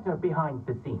better behind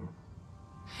the scenes.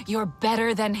 You're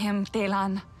better than him,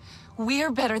 Daylon.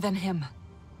 We're better than him.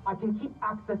 I can keep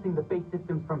accessing the base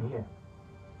systems from here.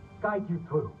 Guide you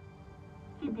through.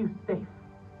 Keep you safe.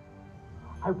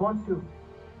 I want to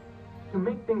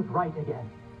make things right again.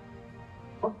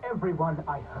 For everyone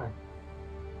I hurt.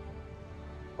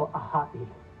 For Ahati.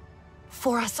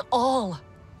 For us all.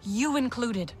 You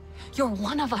included. You're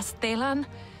one of us, Daylon.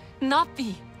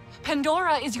 Napi.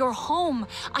 Pandora is your home.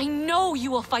 I know you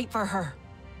will fight for her.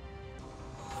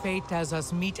 Fate has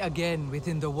us meet again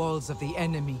within the walls of the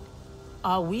enemy.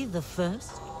 Are we the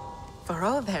first? For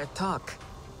all their talk,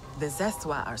 the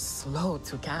Zeswa are slow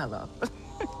to gallop.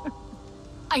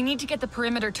 I need to get the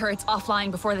perimeter turrets offline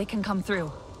before they can come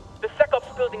through. The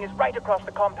SecOps building is right across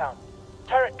the compound.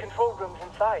 Turret control rooms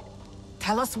inside.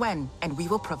 Tell us when, and we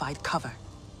will provide cover.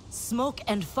 Smoke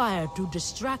and fire to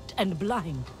distract and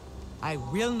blind. I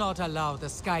will not allow the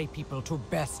Sky People to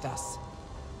best us.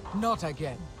 Not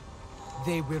again.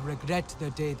 They will regret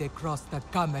the day they crossed the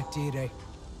Kamatire.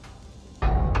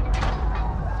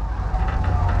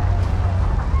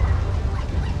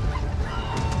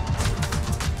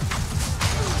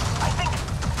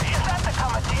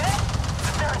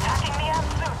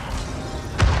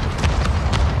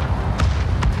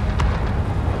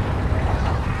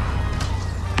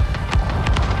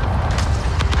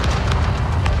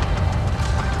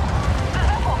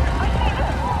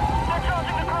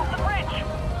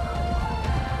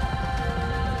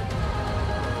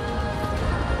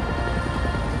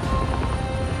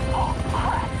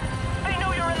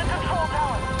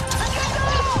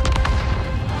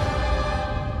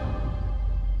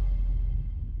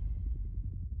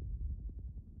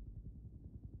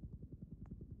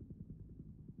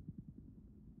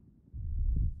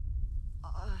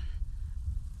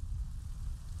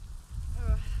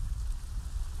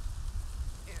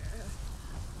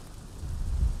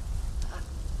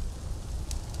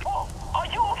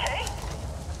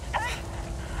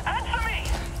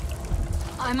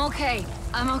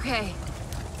 I'm okay.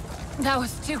 That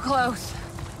was too close.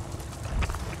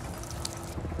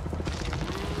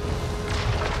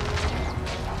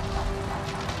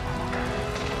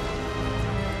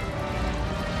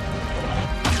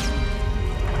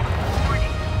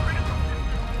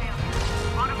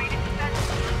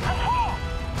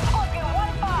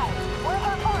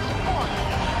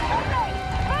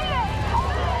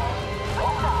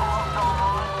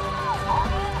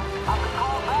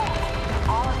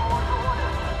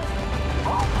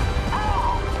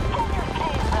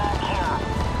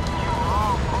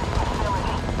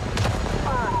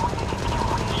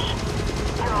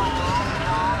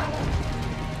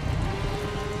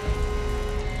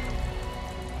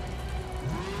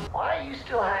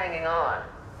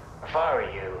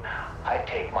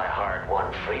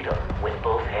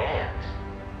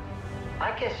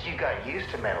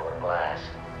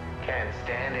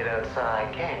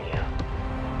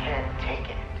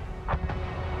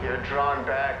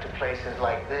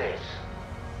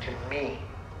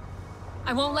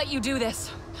 I won't let you do this.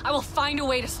 I will find a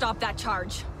way to stop that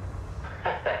charge.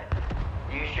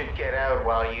 You should get out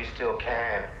while you still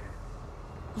can.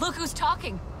 Look who's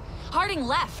talking. Harding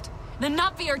left. The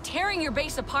Navi are tearing your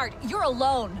base apart. You're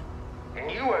alone.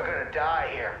 And you are gonna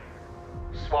die here.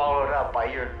 Swallowed up by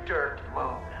your dirt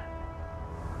moon.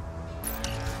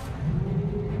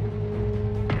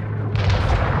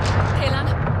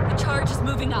 Daylon, the charge is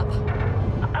moving up.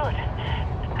 Good.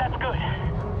 That's good.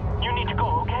 You need to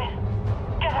go, okay?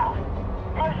 Get out.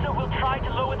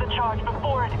 charge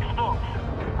before it explodes.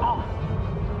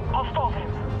 I'll stop him.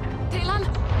 Talon,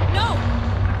 no!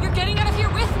 You're getting out of here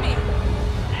with me!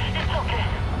 It's okay.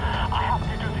 I have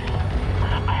to do this.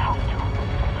 I have to.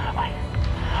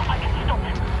 I can stop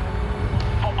him.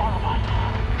 For all of us.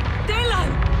 Talon!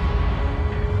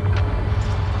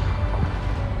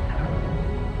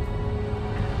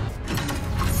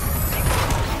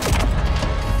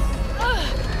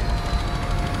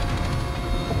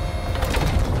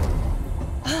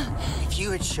 If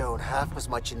you had shown half as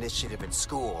much initiative in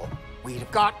school, we'd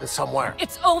have gotten somewhere.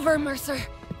 It's over, Mercer.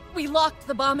 We locked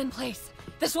the bomb in place.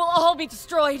 This will all be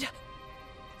destroyed.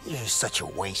 You're such a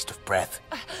waste of breath.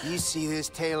 You see this,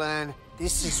 Talon?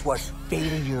 This is what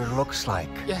failure looks like.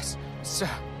 Yes, sir.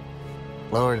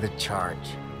 Lower the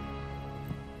charge.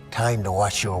 Time to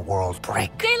watch your world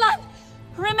break. Talon!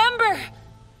 Remember!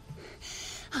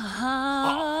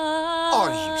 Are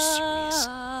you serious?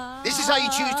 This is how you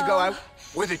choose to go out?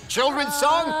 With a children's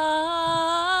song?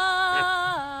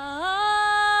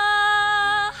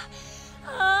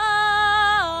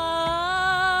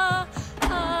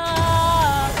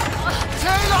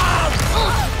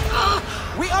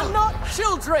 We are not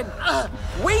children!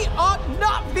 We ought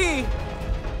not be!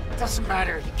 Doesn't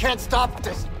matter. You can't stop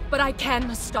this. But I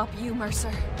can stop you,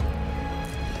 Mercer.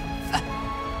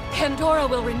 Pandora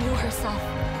will renew herself,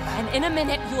 and in a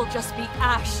minute you will just be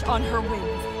ash on her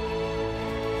wings.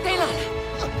 Talon!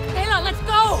 Talon, let's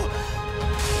go!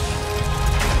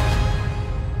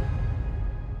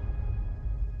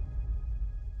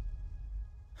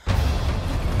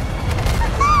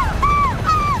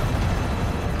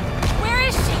 Where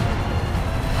is she?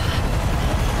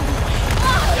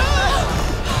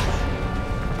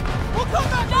 We'll come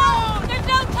back! No! There's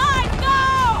no time! No!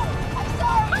 I'm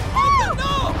sorry! No!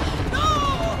 No!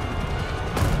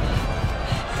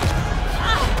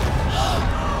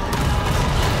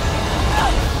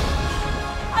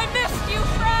 I missed you,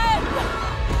 friend!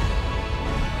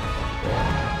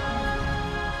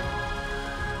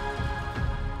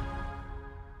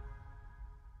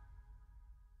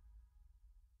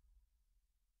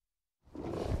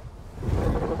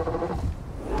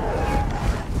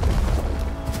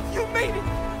 You made it!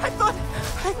 I thought...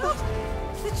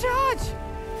 The charge!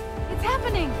 It's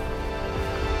happening!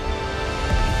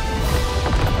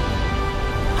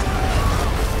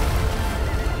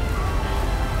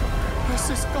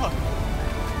 Mercer's gone.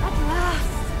 At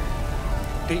last!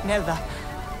 Rinella,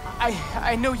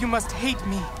 I know you must hate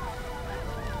me.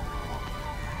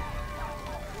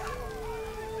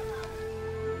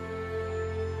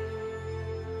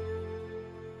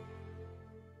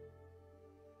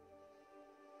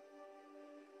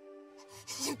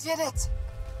 You did it!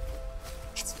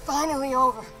 It's finally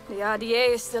over. The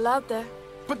RDA is still out there.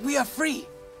 But we are free!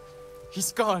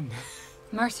 He's gone.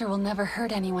 Mercer will never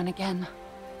hurt anyone again.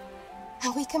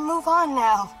 And we can move on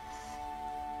now.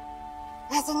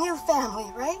 As a new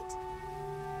family, right?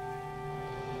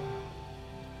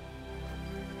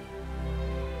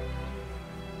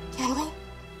 Can we?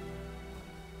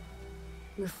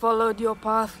 We followed your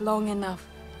path long enough.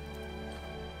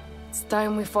 It's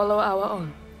time we follow our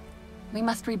own. We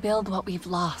must rebuild what we've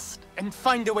lost. And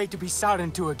find a way to be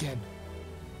Sarentu again.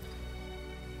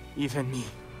 Even me.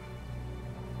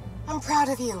 I'm proud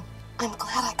of you. I'm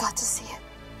glad I got to see it.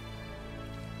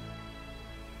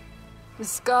 The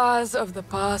scars of the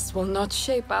past will not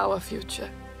shape our future.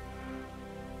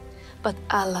 But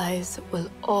allies will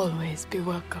always be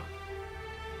welcome.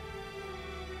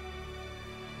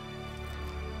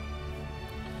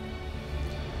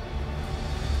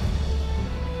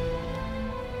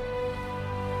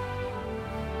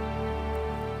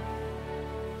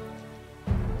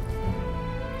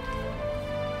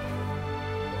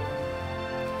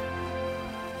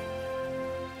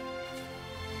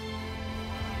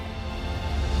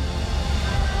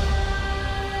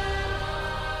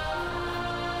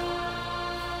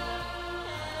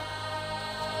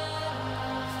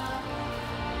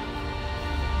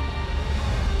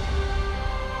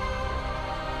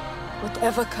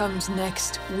 Whatever comes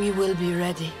next, we will be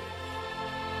ready.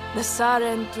 The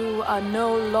Sarentu are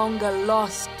no longer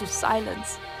lost to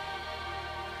silence.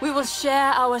 We will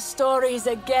share our stories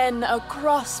again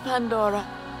across Pandora.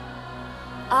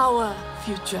 Our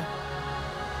future.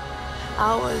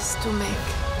 Ours to make.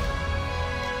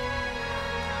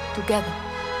 Together.